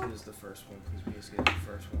as good as the first one. Please be as good as the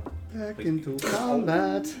first one. Back into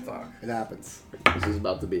combat. Fuck. It happens. This is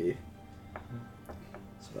about to be.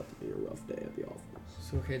 It's about to be a rough day at the office.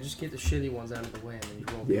 So okay, just get the shitty ones out of the way and then you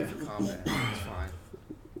roll good for combat. It's fine.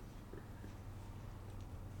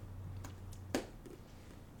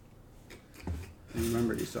 And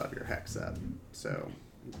remember, you still have your hex up, so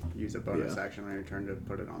use a bonus Yeah. action on your turn to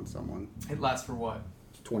put it on someone. It lasts for what?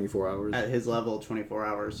 24 hours. At his level, 24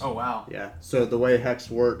 hours. Oh wow. Yeah. So the way hex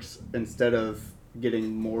works, instead of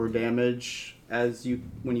getting more damage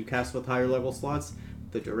when you cast with higher level slots,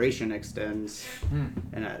 the duration extends.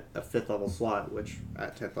 And at a 5th level slot, which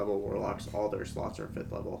at 10th level warlocks, all their slots are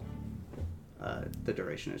 5th level, the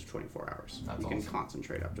duration is 24 hours. That's you can awesome.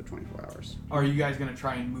 concentrate up to 24 hours. Are you guys gonna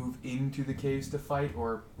try and move into the caves to fight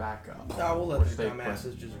or back up? No, we'll Or let the stay put?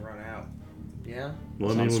 dumbasses just run out. Yeah?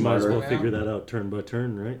 Well, I Sounds mean, we might as well smarter. figure that out turn by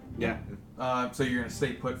turn, right? Yeah. So you're gonna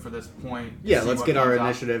stay put for this point. Yeah, see let's what get our comes out?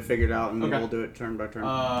 initiative figured out, and Okay. we'll do it turn by turn.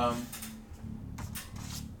 These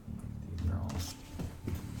are all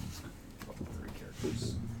level 3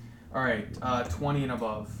 characters. All right, 20 and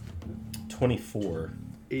above. 24.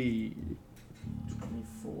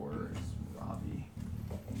 24 is Robbie.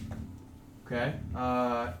 Okay.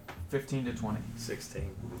 15 to 20.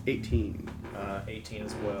 16. 18. 18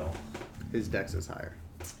 as well. His dex is higher.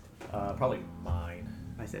 Probably mine.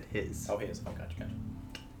 I said his. Oh, his. Oh, gotcha.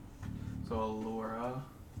 So Allura.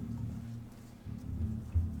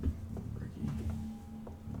 Ricky.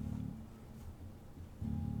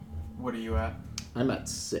 What are you at? I'm at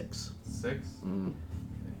 6. 6? Mm. Okay,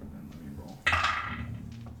 then let me roll.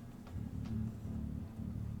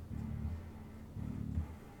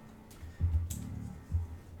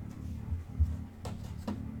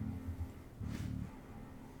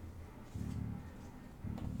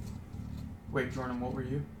 Wait, Jordan, what were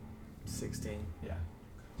you? 16. Yeah.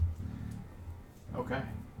 Okay.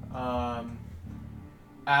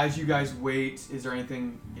 As you guys wait, is there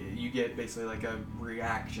anything you get basically like a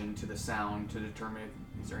reaction to the sound to determine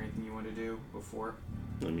is there anything you want to do before?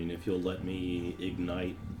 I mean, if you'll let me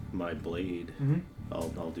ignite my blade,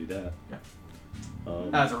 I'll do that. Yeah.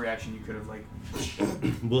 Um, As a reaction, you could have like.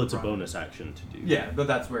 well, it's a Run. bonus action to do. Yeah, but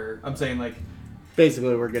that's where I'm saying like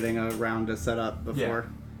Basically, we're getting a round to set up before.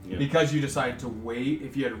 Yeah. because you decided to wait.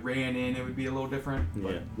 If you had ran in, it would be a little different.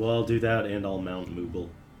 Yeah. Well, I'll do that, and I'll mount Moogle.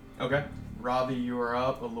 Okay. Robbie, you are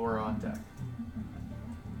up. Allura on deck.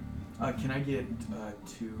 Can I get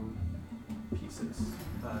 2 pieces?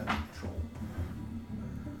 Troll.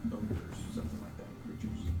 Ogres, something like that.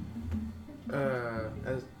 Creatures.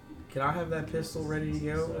 Can I have that pistol ready to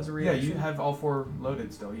go as a Yeah, reaction? you have all 4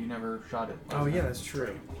 loaded still. You never shot it. Oh yeah, that's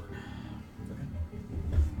true.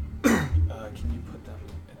 Okay. Can you put them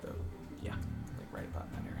at the... Yeah, like right about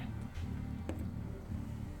in that area.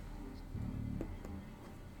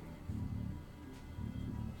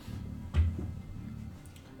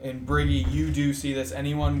 And Briggy, you do see this.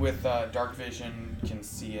 Anyone with dark vision can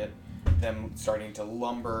see it. Them starting to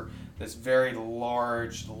lumber this very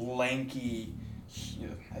large, lanky.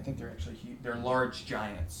 I think they're actually they're large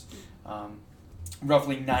giants,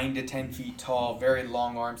 roughly 9 to 10 feet tall. Very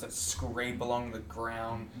long arms that scrape along the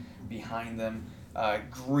ground behind them.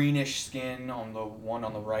 Greenish skin on the one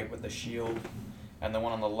on the right with the shield, and the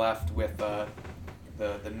one on the left with the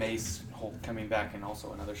mace coming back and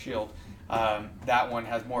also another shield. That one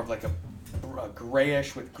has more of like a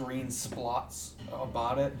grayish with green splots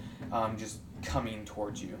about it, just coming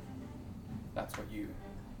towards you. That's what you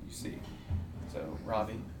see. So,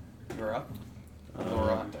 Ravi, you're up.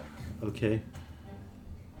 Laura on deck. Okay.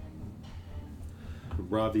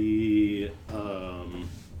 Ravi,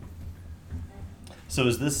 so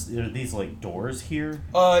is this, are these like doors here?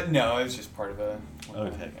 No, it's just part of a...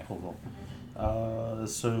 Okay, yeah. cool.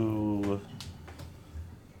 So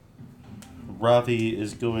Ravi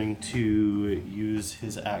is going to use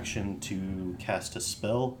his action to cast a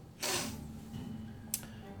spell.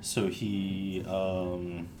 So he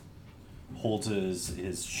holds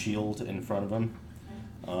his shield in front of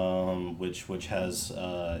him, which has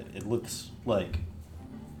it looks like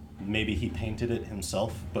maybe he painted it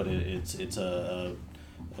himself, but it's a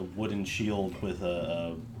wooden shield with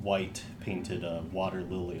a white painted water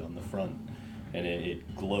lily on the front, and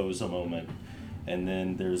it glows a moment, and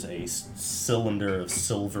then there's a cylinder of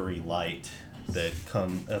silvery light that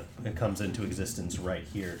comes into existence right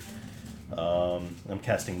here. I'm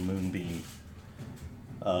casting Moonbeam.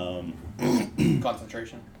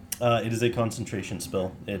 Concentration. It is a concentration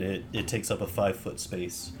spell. It takes up a 5-foot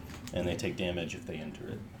space, and they take damage if they enter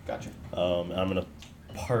it. Gotcha. I'm gonna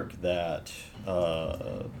park that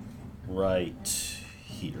right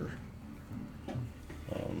here.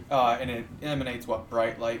 And it emanates what?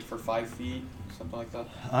 Bright light for 5 feet, something like that.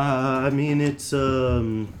 I mean, it's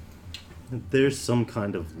there's some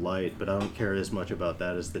kind of light, but I don't care as much about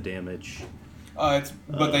that as the damage.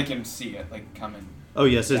 But they can see it, like coming. Oh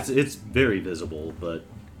yes, it's very visible, but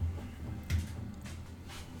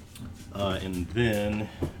and then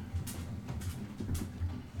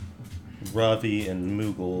Ravi and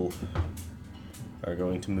Moogle are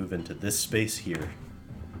going to move into this space here.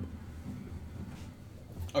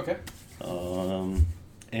 Okay.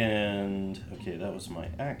 And okay, that was my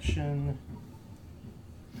action.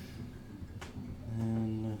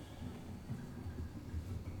 And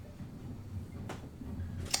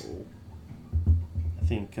I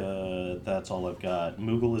think that's all I've got.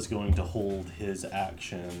 Moogle is going to hold his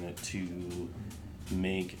action to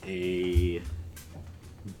make a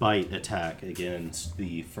bite attack against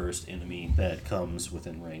the first enemy that comes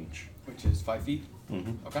within range. Which is 5 feet?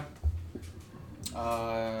 Mm-hmm. Okay.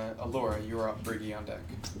 Allura, you're up. Briggy on deck.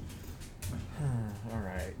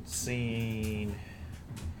 Alright, seeing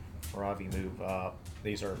Ravi move up.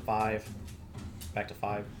 These are 5, back to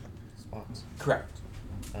 5 spots. Correct.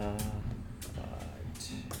 5, 10.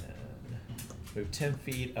 Move 10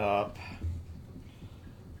 feet up.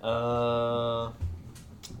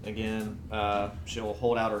 Again, she'll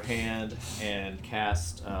hold out her hand and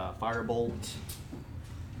cast Firebolt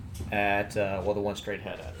at, the one straight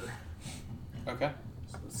head at her. Okay.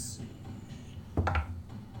 So let's see.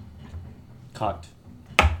 Cocked.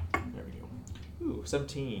 There we go. Ooh,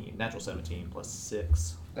 17. Natural 17 plus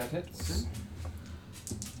 6. That hits.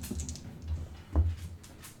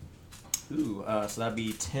 Ooh, so that'd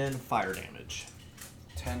be 10 fire damage.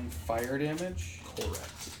 10 fire damage?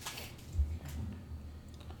 Correct.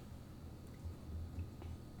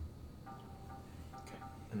 Okay.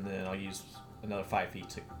 And then I'll use another 5 feet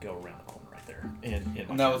to go around the horn right there. And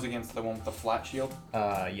And that was against the one with the flat shield?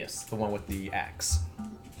 yes, the one with the axe.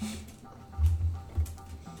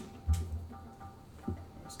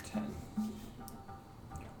 That's 10.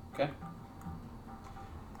 Okay.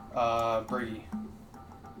 Brady.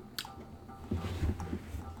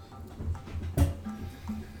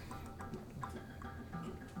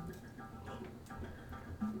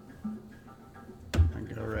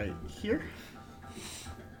 I go right here.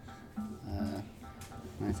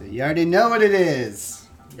 I say, you already know what it is.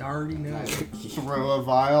 You already know. I throw a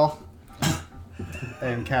vial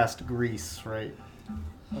and cast grease right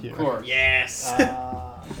here. Of course. Yes!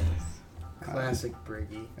 Classic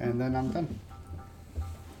Briggy. And then I'm done.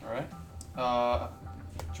 Alright.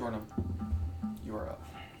 Jordan, you are up.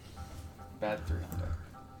 Bad 3 on deck.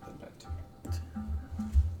 Then bad 2.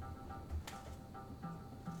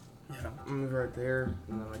 Yeah, I'm gonna move right there, and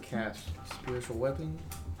then I'm gonna cast Spiritual Weapon.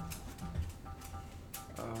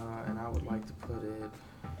 And I would like to put it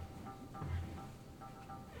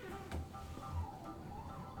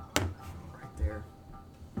right there.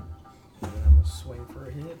 And then I'm gonna swing for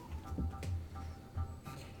a hit.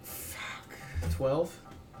 Fuck. 12.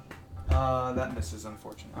 That misses,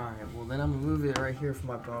 unfortunately. Alright, well then I'm gonna move it right here for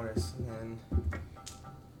my bonus, and then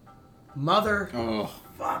mother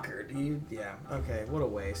fucker, dude. Yeah, okay, what a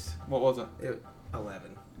waste. What was it?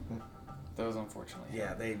 11. That was unfortunately.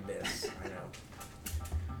 Yeah, they miss. I know.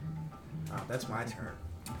 That's my turn.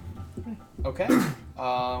 Okay.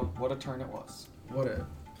 What a turn it was. What a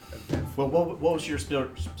Well, what was your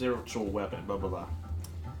spiritual weapon? Blah, blah, blah.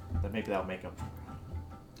 Then maybe that'll make up.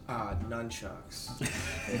 Nunchucks.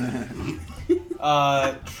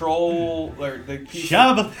 Troll, or the piece,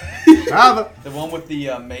 Shab! Shab! the one with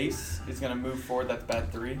the mace is gonna move forward. That's bad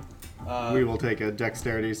 3. We will take a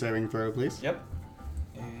dexterity saving throw, please. Yep.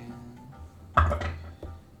 And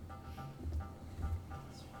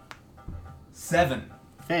 7.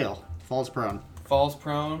 Fail. Falls prone. Falls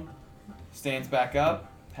prone. Stands back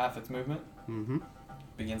up. Half its movement. Mm-hmm.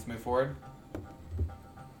 Begins to move forward.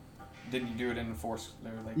 Didn't you do it in force?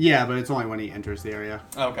 Yeah, but it's only when he enters the area.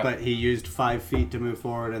 Oh, okay. But he used 5 feet to move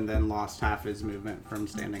forward and then lost half his movement from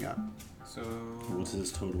standing up. So What's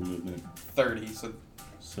his total movement? 30. So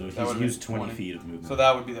So That he's would used be 20 20. feet of movement. so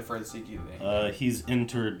that would be the furthest he could do. He's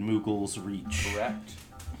entered Moogle's reach. Correct.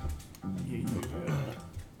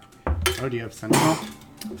 Oh, do you have Sentinel?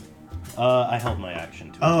 I held my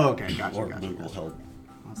action to Oh, attack. okay, gotcha, Or gotcha, Moogle gotcha. held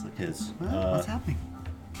I was like, his. what's happening?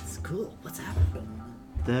 It's cool. What's happening?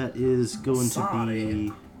 That is going to Sorry.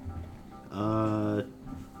 be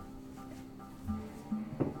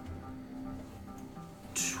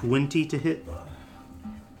 20 to hit.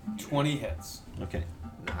 20 hits. Okay.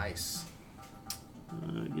 Nice.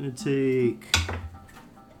 Gonna take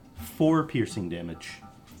 4 piercing damage.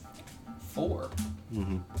 4.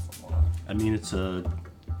 Mm-hmm. I mean, it's a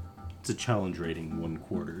challenge rating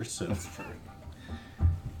 1/4, so. That's true.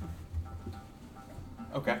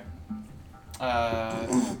 Okay.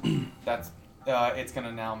 That's it's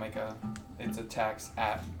gonna now make its attacks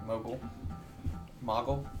at Moogle.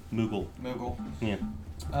 Moogle. Yeah.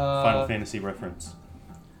 Uh, Final Fantasy reference.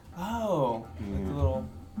 Oh, like the little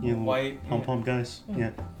Yeah, white pom-pom guys.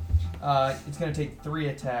 Yeah. It's gonna take 3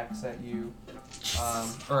 attacks at you,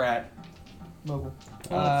 or at Moogle.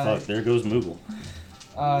 Fuck, there goes Moogle.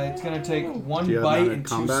 It's gonna take 1 Do you have bite mounted and 2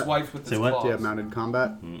 combat? swipes with Say its what? claws. Do you have mounted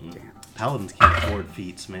combat? Mm-mm. Damn. Paladins can't afford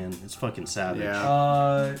feats, man. It's fucking savage.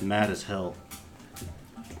 Yeah. Mad as hell.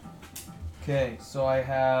 Okay, so I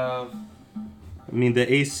have I mean,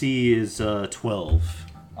 the AC is 12.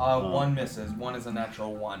 1 misses. 1 is a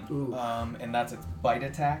natural 1. Ooh. And that's its bite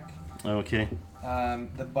attack. Okay.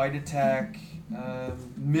 The bite attack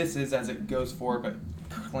misses as it goes forward, but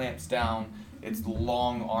clamps down its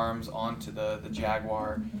long arms onto the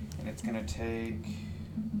jaguar, and it's gonna take.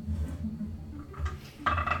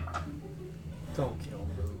 Don't kill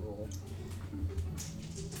Moogle.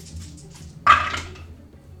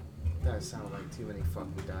 That sounded like too many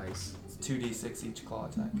fucking dice. It's 2d6 each claw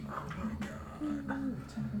attack.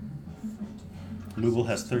 Moogle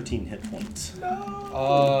has 13 hit points.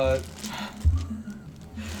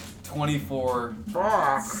 24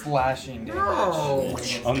 slashing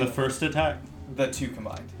damage. On the first attack? The 2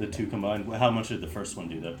 combined. The 2 combined. How much did the first one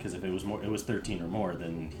do, though? Because if it was 13 or more,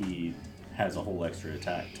 then he has a whole extra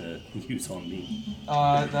attack to use on me.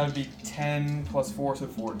 That would be 10 plus 4, so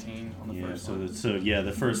 14 on the first one. So yeah,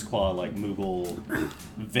 the first claw, like, Moogle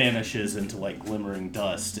vanishes into, like, glimmering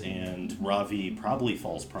dust, and Ravi probably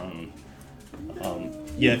falls prone.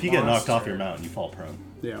 Yeah, if you get knocked off your mount, you fall prone.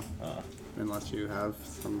 Yeah. Unless you have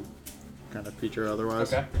some kind of feature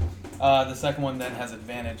otherwise. Okay. The second one then has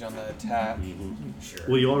advantage on the attack. Mm-hmm. Sure.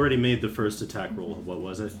 Well, you already made the first attack roll. What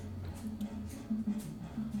was it?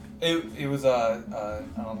 It was an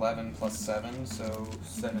 11 plus 7, so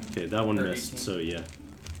 7. Okay, that one or missed, 18. so yeah.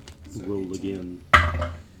 So Roll 18. again.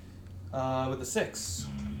 With a 6.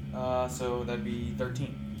 So that'd be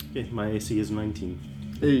 13. Okay, my AC is 19.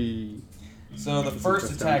 Hey. So the This is first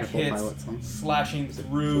just attack technical hits, pilot song. slashing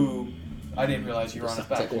through. I didn't realize you were on his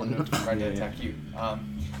back. Take one. I tried to Yeah, attack you.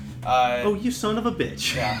 Oh, you son of a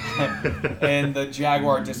bitch! Yeah. And the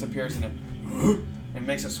jaguar disappears in it and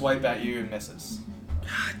makes a swipe at you and misses.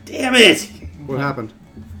 God damn it! What happened?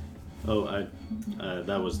 Oh,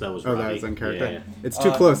 that was Oh, that Robbie. was in character. Yeah, It's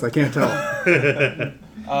too close. I can't tell. yeah.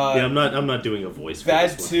 Yeah, I'm not doing a voice for Bad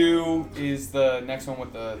this one. 2 is the next one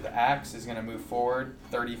with the axe is gonna move forward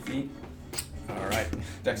 30 feet. All right.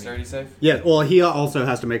 Dexterity save. Yeah, well, he also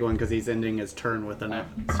has to make one because he's ending his turn with an Oh.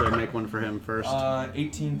 So make one for him first.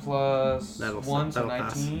 18 plus That'll 1, so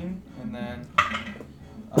pass. 19, and then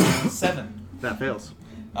 7. That fails.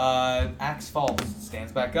 Axe falls,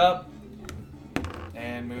 stands back up,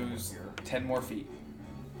 and moves 10 more feet.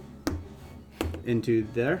 Into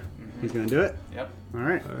there. Mm-hmm. He's going to do it. Yep. All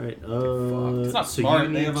right. All right. It's not so smart,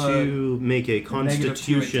 you they need have to make a -2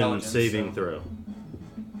 Constitution intelligence, saving so- throw.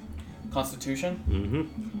 Constitution? Mm-hmm.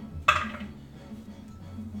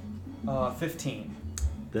 15.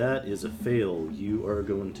 That is a fail. You are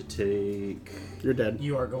going to take. You're dead.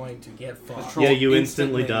 You are going to get fucked. Troll Yeah, you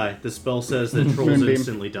instantly die. The spell says that trolls Moonbeam.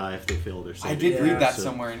 instantly die if they fail their I saving. did Yeah, read that so-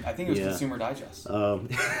 somewhere, I think it was yeah. Consumer Digest.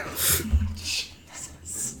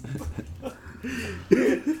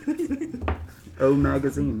 O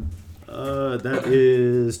magazine. That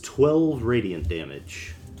is 12 radiant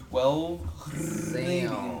damage. 12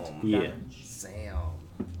 Damn. Yeah. Sam.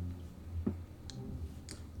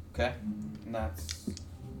 Okay. And that's...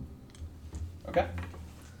 Okay.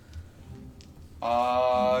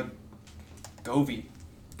 Govy.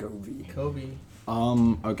 Govy. Kobe.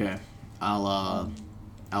 Okay. I'll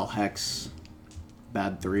hex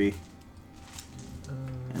bad 3.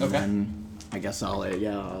 And Okay. then I guess I'll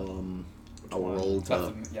roll That's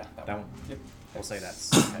to the- yeah, That one. Yep. We'll say that's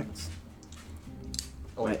hex.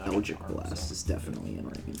 my I Eldritch got Blast so. is definitely in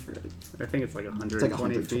range for it. I think it's like 120 It's like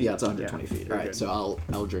 100 feet. Yeah, it's 120 feet. you're Alright, good. so I'll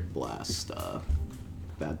Eldritch Blast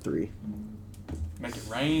bad 3. Make it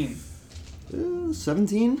rain.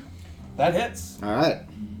 17? That hits. Alright.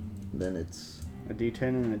 Then it's A D10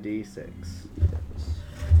 and a D6.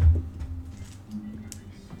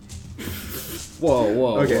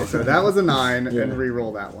 Whoa. Okay, so that was a 9, Yeah. and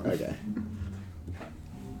re-roll that one. Okay.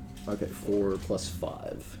 Okay, 4 plus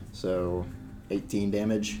 5. So 18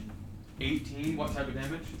 damage. 18. What type of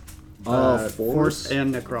damage? Force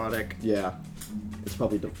and necrotic. Yeah. It's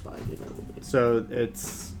probably divided a little bit. So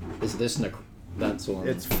it's Is this that's one?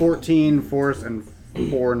 it's 14 force and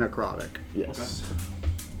 4 necrotic. Yes.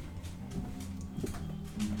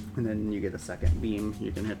 And then you get a second beam.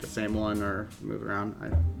 You can hit the same one or move around.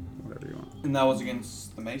 Whatever you want. And that was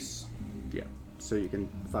against the mace? Yeah. So you can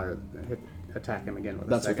attack him again with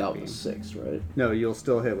That's a second without beam. the 6, right? No, you'll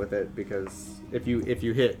still hit with it because if you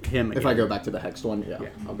hit him again. If I go back to the hexed one, yeah. Yeah.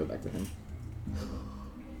 I'll go back to him.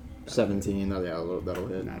 17, that'll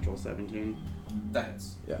hit. Natural 17. That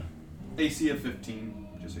hits. Yeah. AC of 15,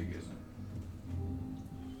 just so you guys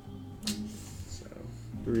know. So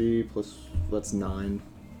 3 plus, that's 9.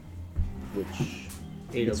 Which...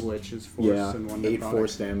 8 of which is force Yeah, and 1 8 necrotic.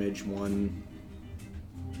 force damage, 1...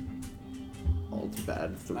 All too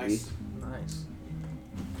bad, 3. Nice. Nice.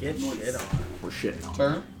 Get shit on. We're shitting on.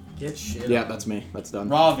 Turn. Get shit Yeah, on. that's me. That's done.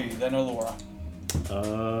 Ravi, then Allura.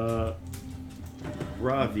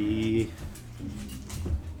 Ravi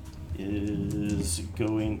is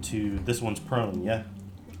going to. This one's prone, yeah?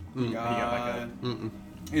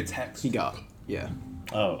 It's Hex. He got. Yeah.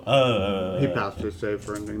 Oh, He passed his save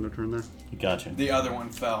for ending the turn there. Gotcha. The other one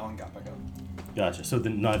fell and got back up. Gotcha. So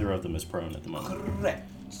then neither of them is prone at the moment. Correct.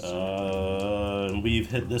 We've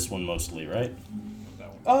hit this one mostly, right?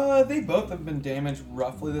 They both have been damaged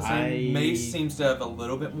roughly the same. Mace seems to have a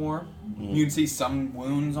little bit more. You can see some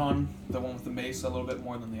wounds on the one with the mace a little bit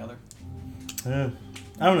more than the other. I'm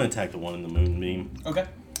gonna attack the one in the moonbeam. Okay.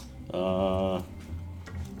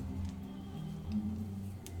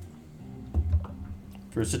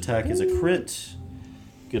 First attack is a crit.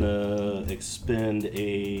 Gonna expend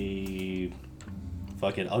a...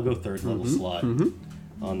 Fuck it, I'll go third level slot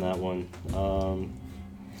on that one.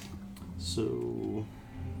 So...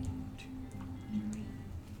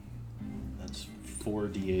 That's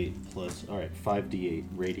 4d8 plus... Alright, 5d8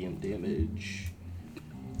 radiant damage.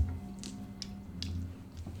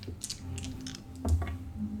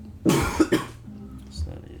 So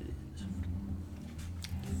that is...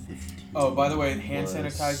 15 Oh, by the way, hand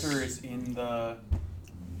plus- sanitizer is in the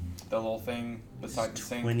little thing beside the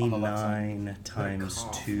sink on the left side. 29 times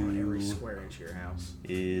Cough on every 2 square inch of your house.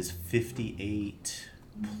 is 58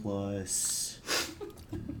 plus...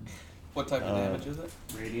 What type of damage is it?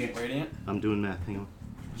 Radiant. Radiant? I'm doing math, hang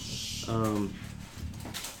on.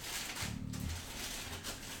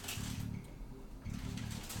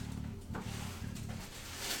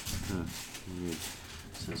 It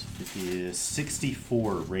says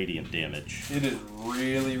 64 radiant damage. It is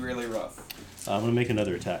really, really rough. I'm gonna make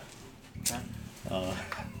another attack. Okay.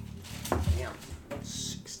 Damn.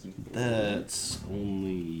 60. That's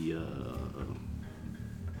only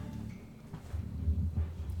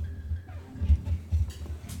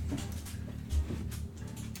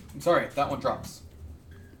I'm sorry, that one drops.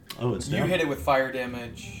 oh, it's You down. hit it with fire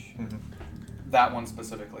damage. That one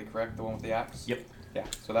specifically, correct? The one with the axe? Yep. Yeah,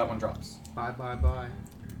 so that one drops. Bye.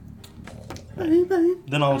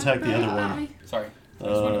 Then I'll attack the other one. Sorry, I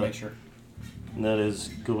just wanted to make sure. And that is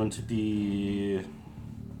going to be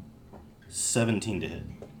 17 to hit.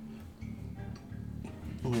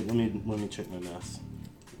 Wait, let me check my math.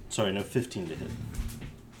 Sorry, no, 15 to hit.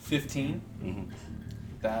 15? Mm-hmm.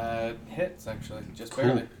 That hits, actually, just Cool.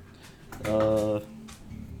 barely.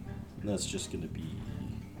 That's just gonna be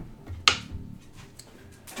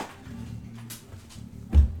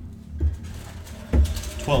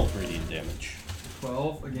 12 radiant damage.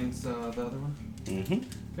 12 against the other one?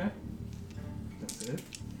 Mm-hmm. Okay. That's it.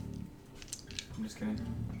 I'm just kidding.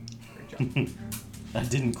 Great job. I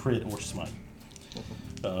didn't crit or smite.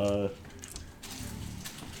 Do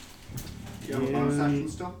you have a bonus action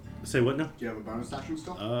still? Say what now? Do you have a bonus action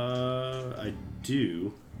still? I do.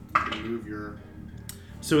 You can move your...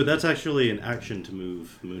 So that's actually an action to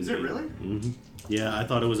move Moonbeam. Is it really? Mm-hmm. Yeah, I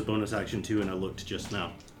thought it was a bonus action too, and I looked just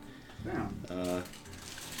now. Damn.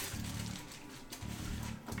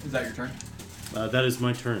 Is that your turn? That is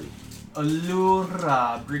my turn.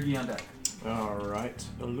 Allura, Briggy on deck. Alright,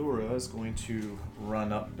 Allura is going to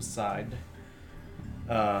run up beside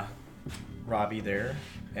Robbie there.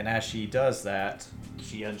 And as she does that,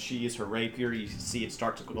 she unsheathes her rapier. You see it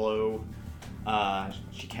start to glow.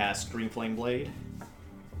 She casts Green Flame Blade.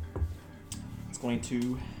 It's going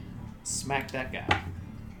to smack that guy.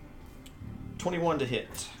 21 to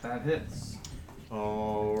hit. That hits.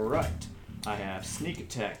 Alright. I have sneak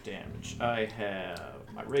attack damage. I have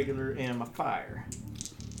my regular and my fire.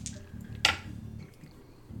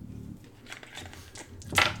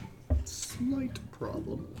 Slight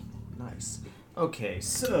problem. Nice. Okay,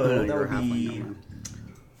 so that would be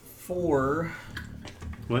 4.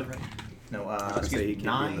 What? No, I say he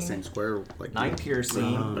can't be in the same square like 9 you.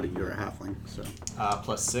 piercing. But you're a halfling, so.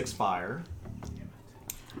 Plus 6 fire.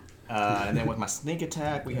 And then with my sneak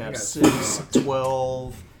attack, we have got 6,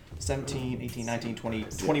 12, 17, 18, 19, 20,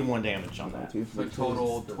 21 damage on that. So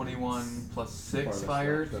total 21 plus 6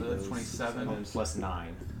 fire, so that's 27. And then plus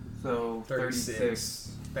 9. So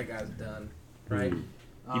 36. That guy's done, right?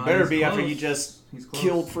 You better he's be after close. you just He's close.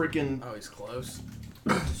 killed freaking. Oh, he's close.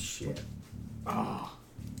 Shit. Oh.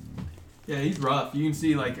 Yeah, he's rough. You can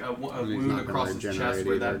see like a He's wound not across gonna his regenerate chest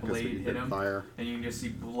where either, that 'cause he blade hit hit him, fire. and you can just see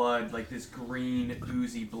blood, like this green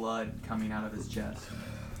oozy blood coming out of his chest.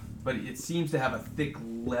 But it seems to have a thick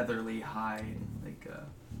leathery hide, like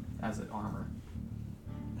as an armor.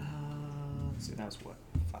 Let's see, that was what?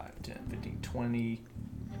 5, 10, 15, 20.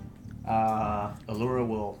 Allura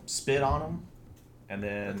will spit on him, and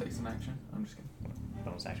then That takes an action. I'm just kidding.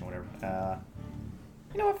 bonus action, whatever.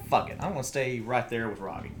 You know what? Fuck it. I'm gonna stay right there with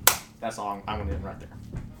Robbie. That's all. I'm gonna do it right there.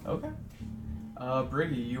 Okay.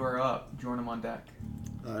 Briggy, you are up. Join him on deck.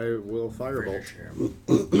 I will firebolt.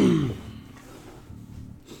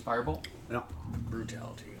 Firebolt? Yeah.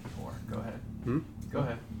 Brutality. Or go ahead. Hmm? Go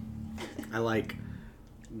ahead. I like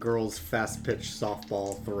girls fast pitch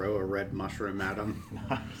softball, throw a red mushroom at him.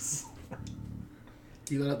 Nice.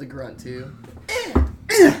 You let out the grunt too.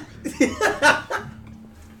 I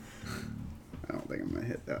don't think I'm gonna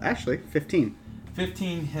hit though. Actually, 15.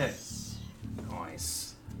 15 hits.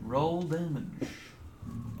 Nice. Roll damage.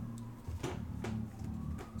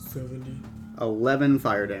 70. 11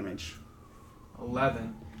 fire damage.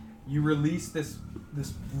 11. You release this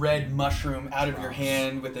red mushroom out of your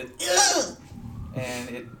hand with it, and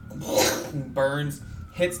it burns,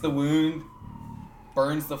 hits the wound,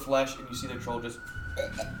 burns the flesh, and you see the troll just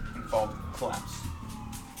collapse.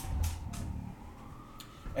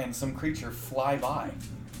 And some creature fly by.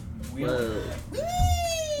 Whoa.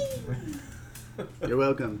 You're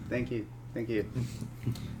welcome. Thank you. Thank you.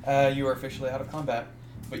 You are officially out of combat,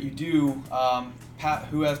 but you do.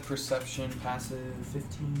 Who has perception passive?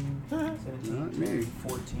 15, 17, Not me.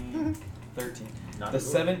 14, 13. Not The good.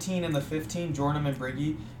 17 and the 15, Jornum and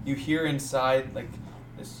Briggy, you hear inside like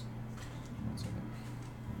this. One second.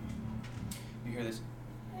 You hear this.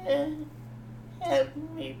 Help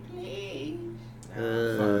me, please. I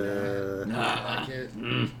don't like it. I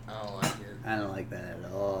don't like it. I don't like that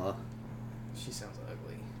at all. She sounds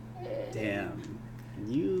ugly. Damn.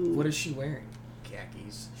 You. What is she wearing?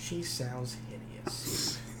 Khakis. She sounds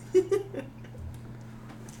hideous.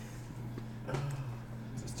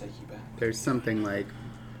 Just take you back. There's something like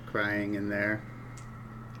crying in there.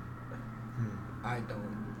 I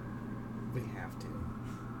don't. We have to.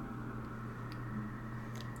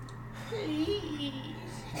 Please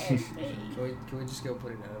help me. Can we just go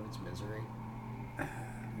put it out of its misery?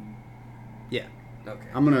 Yeah. Okay.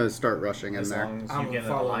 I'm gonna start rushing in As there. long as I'm you get an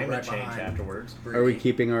following alignment right change behind. afterwards. Are we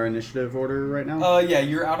keeping our initiative order right now? Yeah,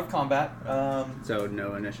 you're out of combat. So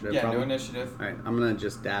no initiative. Yeah, problem? no initiative. All right, I'm gonna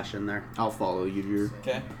just dash in there. I'll follow you, Veer.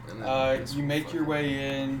 Okay. And then You make your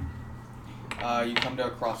way in. You come to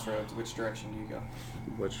a crossroads. Which direction do you go?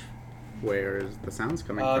 Which, where is the sounds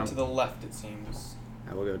coming from? To the left, it seems.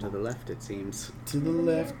 I will go to the left. It seems. To the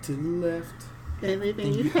left, to the left.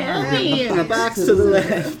 Everything you have in a box to the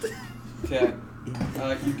left. Okay.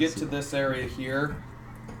 You get to this area here,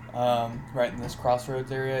 right in this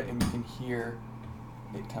crossroads area, and you can hear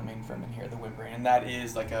it coming from in here, the whimpering. And that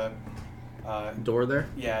is like a Door there.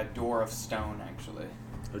 door of stone, actually.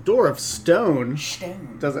 A door of stone.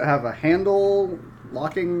 Stone. Does it have a handle?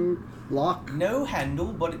 Lock? No handle,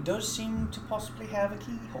 but it does seem to possibly have a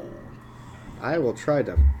keyhole. I will try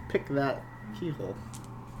to pick that keyhole.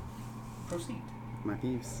 Proceed. My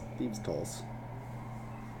thieves' tools.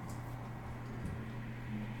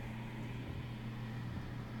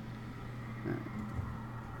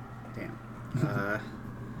 Damn.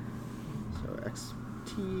 So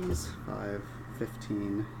XT's 5,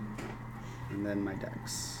 15, and then my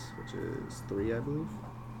dex, which is 3, I believe.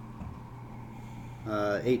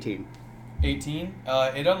 18. 18.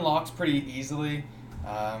 It unlocks pretty easily.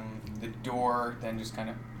 The door then just kind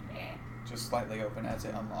of just slightly open as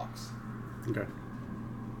it unlocks. Okay.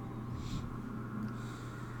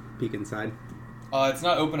 Peek inside. It's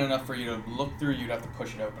not open enough for you to look through. You'd have to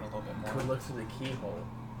push it open a little bit Can we more. look through the keyhole?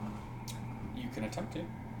 You can attempt to.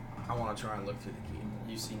 I want to try and look through the keyhole.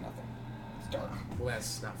 You see nothing. It's dark. Well,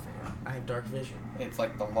 that's not fair. I have dark vision. It's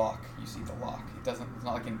like the lock. You see the lock. It doesn't. It's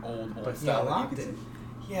not like an old But he style. that you unlocked can it. see.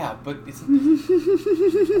 Yeah, but it's.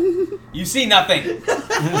 You see nothing.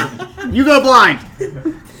 You go blind!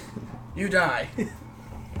 You die.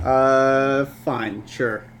 Fine,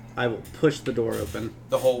 sure. I will push the door open.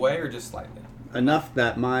 The whole way, or just slightly. enough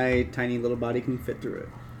that my tiny little body can fit through it.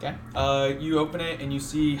 Okay. You open it and you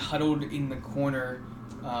see huddled in the corner,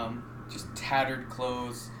 just tattered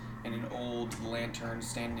clothes and an old lantern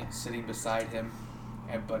sitting beside him,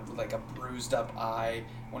 but like a bruised up eye.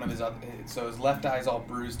 One of his so his left eye is all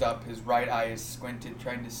bruised up. His right eye is squinted,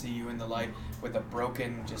 trying to see you in the light, with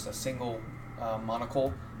just a single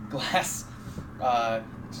monocle glass,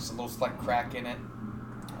 just a little slight crack in it.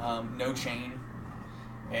 No chain,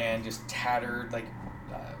 and just tattered, like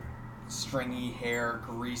stringy hair,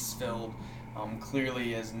 grease filled.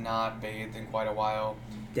 Clearly is not bathed in quite a while.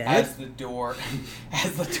 As the door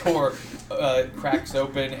cracks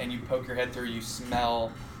open and you poke your head through, you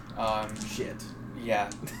smell shit.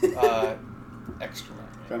 Yeah, excrement.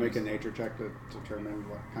 Should I make a nature check to determine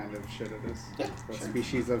what kind of shit it is? Yeah, what sure.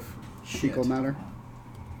 species of fecal matter?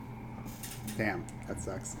 Damn, that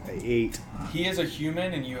sucks. 8. He is a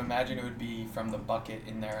human, and you imagine it would be from the bucket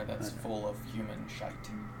in there that's full of human shite,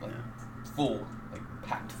 like full, like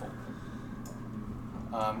packed full.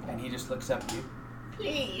 And he just looks up at you.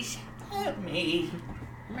 Please, help me.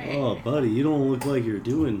 Oh, buddy, you don't look like you're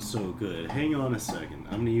doing so good. Hang on a second.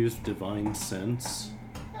 I'm gonna use Divine Sense.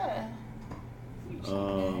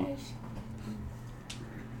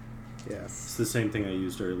 Yes. It's the same thing I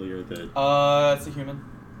used earlier. That It's a human.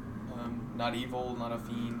 Not evil, not a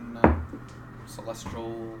fiend, not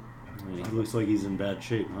celestial. he looks like he's in bad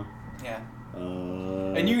shape, huh? Yeah.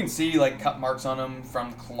 And you can see like cut marks on him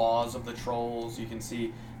from claws of the trolls. You can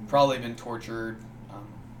see probably been tortured.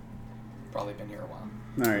 Probably been here a while.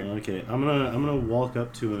 All right. Okay, I'm gonna walk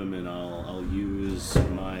up to him and I'll use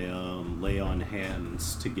my lay on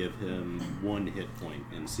hands to give him 1 hit point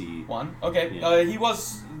and see. 1? Okay. Yeah. He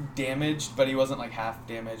was damaged, but he wasn't like half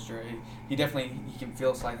damaged, or he definitely can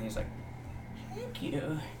feel slightly. He's like, Thank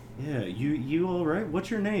you. Yeah, you all right? What's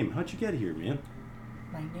your name? How'd you get here, man?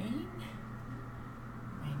 My name?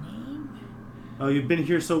 Oh, you've been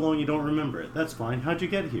here so long you don't remember it. That's fine. How'd you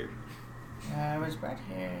get here? I was brought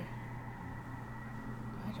here.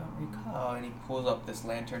 I don't recall. and he pulls up this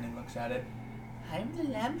lantern and looks at it. I'm the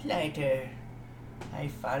Lamplighter. I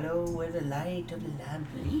follow where the light of the lamp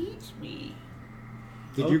leads me.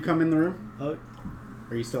 Did you come in the room? Oh,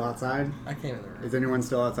 Are you still outside? I came in the room. Is anyone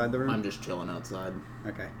still outside the room? I'm just chilling outside.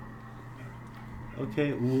 Okay.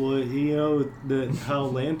 okay. Well, you know how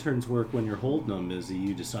lanterns work when you're holding them is that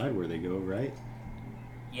you decide where they go, right?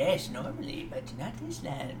 Yes, normally, but not this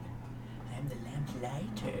lamp. I'm the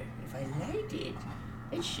Lamplighter. If I light it,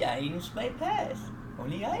 it shines my path.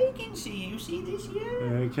 Only I can see. You see this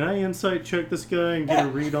here? Can I insight check this guy and get a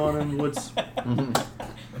read on him? What's You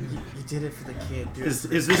did it for the kid, dude. is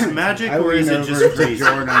this magic I or is lean it over just to crazy?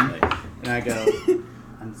 Jordan and I go,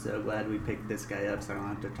 I'm so glad we picked this guy up so I don't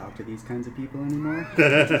have to talk to these kinds of people anymore.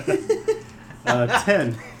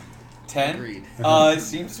 10. 10? Agreed. It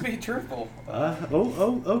seems to be truthful.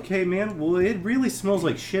 Okay, man. Well, it really smells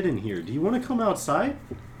like shit in here. Do you want to come outside?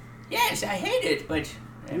 Yes, I hate it, but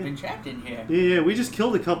I've been trapped in here. Yeah, we just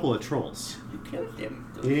killed a couple of trolls. You killed them.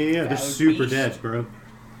 those Yeah, they're foul super beasts. dead, bro.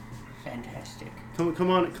 Fantastic.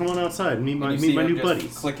 Come on outside. Meet my And you see him new just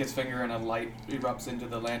buddies. click his finger and a light erupts into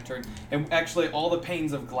the lantern. And actually, all the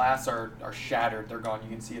panes of glass are shattered. They're gone. You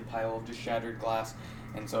can see a pile of just shattered glass.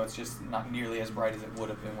 And so it's just not nearly as bright as it would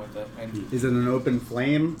have been with it. And Is it an open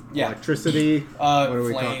flame? Yeah. Electricity? What are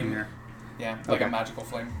we flame. talking here? Yeah, like Okay. a magical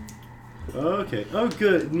flame. Okay. Oh,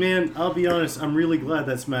 good. Man, I'll be honest. I'm really glad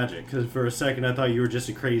that's magic. Because for a second, I thought you were just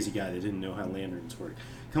a crazy guy that didn't know how lanterns work.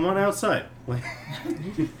 Come on outside.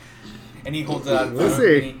 And he holds it out in We'll front of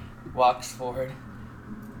him see. and he walks forward.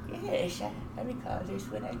 Yes, I recall this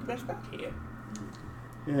when I was brought here.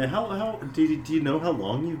 Yeah, how do you know how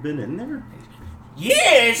long you've been in there?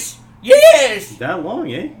 Yes! Yes! That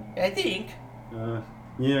long, eh? I think.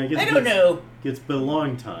 Yeah, I guess I don't know. It's been a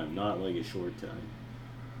long time, not like a short time.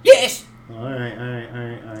 Yes! All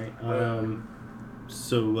right.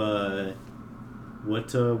 So,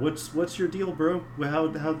 what's your deal, bro?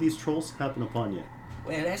 How these trolls happen upon you?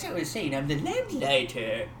 Well, as I was saying, I'm the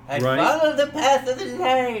Lamplighter. I Right. follow the path of the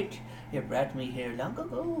light. You brought me here long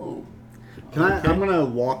ago. I'm gonna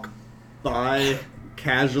walk by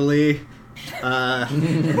casually,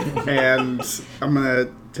 and I'm gonna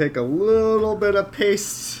take a little bit of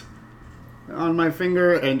paste on my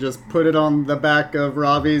finger and just put it on the back of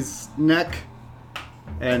Ravi's neck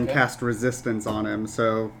and Okay. cast resistance on him.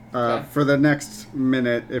 So Okay. for the next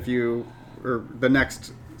minute, or the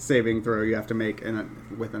next saving throw you have to make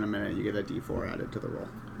within a minute, you get a D4 added to the roll.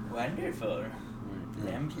 Wonderful.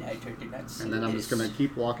 Lamplighter did not see And then I'm just this. gonna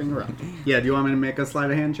keep walking around. Yeah, do you want me to make a sleight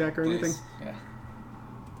of hand check or anything? Please. Yeah.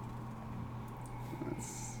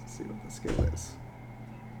 Let's see what the skill is.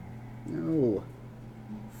 No.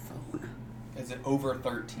 Phone. Is it over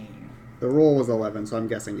 13? The roll was 11, so I'm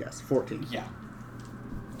guessing yes. 14. Yeah.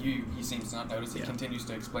 He seems to not notice. He continues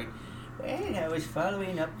to explain. Well, I was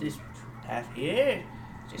following up this path here,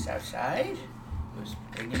 just outside. It was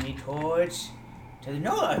bringing me to the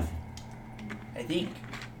north, I think.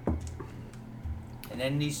 And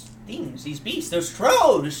then these beasts, those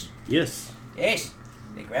trolls. Yes. Yes,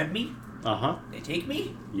 they grab me. Uh-huh. They take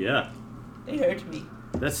me. Yeah. They hurt me.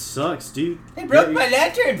 That sucks, dude. They broke my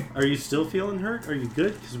lantern. Are you still feeling hurt? Are you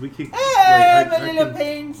good? Because we could. I'm a little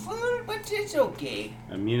painful, but it's okay.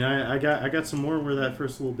 I mean, I got some more where that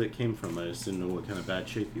first little bit came from. I just didn't know what kind of bad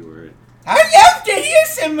shape you were in. I'd love to hear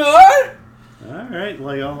some more. All right,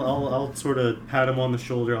 like I'll sort of pat him on the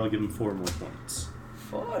shoulder. I'll give him 4 more points.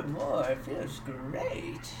 4 more feels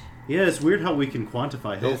great. Yeah, it's weird how we can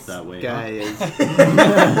quantify health that way. Guy is.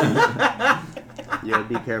 Yeah,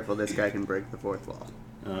 be careful. This guy can break the fourth wall.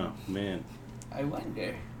 Oh man. I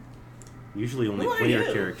wonder. Usually only Who are player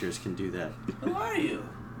you? characters can do that. Who are you?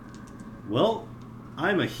 Well,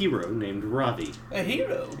 I'm a hero named Ravi. A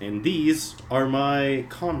hero. And these are my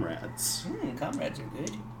comrades. Comrades are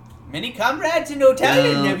good. Many comrades in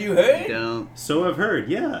Otalion, have you heard? Don't. So I've heard,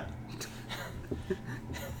 yeah.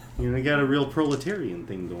 You know, I got a real proletarian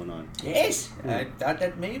thing going on. Yes, I thought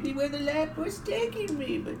that may be where the lamp was taking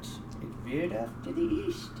me, but it veered off to the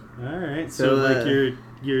east. All right, so like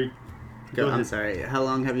you're. Go I'm ahead. sorry. How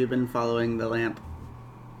long have you been following the lamp?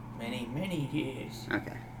 Many years.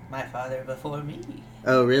 Okay. My father before me.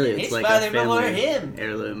 Oh, really? And It's his like father a family before him.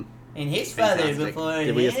 heirloom. And his father Fantastic. before him.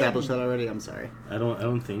 Did we establish that already? I'm sorry. I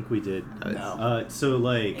don't think we did. No. So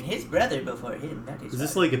like. And his brother before him, not his Is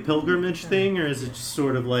this father. like a pilgrimage thing, or is it just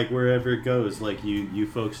sort of like wherever it goes? Like you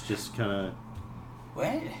folks just kind of.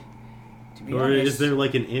 Well, to be Or honest, is there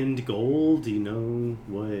like an end goal? Do you know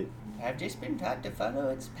what? I've just been taught to follow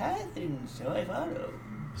its path, and so I follow.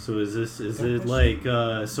 So is it like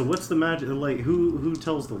so what's the magic, like who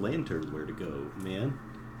tells the lantern where to go, man?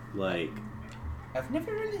 Like I've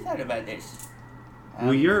never really thought about this.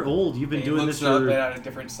 well, you're old, you've been He doing looks this up for at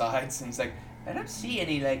different sides, and he's like, I don't see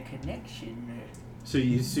any like connection. so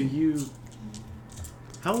you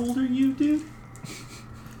how old are you, dude?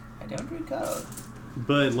 I don't recall.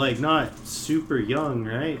 But like not super young,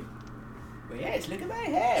 right? But yes, look at my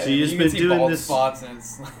hair. So you just you been can see doing bald this spots, and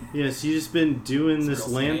it's like, Yes, you just been doing It's this real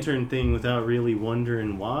skinny. lantern thing without really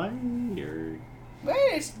wondering why, or Well,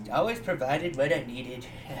 it's always provided what I needed.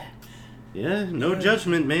 yeah, no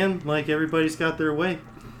judgment, man. Like everybody's got their way.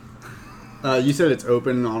 You said it's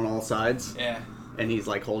open on all sides, yeah, and he's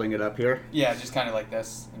like holding it up here just kind of like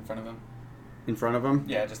this in front of him. in front of him.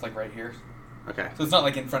 Yeah, just like right here. Okay. So it's not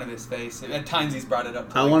like in front of his face. At times he's brought it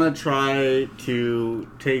up. I want to try to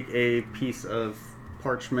take a piece of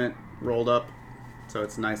parchment rolled up, so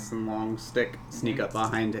it's nice and long stick, sneak up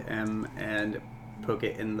behind him, and poke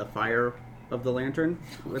it in the fire of the lantern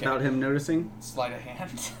without him noticing. Sleight of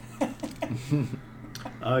hand.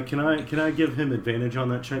 Can I give him advantage on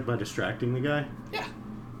that check by distracting the guy? Yeah.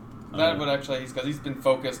 That would actually, because he's been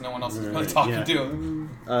focused, no one else is really Right, talking yeah. to him.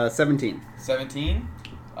 17. 17.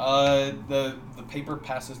 The paper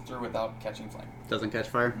passes through without catching flame. Doesn't catch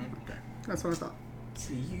fire? Mhm. Okay. That's what I thought.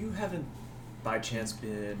 So you haven't, by chance,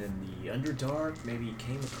 been in the Underdark? Maybe you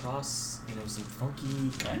came across, some funky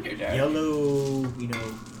Underdark? yellow,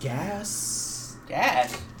 gas?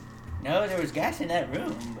 Gas? No, there was gas in that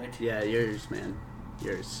room, but Yeah, yours, man.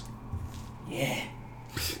 Yours. yeah.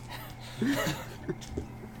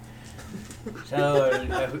 So,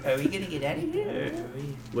 are we gonna get out of here? Or are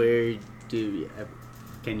we... Where do you...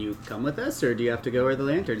 Can you come with us, or do you have to go where the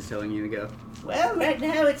lantern's telling you to go? Well, right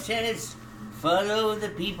now it says, follow the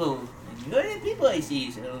people. And you're the people I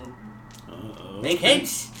see, so make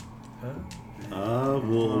haste.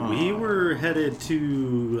 Well, we were headed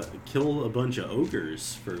to kill a bunch of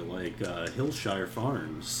ogres for like Hillshire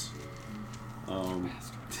farms.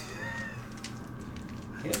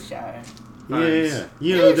 Hillshire. Yeah.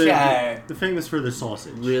 You know, Hillshire. they're famous for their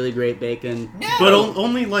sausage. Really great bacon. No! But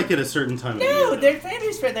only like at a certain time of No, year. they're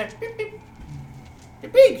famous for their the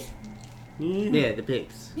pigs. Yeah, the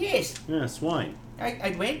pigs. Yes, Yeah, swine.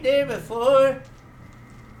 I went there before.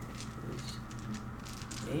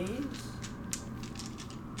 Days?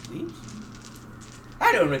 Weeks?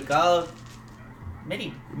 I don't recall.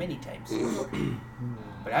 Many times.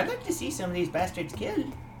 But I'd like to see some of these bastards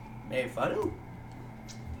killed. May I follow?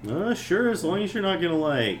 Sure, as long as you're not gonna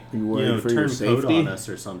like, You worried for turn your code safety? on us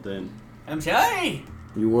or something. I'm sorry.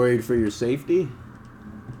 You worried for your safety?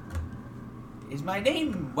 Is my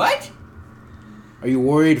name what? Are you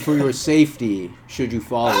worried for your safety? Should you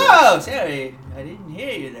follow us? Oh, sorry. I didn't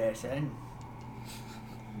hear you there, son.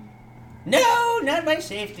 No, not my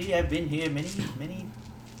safety. I've been here many.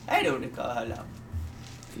 I don't recall how long.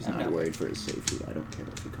 He's not worried for his safety. I don't care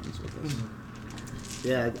if he comes with us.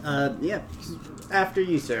 Yeah. After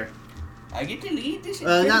you, sir. I get to lead this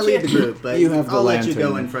Not lead the group, but You have the I'll let you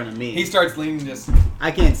lantern. go in front of me. He starts leaning just. I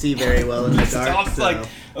can't see very well in the dark. Stops So. like,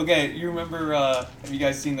 okay, you remember, have you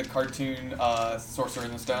guys seen the cartoon Sorcerer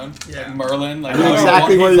in the Stone? Yeah. Like Merlin? Like, I know how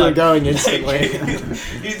exactly he's where you're like- going instantly.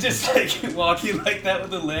 he's just like walking like that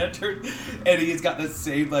with a lantern, and he's got the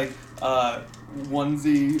same like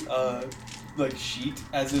onesie like sheet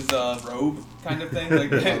as his robe kind of thing.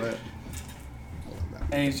 Like,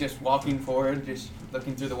 and he's just walking forward, just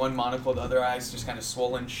looking through the one monocle, the other eye's just kind of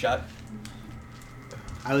swollen shut.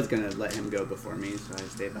 I was gonna let him go before me, so I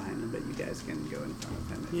stay behind him. But you guys can go in front of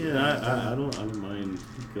him. if you want. I don't mind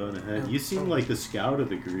going ahead. You seem like the scout of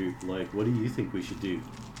the group. Like, what do you think we should do?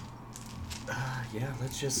 Yeah,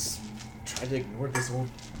 let's just try to ignore this old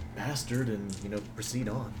bastard and, proceed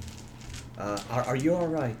on. Are you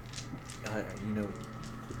alright?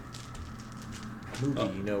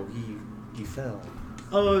 Moogie, he fell.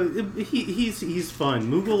 He's fine.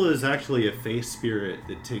 Moogle is actually a face spirit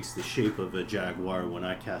that takes the shape of a jaguar when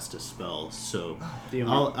I cast a spell, so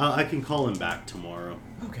I can call him back tomorrow.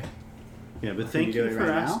 Okay. Yeah, but Can thank you do you it for right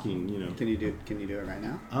now? asking. Can you do it right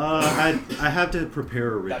now? I have to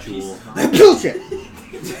prepare a ritual. Bullshit.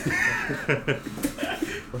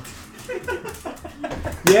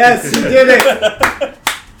 Yes, you did it.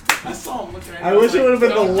 I saw him looking at me. I wish it would have been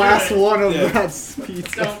the "Don't do last it." one of that speed.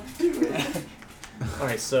 Don't do it.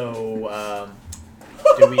 Alright, so,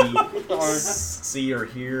 do we see or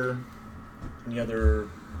hear any other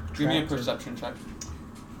Give me a tracks or- perception check.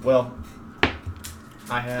 Well,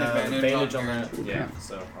 I have advantage on your- that. Yeah,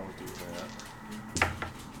 so I'll do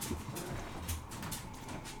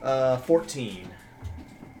that. 14.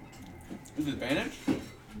 With advantage?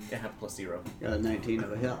 Yeah, have plus 0. Got a 19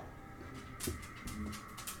 of a hill.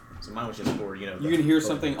 So mine was just for, You can hear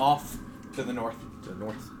something off to the north. to the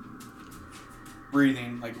north.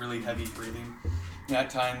 Breathing, like really heavy breathing. And at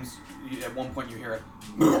times, at one point you hear it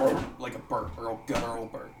like a burp or a guttural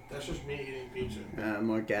burp. That's just me eating pizza.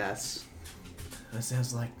 More gas. That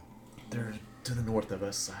sounds like they're to the north of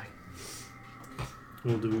us.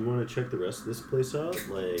 Well, do we want to check the rest of this place out?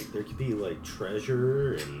 Like, there could be like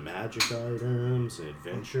treasure and magic items and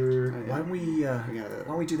adventure. Why don't we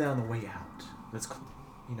do that on the way out? Let's,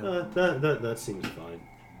 That seems fine.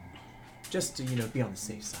 just to be on the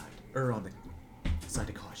safe side or on the side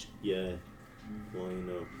of caution. Yeah. Well,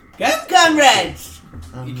 Come, comrades!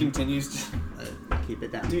 He continues to... Keep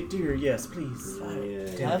it down. Dear, yes, please.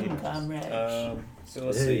 Yeah. Come, comrades. So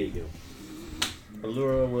let's There see. you go.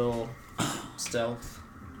 Allura will stealth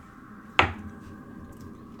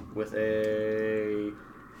with a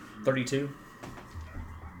 32.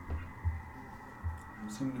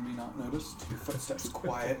 Seem to be not noticed. Your footsteps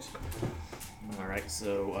quiet. All right,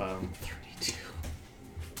 so 32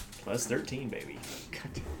 plus 13, baby.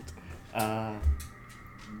 God damn it.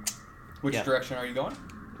 Which Yeah. direction are you going?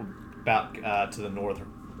 About to the north,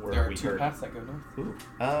 where There are we two heard. paths that go north. Ooh.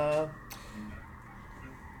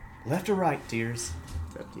 Left or right, dears?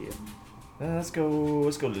 It's up to you. Let's go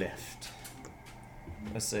left.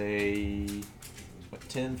 Let's say,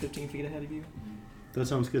 10, 15 feet ahead of you? That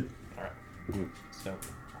sounds good. All right. So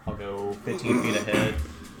I'll go 15 feet ahead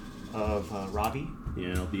of Robbie.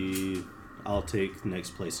 Yeah, I'll take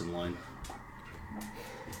next place in line.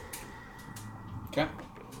 Okay.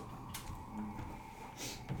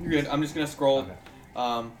 You're good. I'm just gonna scroll.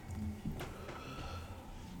 Okay.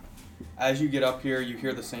 As you get up here, you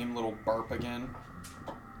hear the same little burp again.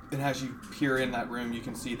 And as you peer in that room, you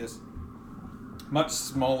can see this much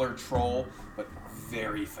smaller troll, but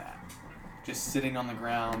very fat. Just sitting on the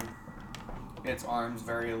ground. Its arms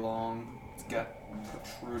very long. Its gut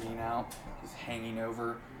protruding out. Just hanging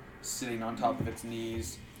over. Sitting on top of its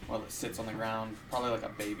knees while it sits on the ground. Probably like a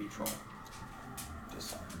baby troll.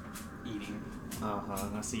 Just eating.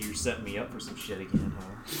 I see you're setting me up for some shit again,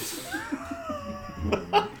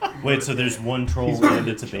 huh? Wait, so there's one troll and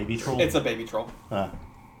it's a baby troll? It's a baby troll. Trolls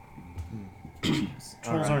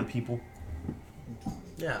Alright. aren't people.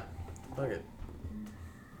 Yeah. Fuck it.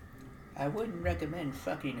 I wouldn't recommend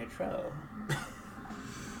fucking a troll.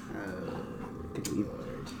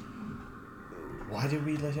 Why did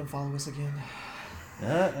we let him follow us again?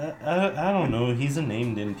 I don't know. He's a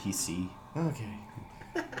named NPC. Okay.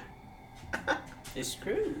 It's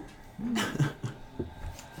true.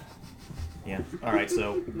 Yeah. All right.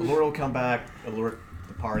 So Allura will come back, alert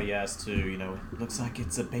the party as to, looks like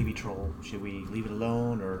it's a baby troll. Should we leave it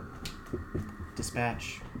alone or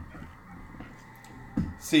dispatch?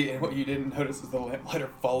 See, and what you didn't notice is the lamplighter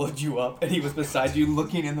followed you up, and he was beside you,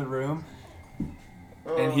 looking in the room.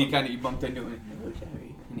 And he kind of, you bumped into him,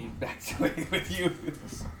 and he backed away with you.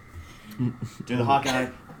 Do the Hawkeye.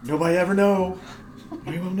 Nobody ever know.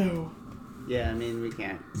 We won't know. Yeah, I mean, we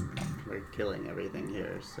can't. We're killing everything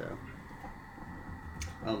here, so.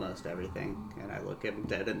 Almost everything. And I look him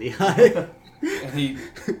dead in the eye. And he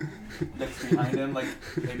looks behind him, like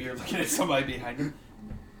maybe you're looking at somebody behind him.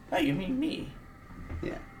 Oh, you mean me?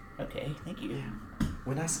 Yeah. Okay, thank you.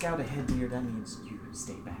 When I scout ahead, dear, that means you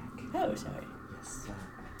stay back. Oh, sorry. Yes.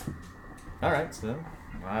 All right, so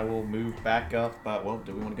I will move back up. Well,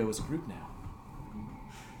 do we want to go as a group now?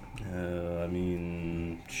 I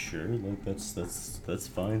mean, sure. Like that's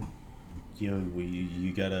fine. You know,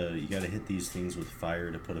 you gotta hit these things with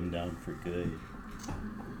fire to put them down for good.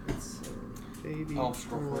 Baby I'll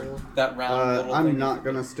scroll for troll. it. That round little I'm thing. not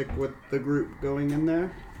gonna stick with the group going in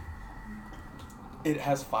there. It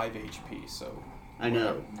has 5 HP, so. I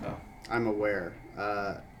know. Oh. I'm aware.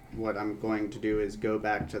 What I'm going to do is go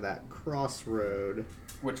back to that crossroad.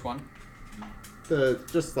 Which one?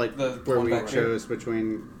 Just like The where one we back here? chose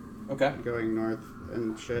between Okay. going north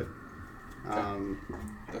and shit.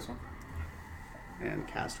 This one. And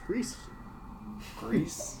cast grease.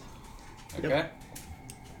 Grease. Yep. Okay.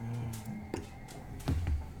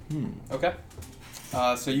 Okay.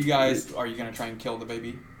 So you guys, are you gonna try and kill the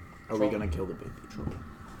baby? Are we gonna kill the baby troll?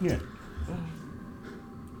 Yeah.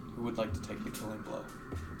 Who would like to take the killing blow?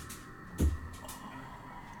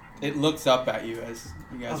 It looks up at you as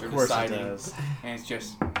you guys are deciding, and it's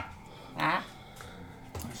just Ah.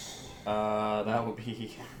 That would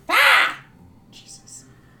be Jesus.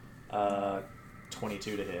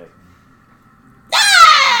 22 to hit.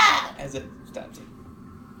 as it stabs you.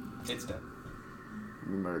 It's dead.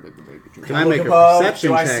 We murdered the baby troll. Can I make a above? perception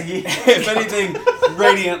Do I check? see? If anything,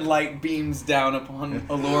 radiant light beams down upon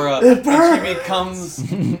Allura, and she becomes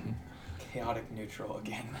chaotic neutral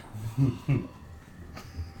again.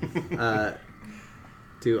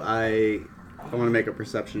 I want to make a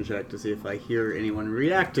perception check to see if I hear anyone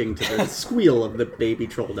reacting to the squeal of the baby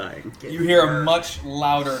troll dying. You hear a much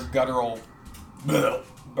louder guttural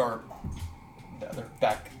burp. They're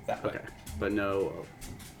back that way. Okay, but no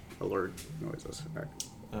alert noises. Okay.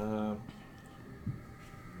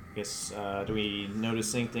 Guess, do we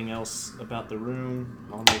notice anything else about the room?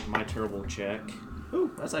 I'll make my terrible check.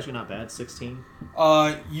 Ooh, that's actually not bad. 16.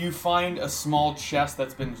 You find a small chest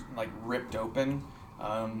that's been like ripped open,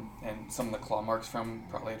 and some of the claw marks from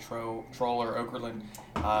probably a troll or Okerlin.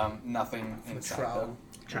 Nothing inside though.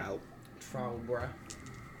 Child. Trial, bruh.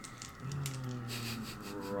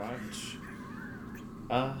 Right.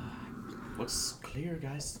 Looks clear,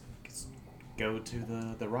 guys. Let's go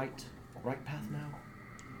to the right path now.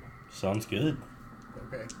 Sounds good.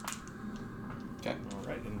 Okay. Okay. All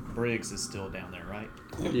right, and Briggs is still down there, right?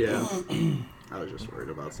 Yeah. I was just worried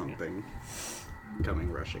about something coming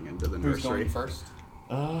rushing into the Who's nursery. going first?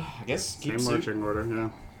 I guess keep Same suit. marching order, yeah.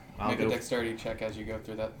 I'll Make go. a dexterity check as you go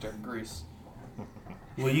through that dirt grease.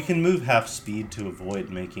 Well, you can move half speed to avoid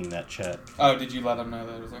making that check. Oh, did you let them know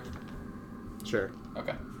that it was there? Sure.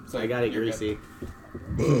 Okay. So I got it you're greasy.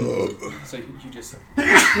 good. So you just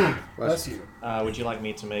Bless you. Would you like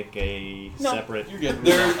me to make a no, separate? You're good.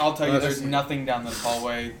 I'll tell you, there's nothing down this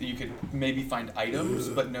hallway. You could maybe find items,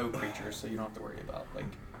 but no creatures, so you don't have to worry about like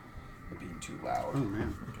it being too loud. Oh,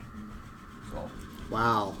 man. So,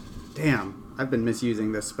 Wow. Damn. I've been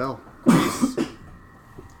misusing this spell.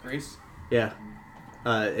 grease. Yeah.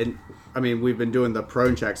 And I mean, we've been doing the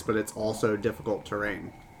prone checks, but it's also difficult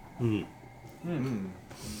terrain.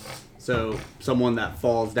 So someone that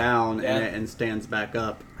falls down Yeah. and stands back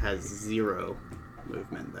up has 0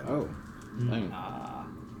 movement then. Oh. Dang.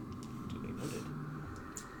 Duly noted.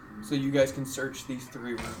 So you guys can search these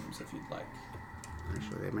 3 rooms if you'd like.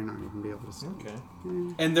 Actually, they may not even be able to see. Okay.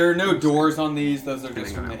 And there are no doors on these. Those are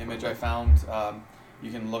just Depending from on the how image far I found. You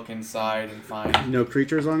can look inside and find No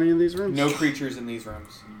creatures on any of these rooms? no creatures in these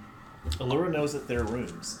rooms. Allura knows that they're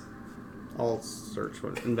rooms. I'll search.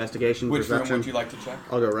 What? Investigation, Which room perception. would you like to check?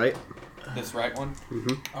 I'll go right. This right one?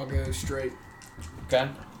 I'll go straight. Okay.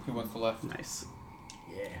 Who wants the left? Nice.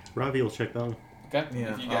 Yeah. Ravi will check that one. Okay.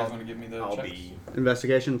 Yeah, If you guys I'll- want to give me the I'll checks. be.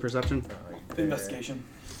 Investigation, perception. Investigation.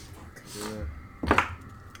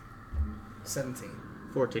 17.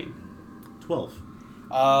 14. 12.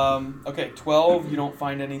 Okay, 12, you don't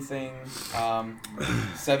find anything.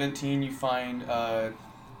 17, you find a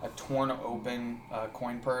torn open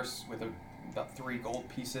coin purse with about 3 gold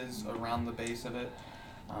pieces around the base of it.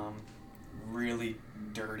 Really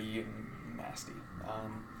dirty and nasty.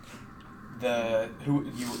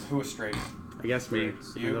 Who was straight? I guess me.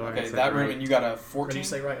 You Although I okay? said That room, right. and you got a What 14. did you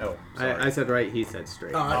say right? Oh, sorry. I said right. He said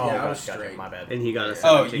straight. Oh, yeah, I was gotcha, straight. my bad. And he got a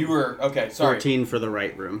Oh, 17. you were okay. Sorry. 14 for the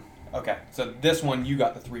right room. Okay, so this one you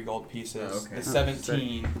got the 3 gold pieces. Oh, okay. The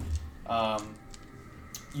 17,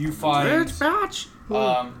 you find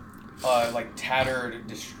like tattered,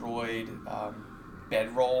 destroyed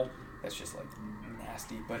bedroll that's just like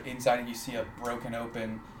nasty. But inside it you see a broken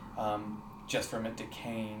open, just from it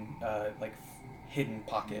decaying, like hidden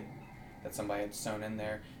pocket that somebody had sewn in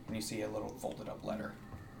there, and you see a little folded up letter.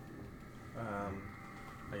 I'm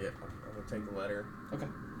gonna take the letter. Okay.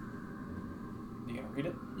 You gonna read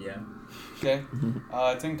it? Yeah. Okay.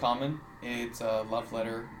 It's in common. It's a love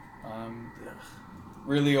letter.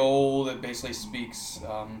 Really old. It basically speaks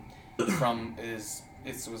from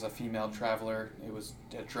it was a female traveler. It was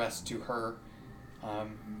addressed to her,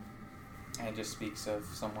 and it just speaks of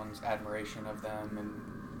someone's admiration of them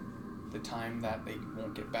and the time that they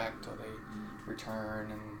won't get back till they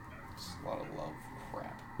return, and it's a lot of love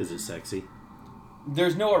crap. Is it sexy?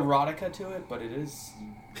 There's no erotica to it, but it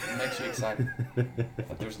makes you excited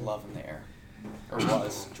that there's love in the air. Or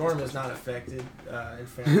was. Jordan is not affected. In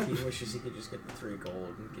fact, he wishes he could just get the 3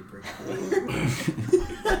 gold and get pretty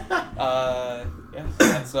yeah,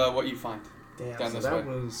 that's what you find. Damn, Down So this that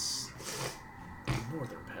way. was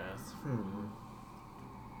northern path.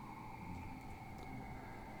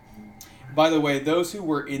 By the way, those who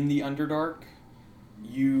were in the Underdark,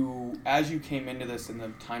 as you came into this and the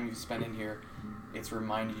time you've spent in here, it's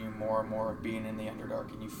reminded you more and more of being in the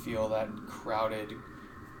Underdark, and you feel that crowded,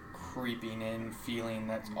 creeping in feeling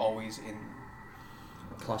that's always in.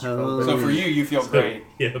 claustrophobic. So for you feel great.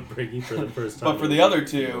 Yeah, breaking for the first time. But for the other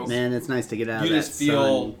two, Man, it's nice to get out you of that just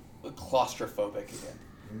feel sun. claustrophobic again.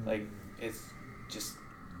 Like, it's just,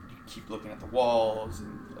 you keep looking at the walls,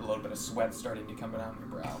 and a little bit of sweat starting to come down your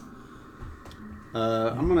brow.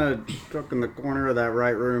 I'm gonna duck in the corner of that right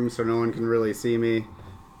room so no one can really see me,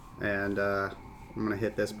 and I'm gonna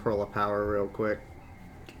hit this Pearl of Power real quick.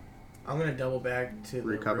 I'm gonna double back to the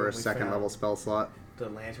Recover room a we second found level spell slot. the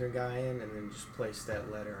lantern guy in, and then just place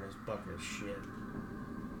that letter in his bucket of shit.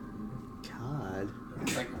 God.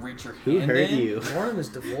 Like, reach your Who hand hurt in. you? Jordan is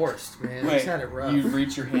divorced, man. Wait, He's had it rough. you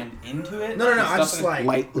reach your hand into it? No, and I stuff just it like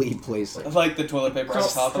Lightly place it. like the toilet paper on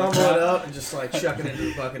top of crumble it it. up and just like chuck it into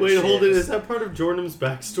the bucket. Wait, of hold shit. it. Is that part of Jordan's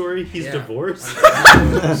backstory? He's Yeah. divorced?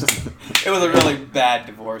 It was a really bad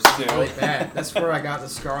divorce too. Really bad. That's where I got the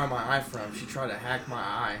scar on my eye from. She tried to hack my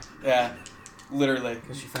eye Yeah, literally.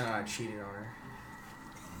 because she found out I cheated on her.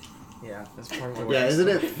 Yeah, that's part of what. Yeah, isn't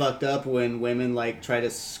it fucked up when women like try to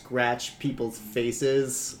scratch people's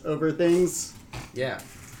faces over things? Yeah.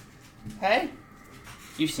 Hey,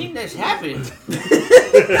 you've seen this happen.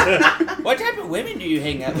 What type of women do you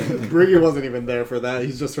hang out with? Briggy wasn't even there for that.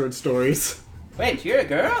 He's just heard stories. Wait, you're a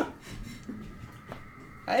girl?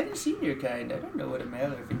 I haven't seen your kind. I don't know what a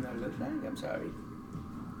male or female looks like. I'm sorry.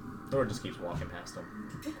 Thor just keeps walking past him.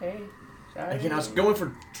 Okay. Sorry. Again, I was going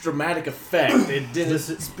for dramatic effect. It didn't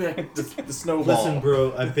expect the snowball. Listen,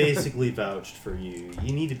 bro, I basically vouched for you.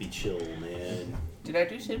 You need to be chill, man. Did I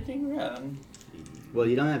do something wrong? Well,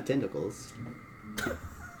 you don't have tentacles.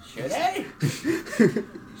 Should I?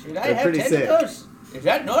 Should I They're have pretty sick. tentacles? Is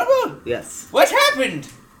that normal? Yes. What's happened?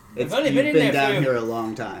 It's, I've only you've been in been there down for- here a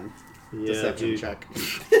long time. Yeah, Deception dude. check.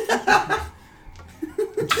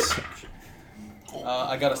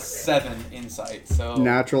 I got a 7 insight, so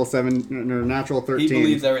Natural 7 or natural 13. he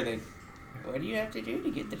believes everything. What do you have to do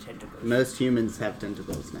to get the tentacles? Most humans have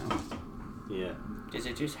tentacles now. Yeah. Does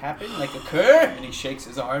it just happen, like occur? And he shakes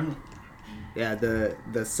his arm. Yeah,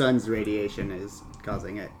 the sun's radiation is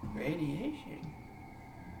causing it. Radiation.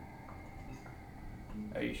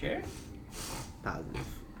 Are you sure? Positive.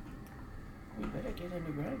 We better get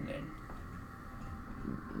underground then.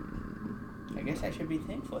 I guess I should be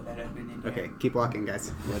thankful that I've been in Okay, here. keep walking,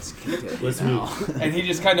 guys. Let's continue Let's now. And he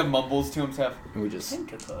just kind of mumbles to himself. And we just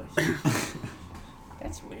Tentacles.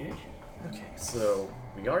 That's weird. Okay, so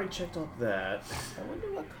we already checked off that. I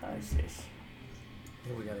wonder what caused this. I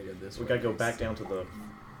think we gotta go this We way. gotta go back down to the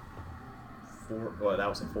 4. Well, that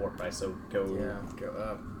was a 4, right? So go. Yeah, go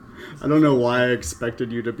up. I don't know why I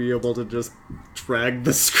expected you to be able to just drag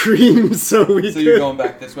the screen so we So could. you're going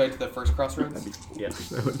back this way to the first crossroads? Yeah.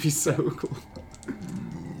 That would be so cool.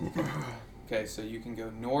 Okay, so you can go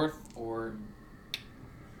north or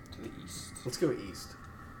to the east. Let's go east.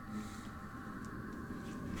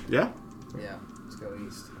 Yeah? Yeah, let's go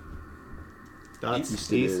east. Dots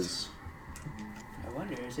East it is. I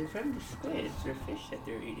wonder, is it from the squids or fish that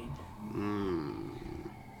they're eating?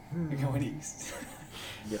 You're going east.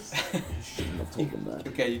 Yes. I've told him that.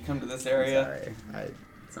 Okay, you come to this area. Sorry.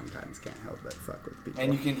 sometimes can't help but fuck with people.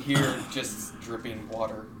 And you can hear just dripping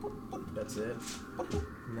water. That's it.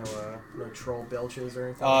 No troll belches or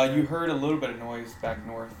anything. Like You that? heard a little bit of noise back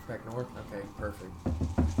north. Back north. Okay, perfect.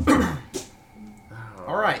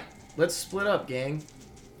 All right, let's split up, gang.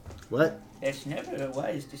 What? That's never a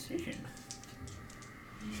wise decision.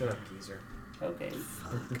 Shut up, geezer. Okay.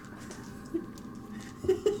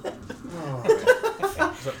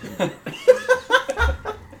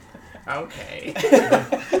 Okay.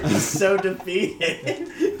 He's so defeated.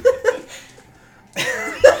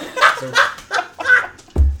 So,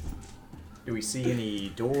 do we see any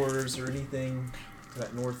doors or anything to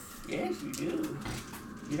that north? Yes, you do.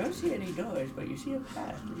 You don't see any doors, but you see a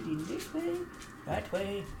path leading this way, that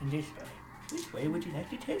way, and this way. Which way would you like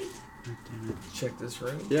to take? Check this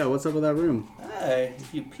room. Yeah, what's up with that room?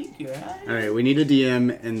 If you peek your eye. Alright, we need a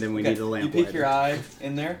DM, and then we need a You lamplighter. peek your eye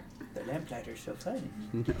in there. The lamplighter's so funny.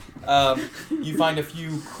 You find a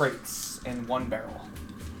few crates and one barrel.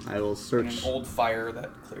 I will And search. an old fire that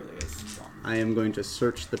clearly is gone. I am going to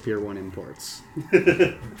search the Pier 1 imports.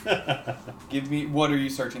 Give me, what are you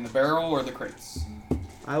searching, the barrel or the crates?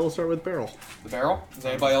 I will start with barrel. The barrel? Is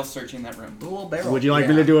anybody else searching that room? A little barrel. Would you like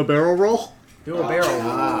me to do a barrel roll? Do a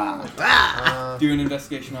barrel. Do an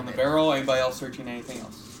investigation on the barrel. Anybody else searching anything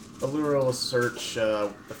else? Allura will search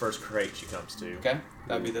the first crate she comes to. Okay,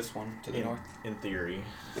 that'd be this one to the north. In theory.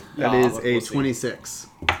 That Yeah, is a we'll see. 26.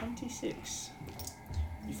 26.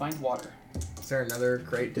 You find water. Is there another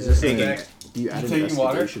crate? Is to this inspect? do you add You taking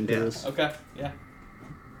water? investigation to Yeah. this? Okay, yeah.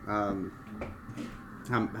 How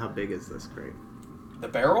big is this crate? The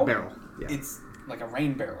barrel? Barrel. Yeah. It's like a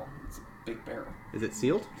rain barrel. It's a big barrel. Is it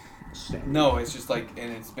sealed? Standard. No, it's just like,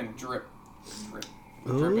 and it's been drip.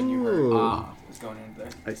 The dripping you heard Ooh. is going into there.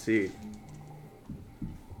 I see.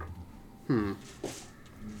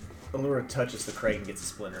 Allura touches the crate and gets a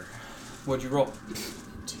splinter. What'd you roll?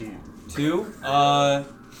 2. 2?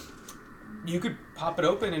 You could pop it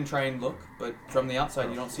open and try and look, but from the outside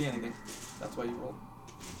you don't see anything. That's why you rolled.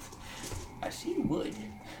 I see wood.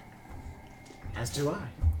 As do I.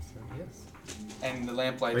 So, yes. And the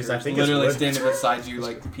lamplighter Wait, I is think it's literally wood. standing beside you,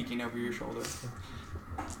 like peeking over your shoulder.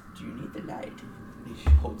 Do you need the light? He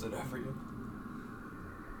holds it over you.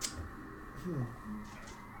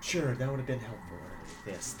 Sure, that would have been helpful.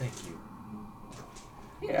 Yes, thank you.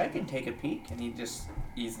 Here, I can take a peek. And he just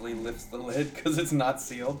easily lifts the lid because it's not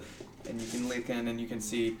sealed. And you can look in and you can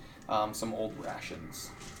see some old rations.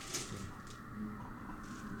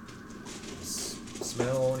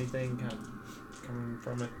 Smell anything kind of coming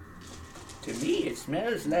from it? To me, it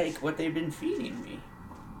smells like what they've been feeding me.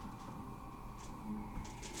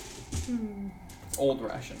 Old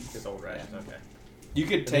rations. It's old rations, okay. You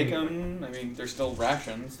could take them. I mean, they're still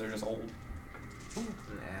rations. They're just old. Nah.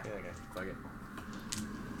 Yeah, okay. Fuck it.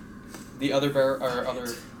 The other other.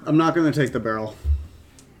 I'm not going to take the barrel.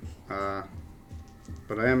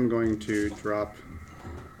 But I am going to drop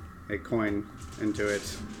a coin into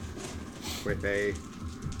it with a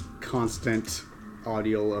constant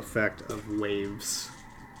audio effect of waves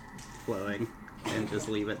flowing and just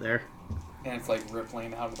leave it there. And it's like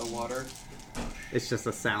rippling out of the water. It's just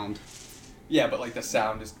a sound. Yeah, but like the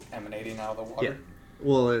sound is emanating out of the water. Yeah.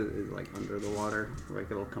 Well, it's like under the water.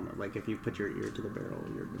 Like it'll come up. Like if you put your ear to the barrel,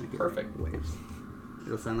 you're gonna hear Perfect. waves.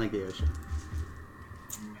 It'll sound like the ocean.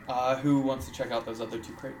 Who wants to check out those other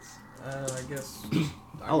 2 crates? I guess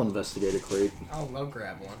I'll investigate a crate. I'll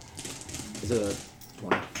grab one. Is it a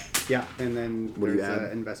 20? Yeah, and then What do you there's add?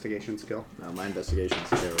 an investigation skill. No, my investigation's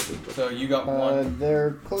terrible. But So you got one.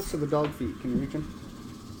 They're close to the dog feet. Can you reach them?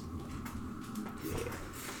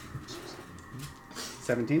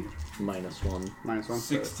 17? -1. Minus 1.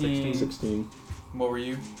 16. 16. What were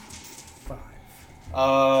you?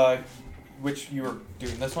 5. Which you were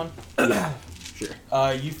doing this one? Yeah, sure.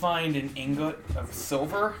 You find an ingot of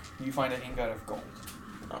silver. You find an ingot of gold.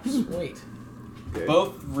 Sweet. Okay.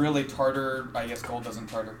 Both really tartar. I guess gold doesn't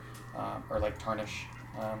tartar, or like tarnish,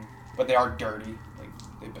 but they are dirty. Like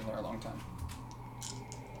they've been there a long time.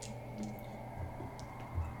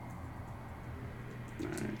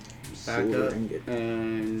 Alright. Back Silver up, ingot.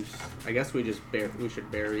 and I guess we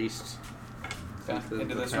should bear east. Okay, Since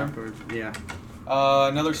into the this path room. would- Yeah.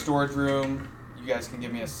 Another storage room. You guys can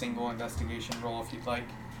give me a single investigation roll if you'd like.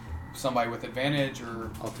 Somebody with advantage, or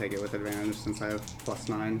I'll take it with advantage since I have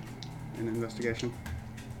 +9 in investigation.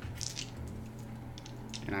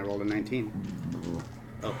 And I rolled a 19.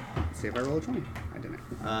 Oh, let's see if I roll a 20. I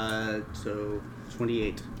didn't. So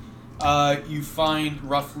 28. you find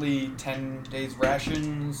roughly 10 days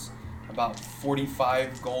rations, about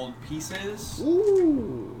 45 gold pieces,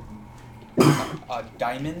 Ooh. a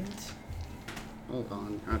diamond, Hold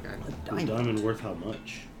on. Okay. A diamond worth how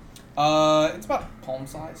much? It's about palm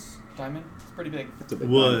size diamond. It's pretty big. It's a big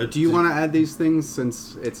What? Do you want to add these things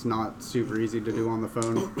since it's not super easy to do on the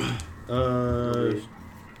phone? It'll be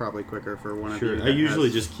probably quicker for one of you. Sure. I usually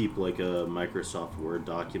just keep like a Microsoft Word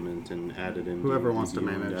document and add it in. Whoever wants to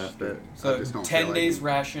manage after. that. So I just don't 10 feel days like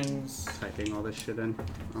rations, typing all this shit in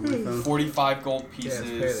on my phone. 45 gold Yeah, it's pieces,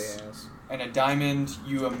 pay the ass. and a diamond.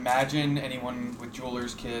 You imagine anyone with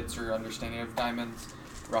jeweler's kits or understanding of diamonds,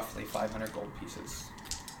 roughly 500 gold pieces.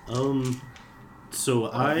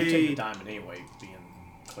 So You take the diamond anyway, being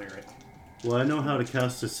clear it. Well, I know how to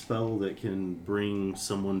cast a spell that can bring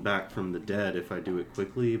someone back from the dead if I do it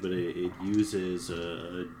quickly, but it uses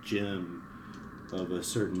a gem of a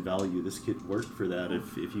certain value. This could work for that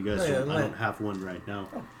if you guys don't. I don't have one right now.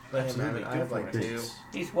 Let him have it. I have Go like for it. 2.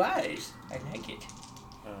 He's wise. I like it.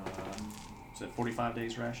 Is it 45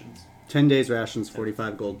 days rations? 10 days rations,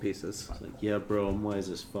 45 gold pieces. It's like, yeah, bro, I'm wise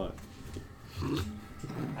as fuck.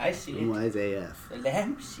 I see it. Wise AF. The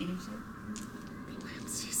lamp sees it.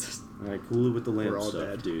 All right, cool it with the lamp We're all stuff,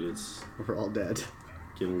 dead. dude. It's We're all dead.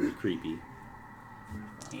 getting a little creepy.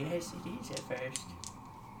 Yes, it is at first.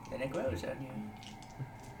 Then it grows on you.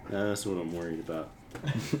 That's what I'm worried about.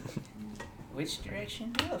 Which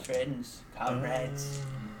direction go, friends? Comrades.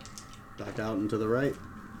 Back out and to the right.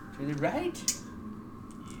 To the right?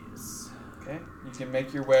 Yes. Okay, you can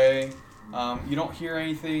make your way. You don't hear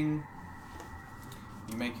anything.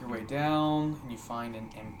 You make your way down, and you find an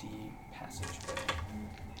empty passageway.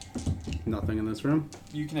 Nothing in this room.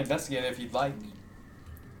 You can investigate it if you'd like.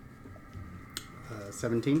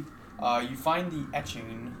 17. You find the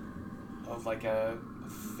etching of like a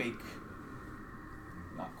fake,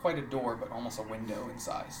 not quite a door, but almost a window in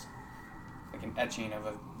size. Like an etching of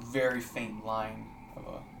a very faint line of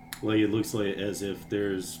a... Like it looks like as if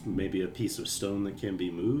there's maybe a piece of stone that can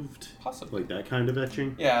be moved. Possibly. Like that kind of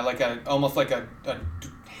etching. Yeah, like almost like a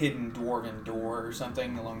hidden dwarven door or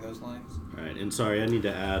something along those lines. Alright, and sorry, I need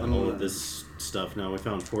to add all of this stuff now. We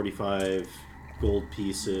found 45 gold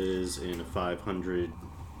pieces and a 500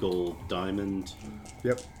 gold diamond.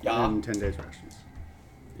 Yep. Yeah. And 10 days rations.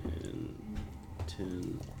 And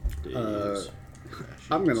 10 days.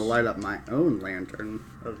 I'm going to light up my own lantern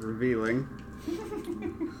of revealing.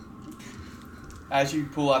 As you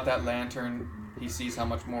pull out that lantern, he sees how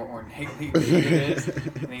much more ornately it is,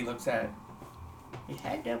 and he looks at it. He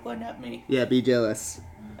had to one-up me. Yeah, be jealous.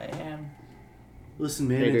 I am. Listen,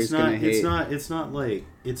 man, Haters it's gonna hate.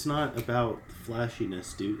 not about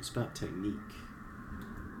flashiness, dude. It's about technique.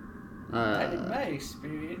 Not in my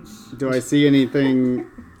experience. Do I see anything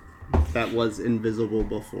that was invisible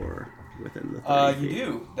before within the 30 You feet?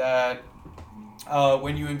 do. That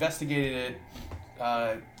when you investigated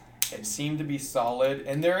it, it seemed to be solid,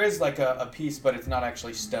 and there is like a piece, but it's not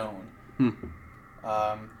actually stone.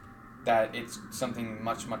 That it's something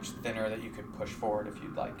much, much thinner that you could push forward if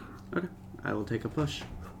you'd like. Okay. I will take a push.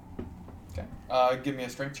 Okay. Give me a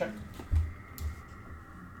strength check.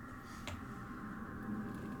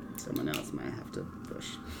 Someone else might have to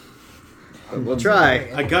push. But we'll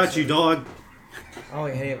try. I got you, dog.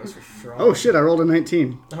 Only any of us are strong. Oh shit, I rolled a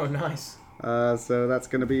 19. Oh, nice. So that's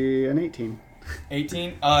going to be an 18.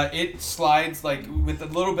 18. It slides like with a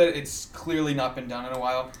little bit. It's clearly not been done in a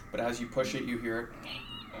while, but as you push it, you hear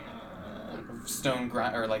stone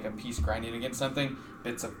grind or like a piece grinding against something.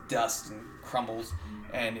 Bits of dust and crumbles,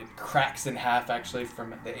 and it cracks in half actually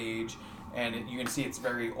from the age. And you can see it's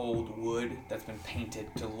very old wood that's been painted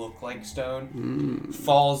to look like stone.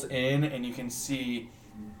 Falls in, and you can see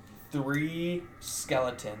 3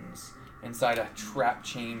 skeletons inside a trap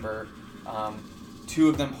chamber. 2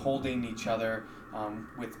 of them holding each other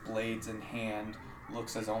with blades in hand.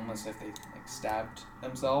 Looks as almost if they like stabbed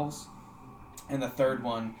themselves. And the third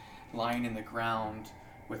one lying in the ground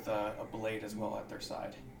with a blade as well at their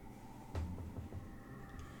side.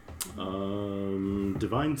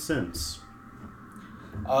 Divine sense.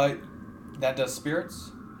 That does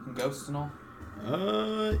spirits and ghosts and all.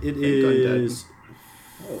 It is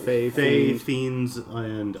Fae, fiends,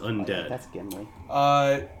 and undead. That's Gimli.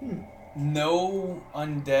 No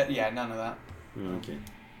undead. Yeah, none of that. Okay.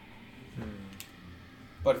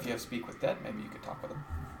 But if you have speak with dead, maybe you could talk with them.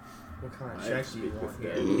 What kind of I check do speak you with want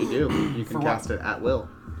that. here? You do. You For can what? cast it at will.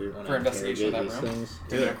 For investigation of that These room. things.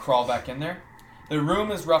 You're gonna crawl back in there. The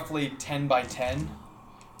room is roughly 10 by 10,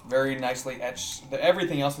 very nicely etched.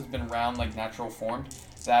 Everything else has been round, like natural formed.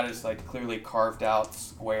 That is like clearly carved out,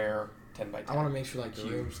 square, 10 by 10. I want to make sure like the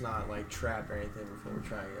room's not like trapped or anything before we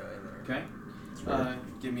try to go in there. Okay.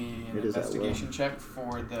 Give me an It is at will. investigation check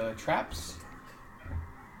for the traps.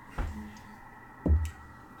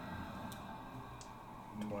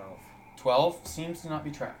 12. 12 seems to not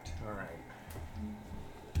be tracked. Alright.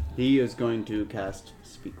 He is going to cast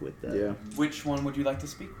Speak with Dead. Yeah. Which one would you like to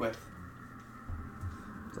speak with?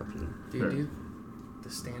 It's up to you. Dude, do the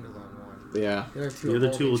standalone one. Yeah. The other two, The other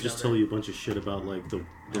hold two will each just other. tell you a bunch of shit about like How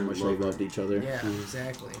their much they lover. loved each other. Yeah,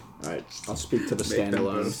 exactly. All right. I'll speak to the Make them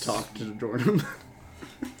standalone. both talk to Jordan.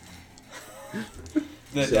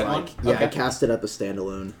 The So dead I, one? yeah, Okay. I cast it at the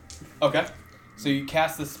standalone. Okay. So you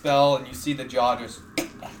cast the spell and you see the jaw just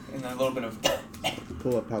and then a little bit of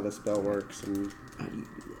Pull up how the spell works and How do you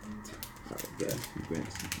do that? Sorry, yeah. You grant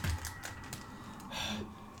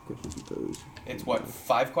questions you pose. it's what,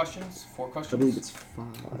 5 questions? 4 I questions? believe it's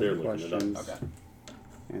 5. They're looking it up. questions. Okay.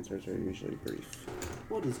 Answers are usually brief.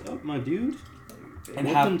 What is up, my dude? And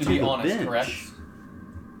Welcome have to to be the honest, bench. correct?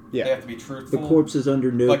 Yeah. They have to be The truthful. corpse is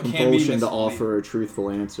under no But can be compulsion to misleading. offer a truthful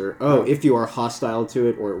answer. Oh, if you are hostile to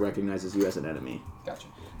it or it recognizes you as an enemy. Gotcha.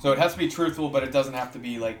 So it has to be truthful, but it doesn't have to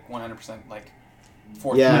be like 100% like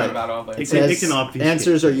forthright Yeah. about all the It It says can obfuscate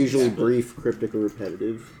answers are usually Yeah. brief, cryptic, or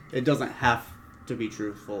repetitive. It doesn't have to be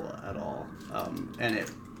truthful at all, and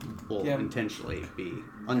it will Yeah. intentionally be I think it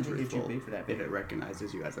untruthful should be for that if it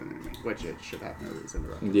recognizes you as an enemy, which it should have no reason to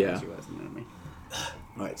recognize Yeah. you as an enemy.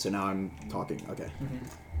 Alright, so now I'm talking. Okay.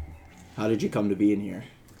 Mhm. How did you come to be in here?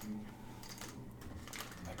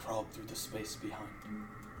 I crawled through the space behind.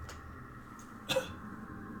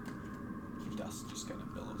 Dust just kind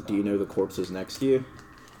of billows Do you out. know the corpses next to you?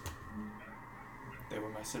 They were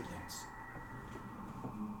my siblings.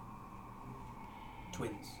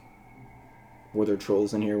 Twins. Were there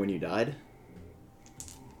trolls in here when you died?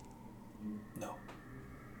 No.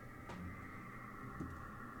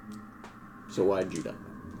 So why did you die?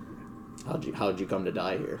 How'd you come to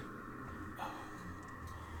die here?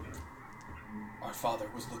 Our father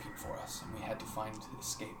was looking for us, and we had to find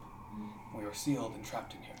escape. We were sealed and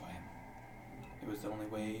trapped in here by him. It was the only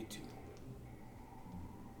way to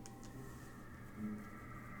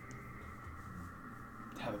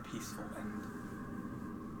have a peaceful end.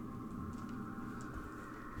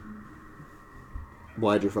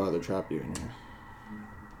 Why'd your father trap you in here?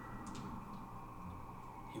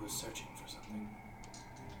 He was searching for something.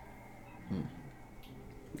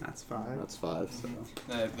 That's 5. That's 5. So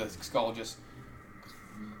The skull just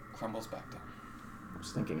crumbles back down. I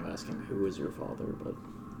was thinking of asking who is your father, but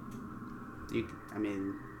you, I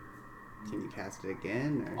mean, can you cast it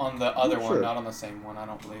again? Or? On the other Sure. one, not on the same one, I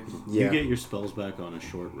don't believe. yeah, You get your spells back on a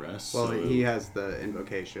short rest. Well, so... he has the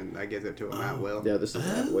invocation that gives it to him at will. yeah. This is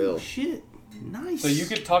at will. Shit. Nice. So you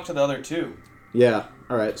could talk to the other two. Yeah.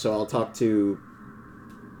 All right. So I'll talk to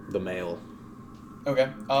the male. Okay.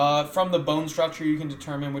 From the bone structure, you can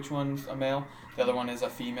determine which one's a male. The other one is a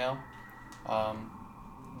female.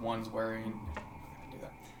 One's wearing. Do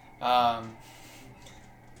that. All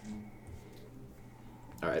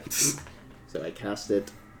right. So I cast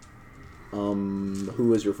it.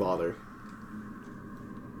 Who is your father?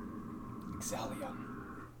 Exalion.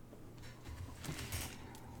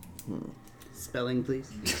 Spelling,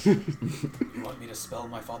 please. You want me to spell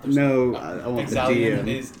my father's No, name? I want the Exalion DM.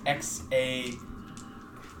 is X-A.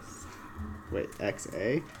 Wait,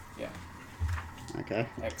 XA? Yeah. Okay.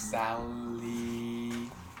 Exalion.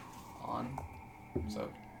 So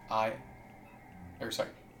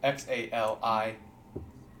X-A-L-I.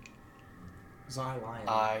 Xylion.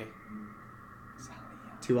 I.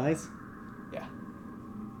 2 eyes? Yeah.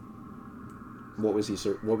 What was he?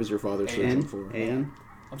 What was your father searching N? for? A-N?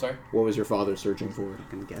 I'm sorry. What was your father searching for?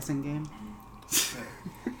 Fucking guessing game?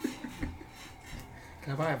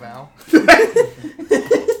 Can I buy a vowel?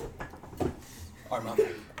 Our mother.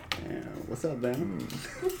 Yeah, what's up, Ben?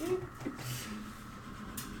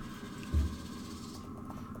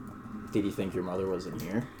 Did you think your mother was in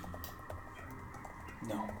here?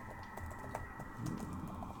 No.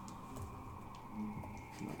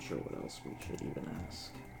 I'm not sure what else we should even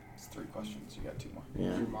ask. It's 3 questions. You got 2 more.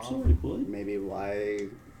 Yeah. Your mom? Sorry, bud. Maybe why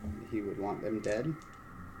he would want them dead?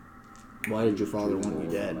 Why did your father want you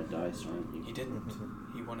dead? My dice aren't you? He didn't.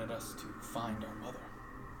 He wanted us to find our mother.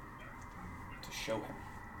 To show him.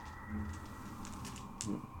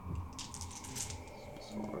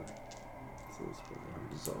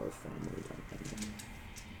 Bizarre family dynamic.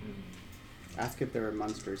 Ask if there were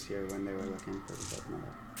monsters here when they were looking for the dead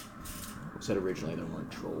mother. You said originally there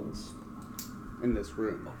weren't trolls. In this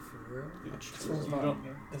room. Oh, for real? That's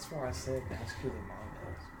That's why I said ask who the mom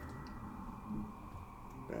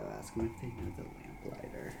Bro, ask him if they know the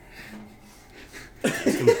Lamplighter.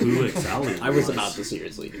 Ask him who Exalion I was about to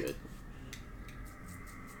seriously do it.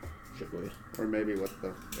 Should we? Or maybe what the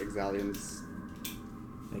Exalion's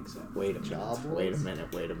Wait a minute. Job Wait a was? minute.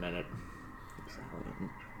 Exalion.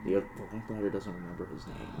 The Lamplighter doesn't remember his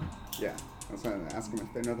name. Yeah, that's why I'm gonna ask them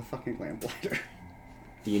if they know the fucking Lamplighter.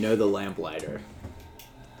 You know the Lamplighter.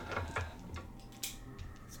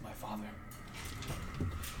 It's my father.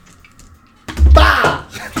 Bah!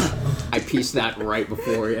 I pieced that right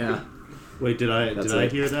before, yeah. Wait, did I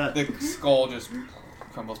hear that? The skull just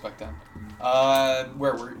crumbles back down.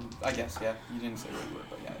 Where were I guess, yeah. You didn't say where you were,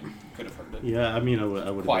 but yeah, you could have heard it. Yeah, I mean, I would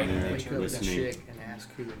have Quiet been in there nature. Wake up the listening. chick and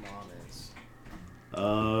ask who the mom is.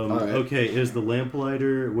 Alright. Okay, is the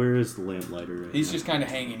Lamplighter... Where is the Lamplighter right He's now? just kind of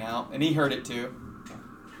hanging out, and he heard it too.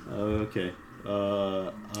 Okay.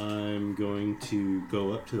 I'm going to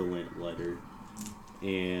go up to the Lamplighter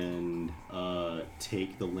and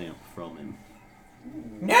take the lamp from him.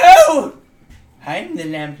 No! I'm the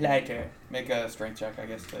Lamplighter. Make a strength check, I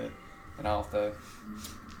guess, and I'll have to...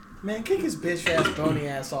 Man, kick his bitch ass, bony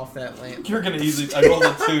ass off that lamp. You're gonna easily... I rolled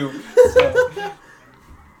a 2, so...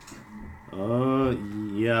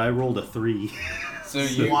 Yeah, I rolled a 3. So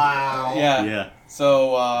you... Wow. Yeah. Yeah.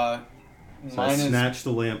 So, So I snatched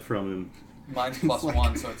the lamp from him. mine's plus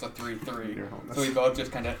 1, so it's a 3-3. So we both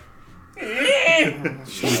just kind of...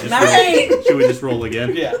 Should we just roll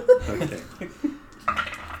again? Yeah. Okay.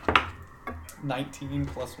 19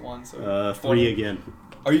 plus 1, so... 3 again.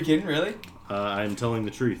 Are you kidding, really? I'm telling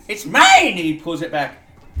the truth. It's mine! And he pulls it back.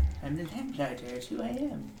 I'm the Lamplighter. It's who I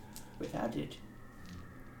am. Without it.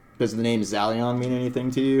 Does the name Zalion mean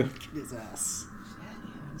anything to you? His ass.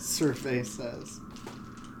 Stallion. Survey says.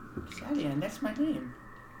 Stallion, that's my name.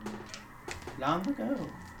 Long ago.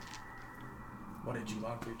 Why did you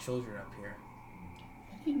lock your children up here?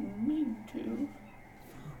 I didn't mean to. Dude,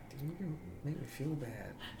 you make me feel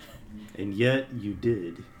bad. And yet you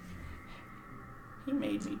did. He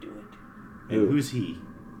made me do it. And who's he?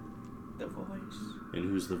 The voice. And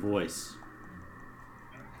who's the voice?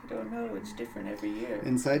 I don't know. It's different every year.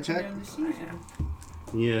 Inside check? During the season.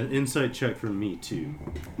 Yeah, insight check from me too.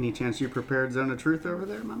 Any chance you prepared Zone of Truth over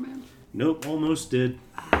there, my man? Nope, almost did.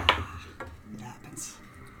 It happens.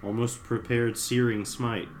 Almost prepared Searing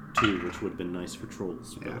Smite too, which would have been nice for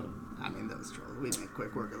trolls. Yeah. I mean, those trolls. We make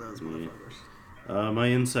quick work of those Yeah. motherfuckers. My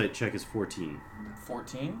insight check is 14.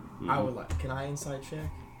 14? I would like. Can I inside check?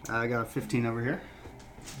 I got a 15 over here.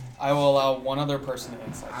 I will allow one other person to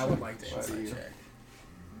insight I check. would like to But inside check.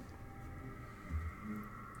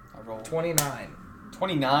 I rolled 29.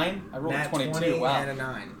 29? I rolled Nat 22. 20 Wow. and a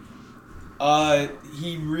 9.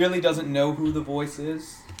 He really doesn't know who the voice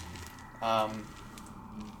is. Or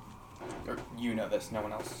you know this, no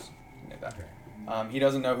one else knew that. He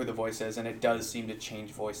doesn't know who the voice is, and it does seem to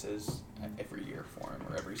change voices every year for him,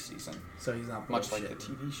 or every season. So he's not Much like bullshit. the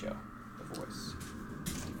TV show, The Voice.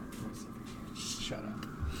 Shut up.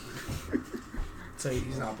 So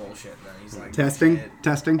he's not bullshit then. He's like Testing? shit.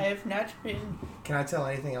 Testing? I have not been. Can I tell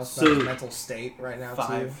anything else So- about his mental state right now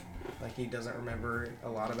 5. too? Like he doesn't remember a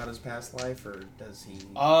lot about his past life, or does he?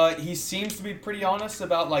 He seems to be pretty honest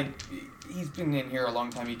about, like, he's been in here a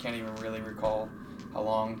long time. He can't even really recall how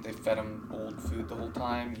long they fed him old food the whole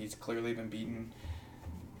time. He's clearly been beaten.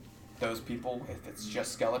 Those people, if it's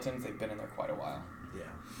just skeletons, they've been in there quite a while. Yeah.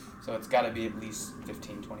 So it's got to be at least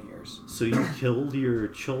 15, 20 years. So you killed your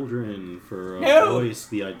children for a No! voice,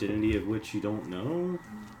 the identity of which you don't know?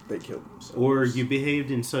 They killed themselves. Or you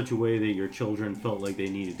behaved in such a way that your children felt like they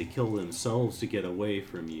needed to kill themselves to get away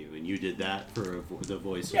from you, and you did that for the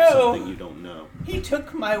voice of No! something you don't know. He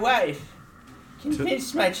took my wife.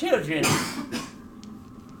 Convinced my children.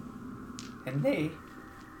 And they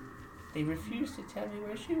refused to tell me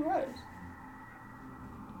where she was.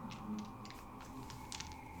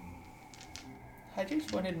 I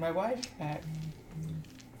just wanted my wife back.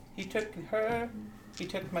 He took her. He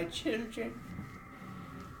took my children.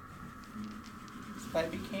 So I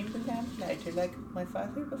became the Lamplighter like my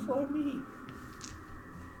father before me.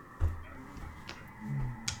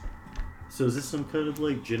 So is this some kind of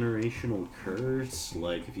like generational curse?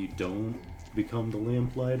 Like if you don't become the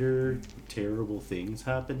Lamplighter, terrible things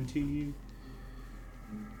happen to you?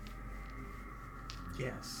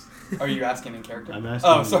 Yes. Are you asking in character? I'm asking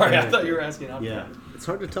Oh, in sorry. I character. thought you were asking out. Yeah. It's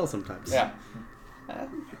hard to tell sometimes. Yeah.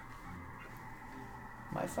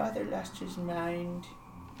 My father lost his mind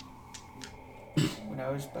when I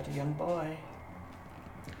was but a young boy.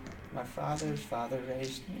 My father's father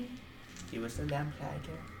raised me. He was the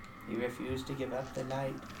Lamplighter. He refused to give up the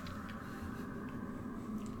light.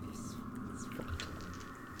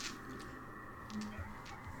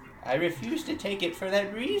 I refused to take it for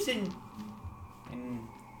that reason. And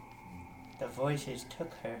the voices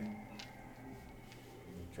took her.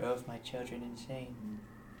 Drove my children insane.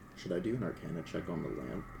 Should I do an Arcana check on the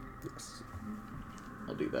lamp? Yes.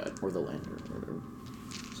 I'll do that. Or the lantern. Or whatever.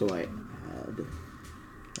 So I add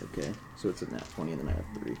Okay, so it's a nat 20 and then I have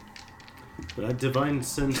 3. But I divine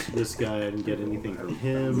sense this guy. I didn't get anything from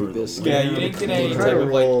him or This the Yeah, guy. you didn't get any Try type to of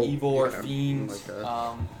roll, like evil or yeah, fiend. like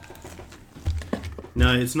a-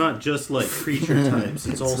 No, it's not just like creature types.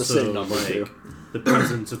 It's the also same number, like too. the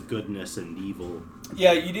presence of goodness and evil.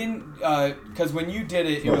 Yeah, you didn't, because when you did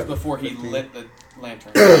it, it was before he lit the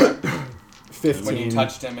lantern. 15. When you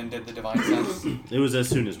touched him and did the divine sense. It was as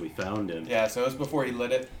soon as we found him. Yeah, so it was before he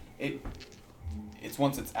lit it. It's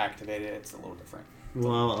once it's activated, it's a little different.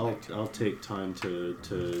 Well, I'll take time to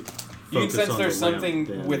You can focus sense on there's the lamp something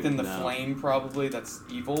then within the now. flame probably that's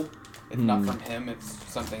evil. It's not from him, it's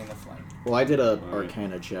something in the flame. Well, I did a Alright.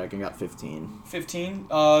 Arcana check and got 15. 15.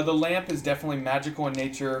 The lamp is definitely magical in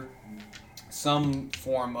nature. Some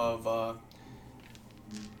form of,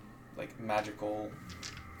 like, magical...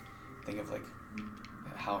 Think of, like,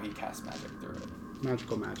 how he casts magic through it.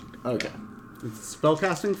 Magical magic. Okay, It's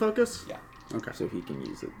spellcasting focus? Yeah. Okay. so he can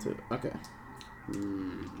use it too. Okay.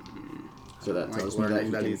 So that Like tells me that learning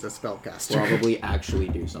he that can he's a spellcaster. probably actually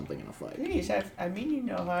do something in a fight. Please, I mean you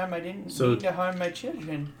no harm. I didn't So- mean to harm my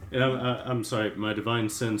children. And I'm sorry, my divine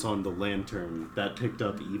sense on the lantern, that picked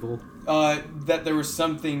up evil? That there was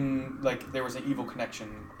something, like, there was an evil connection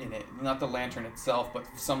in it. Not the lantern itself, but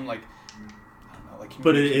some, like, I don't know, like...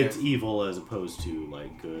 But it's communicative- evil as opposed to,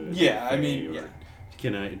 like, good. Yeah, I fey, mean, or yeah.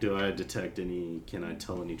 Can I detect any, can I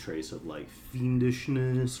tell any trace of, like,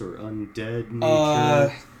 fiendishness or undead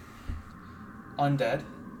nature? Undead.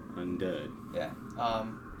 Undead. Yeah.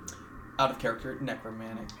 Out of character,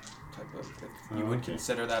 necromantic type of... If you would okay.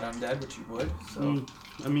 consider that undead, which you would. So.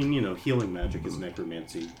 I mean, you know, healing magic is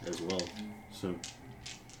necromancy as well, so...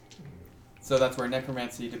 So that's where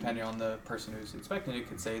necromancy, depending on the person who's inspecting it,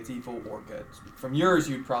 could say it's evil or good. From yours,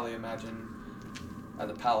 you'd probably imagine, as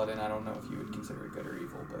a paladin, I don't know if you would consider it good or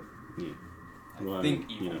evil, but Yeah. I Well, think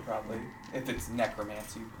you evil know. probably, if it's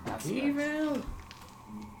necromancy aspect. Evil.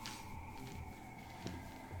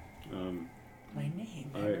 My name,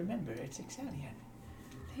 I remember. It's Exalian.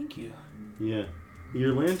 Thank you. Yeah.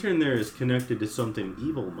 Your lantern there is connected to something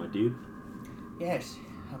evil, my dude. Yes,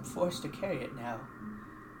 I'm forced to carry it now.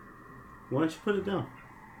 Why don't you put it down?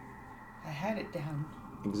 I had it down.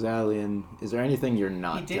 Exalian, is there anything you're He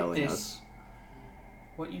not did telling this. us?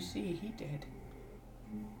 What you see, he did.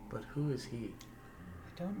 But who is he?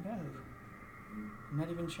 I don't know. I'm not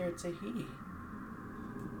even sure it's a he.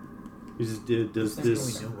 Does That's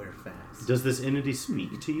this Going nowhere fast. does this entity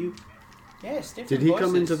speak to you? Yes, different Did he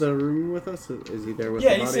come into voices. the room with us? Is he there with Yeah,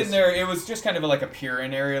 the he's bodies? sitting there. It was just kind of like a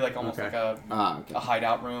peer-in area, like almost Okay. like Okay. a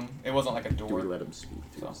hideout room. It wasn't like a Do we door. let him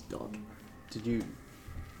speak to So. his dog? Did you...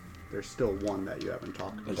 There's still one that you haven't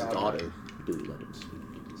talked His about. daughter. Do we let him speak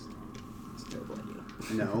to his dog? It's a terrible idea.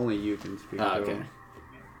 No, only you can speak to Okay. him.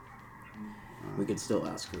 We could still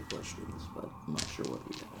ask her questions, but I'm not sure what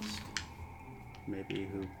we'd ask. Maybe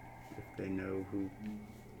if they know who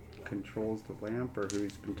controls the lamp or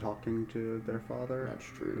who's been talking to their father. That's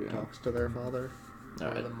true, Who yeah. talks to their father. Or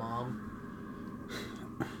Alright. the mom?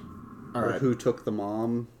 Or Alright. who took the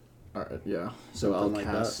mom. Alright, yeah. So I'll Something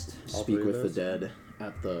like cast that. All Speak three with of the those? Dead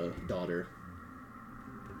at the daughter.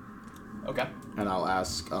 Okay. And I'll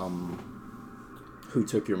ask, who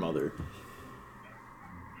took your mother?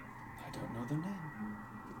 I don't know their name,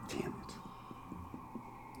 Damn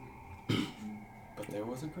it. but there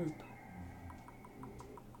was a group.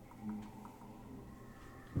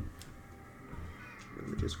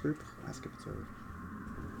 Religious group? Ask if it's a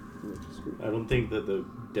religious group. I don't think that the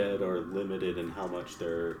dead are limited in how much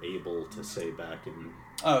they're able to say back in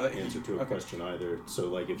Oh, answer to a okay. question either. So,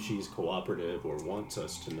 like, if she's cooperative or wants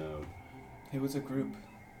us to know, It was a group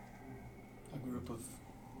of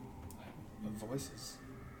voices.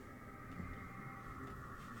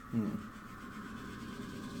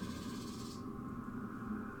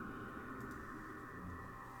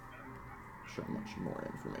 Sure, much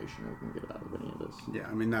more information we can get out of any of this. Yeah,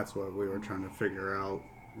 I mean, that's what we were trying to figure out.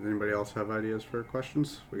 Does anybody else have ideas for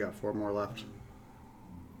questions? We got 4 more left.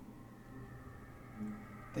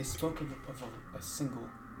 They spoke of a single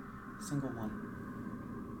one.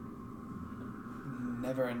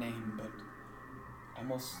 Never a name, but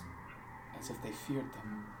almost as if they feared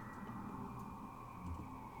them.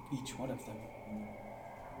 Each one of them.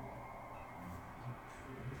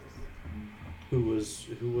 who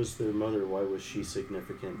was their mother? Why was she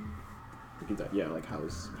significant? Yeah, like how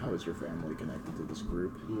is your family connected to this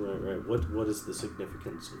group? Right. What is the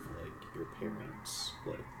significance of, like, your parents?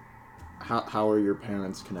 Like, How are your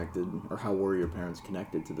parents connected, or how were your parents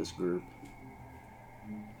connected to this group?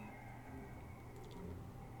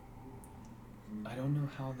 I don't know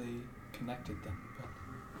how they connected them,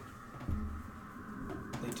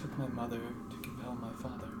 but they took my mother to Cometh. compel my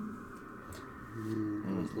father.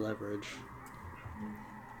 It was leverage.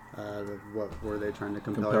 What were they trying to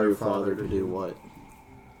compel, Compel your father to do what?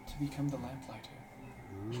 To become the Lamplighter.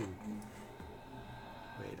 Wait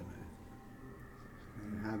a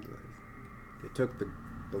minute. They took the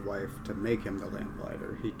wife to make him the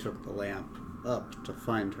Lamplighter. He took the lamp up to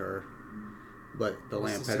find her, but the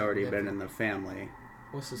lamp had already been in the family.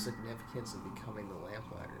 What's the significance of becoming the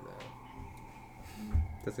Lamplighter, though?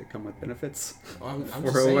 Does it come with benefits? Well, I'm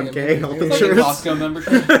just 401k, saying, health It's like a insurance? Costco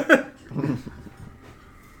membership.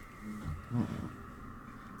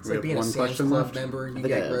 It's We like have being a one Sam's question Club left? member. You think I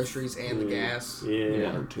get have- groceries and the gas. Yeah.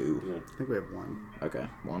 One or two. I think we have one. Okay,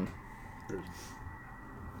 one.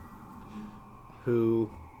 Who,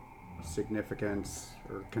 significance,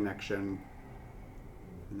 or connection,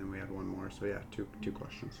 and then we had one more. So yeah, two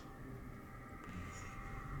questions.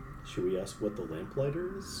 Should we ask what the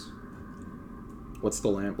Lamplighter is? What's the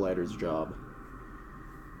Lamplighter's job?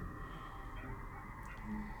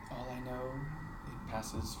 All I know, it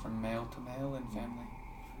passes from male to male in family.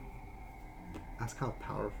 Ask how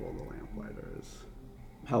powerful the Lamplighter is.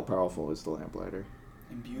 How powerful is the Lamplighter?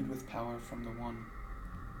 Imbued with power from the one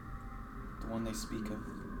they speak of.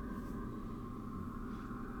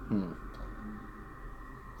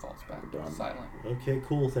 Falls back, Done. silent. Okay,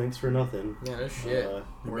 cool. Thanks for nothing. Yeah, no shit. There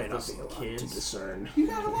may not Worthless be a lot to kids. discern. You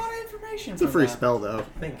got a lot of information. It's a from free that. spell though.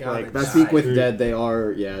 Thank God. Like, they that's died. Speak with True. dead, they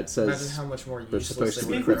are, yeah, it Imagine says... how much more they're useless supposed to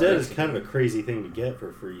they be Speak would with be. Dead is kind of a crazy thing to get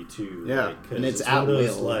for free too. Yeah. like, 'cause And it's one at of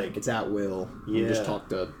those, will. Like, It's at will. You just Yeah. talk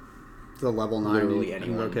to It's a level 9 Literally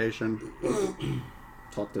anyone. invocation.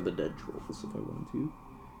 the dead trolls if I want to.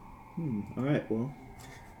 Alright, well...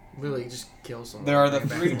 Really, just kill someone. There are the Bring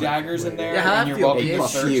back 3 to life. daggers in there, Yeah, how'd and that you're feel, welcome to bitch?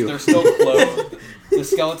 search. You. They're still clothed. The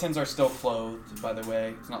skeletons are still clothed, by the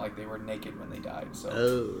way. It's not like they were naked when they died.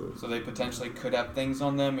 Oh. So they potentially could have things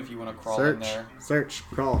on them if you want to crawl Search. in there. Search.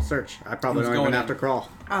 Crawl. Search. I probably Who's don't even going have in? to crawl.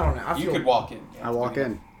 I don't know. I You feel, could walk in. Yeah, I it's walk good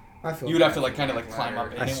in. enough. I feel You would have bad to like for kind of that like climb up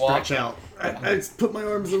ladder. in I and walk. stretch out. Yeah. I just put my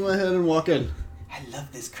arms in my head and walk in. I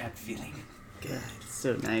love this crap feeling. God, it's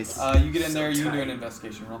so nice. You get in there. You can do an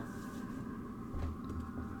investigation roll.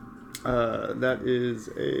 That is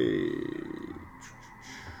a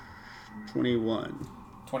 21.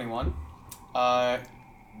 21.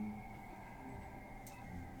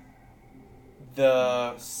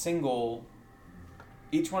 The single,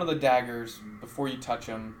 each one of the daggers, before you touch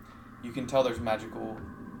them, you can tell there's magical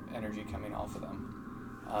energy coming off of them.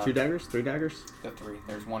 2 daggers? 3 daggers? The 3.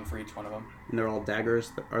 There's one for each one of them. And they're all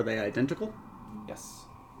daggers. Are they identical? Yes.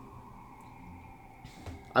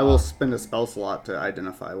 I will spend a spell slot to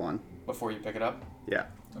identify one. Before you pick it up? Yeah.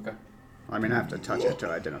 Okay. I mean, I have to touch it to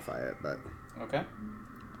identify it, but Okay.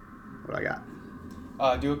 what I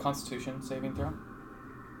got? Do a Constitution saving throw.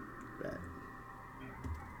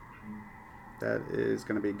 That is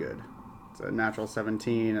going to be good. It's a natural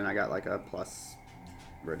 17, and I got like a plus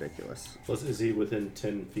ridiculous. plus, is he within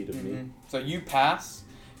 10 feet of me? So you pass.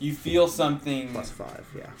 You feel something Plus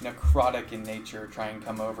 5, yeah. necrotic in nature try and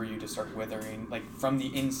come over you to start withering, like from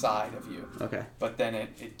the inside of you. Okay. But then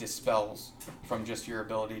it dispels from just your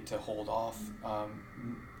ability to hold off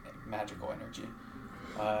magical energy.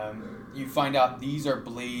 You find out these are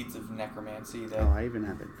blades of necromancy that. Oh, I even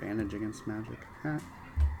have advantage against magic. Huh.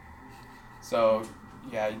 So,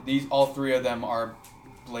 yeah, all 3 of them are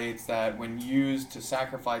blades that, when used to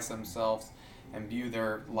sacrifice themselves, imbue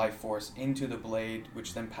their life force into the blade,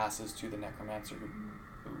 which then passes to the necromancer who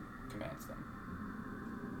commands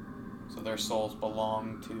them. So their souls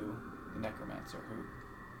belong to the necromancer who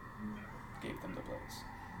gave them the blades.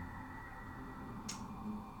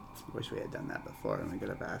 Wish we had done that before and we could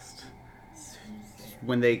have asked.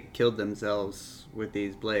 When they killed themselves with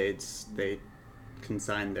these blades, they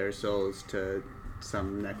consigned their souls to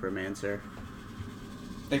some necromancer.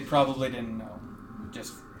 They probably didn't know,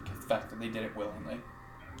 just the fact that they did it willingly.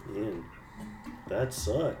 Man, that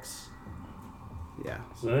sucks. Yeah.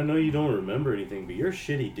 So I know you don't remember anything, but you're a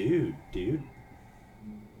shitty dude. You're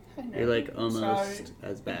like almost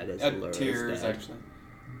as bad as Laura's Tears, dad. actually.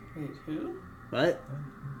 Wait, who? What?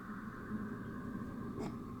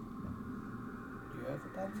 You have a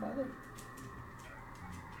bad father?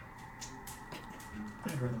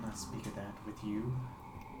 I'd rather not speak of that with you.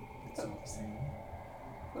 It's all the same.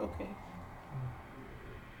 Okay.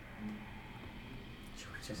 Should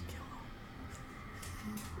we just kill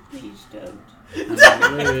Please don't.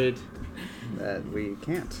 I'm worried that we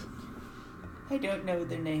can't. I don't know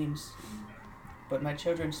their names, but my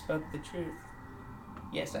children spoke the truth.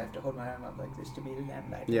 Yes, I have to hold my arm up like this to be the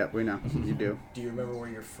Lamplighter. Yeah, we know. You do. Do you remember where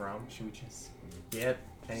you're from? Should we just... Yep.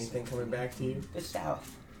 Anything coming back to you? The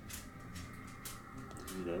South.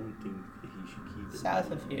 I don't think he should keep it.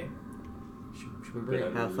 South of here. Should we bring I it?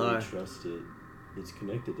 don't How really far? trust it. It's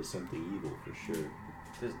connected to something evil for sure.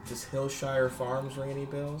 Does Hillshire Farms ring any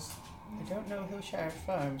bells? I don't know Hillshire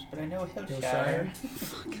Farms, but I know Hillshire.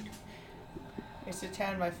 Hillshire? It's the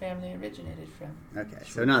town my family originated from. Okay,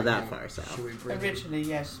 so not that far south. Should we bring Originally,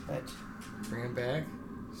 yes, but him back?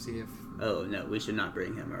 See if... Oh, no, we should not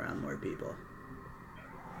bring him around more people.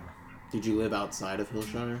 Did you live outside of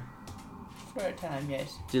Hillshire? for a time,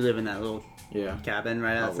 yes. Do you live in that little Yeah. cabin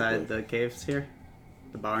right outside Probably. the caves here?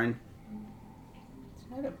 The barn?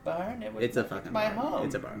 It's not a barn. It's a fucking my barn. home.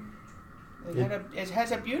 It's a barn. It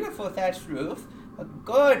has a beautiful thatched roof, a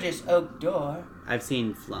gorgeous oak door. I've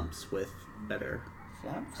seen flumps with better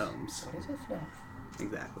Flumps? homes. What is a flump?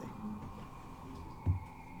 Exactly.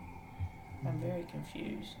 I'm very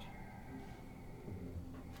confused.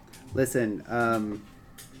 Listen,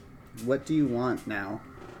 what do you want now?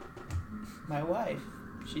 My wife,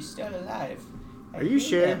 she's still alive. Are you hear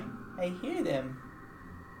sure? them. I hear them.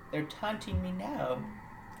 They're taunting me now.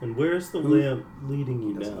 And where's the lamp leading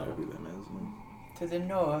you Doesn't now? know who them is. No. To the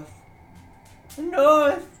north. The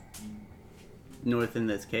north! North in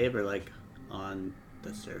this cave or like on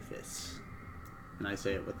the surface? And I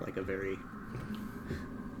say it with like a very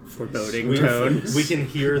foreboding tone. We can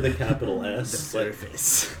hear the capital The S.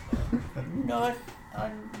 surface. North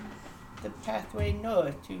on the pathway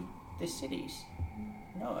north to the cities.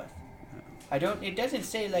 North. It doesn't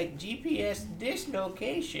say like GPS this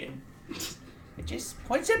location. It just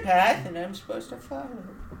points a path and I'm supposed to follow.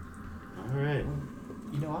 Alright.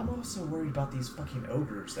 You know, I'm also worried about these fucking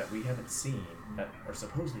ogres that we haven't seen that are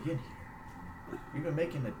supposedly in here. We've been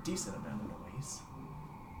making a decent amount of noise.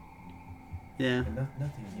 Yeah. And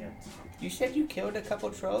nothing yet. You said you killed a couple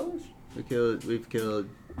trolls? We've killed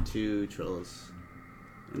 2 trolls.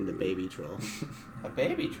 And the baby troll. A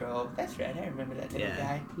baby troll? That's right, I remember that little Yeah.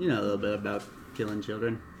 guy. You know a little bit about killing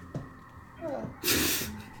children. Oh.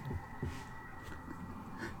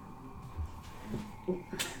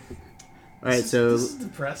 Alright, so This is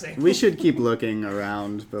depressing. we should keep looking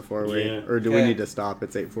around before we... Yeah. Or do we Okay. need to stop?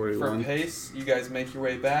 It's For 8:41. pace, you guys make your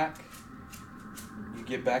way back. You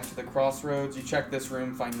get back to the crossroads. You check this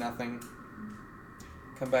room, find nothing.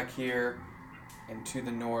 Come back here, and to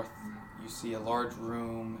the north, you see a large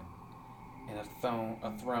room and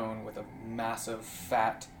a throne with a massive,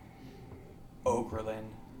 fat ogrelin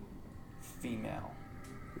female.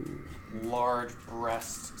 Large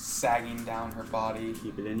breasts sagging down her body.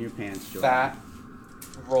 Keep it in your pants, Joel. Fat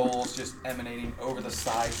rolls just emanating over the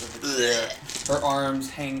sides of the chair. Her arms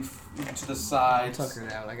hang to the I sides. took her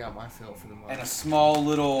out. I got my fill for the month. And a small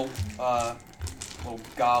little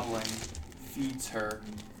goblin feeds her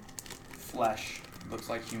flesh. Looks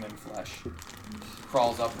like human flesh.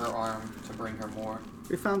 Crawls up her arm to bring her more.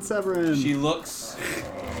 We found Severin. She looks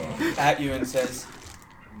at you and says,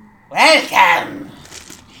 Welcome!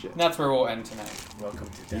 and that's where we'll end tonight. Welcome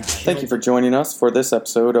to die. Thank you for joining us for this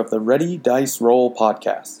episode of the Ready Dice Roll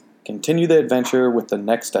podcast. Continue the adventure with the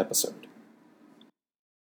next episode.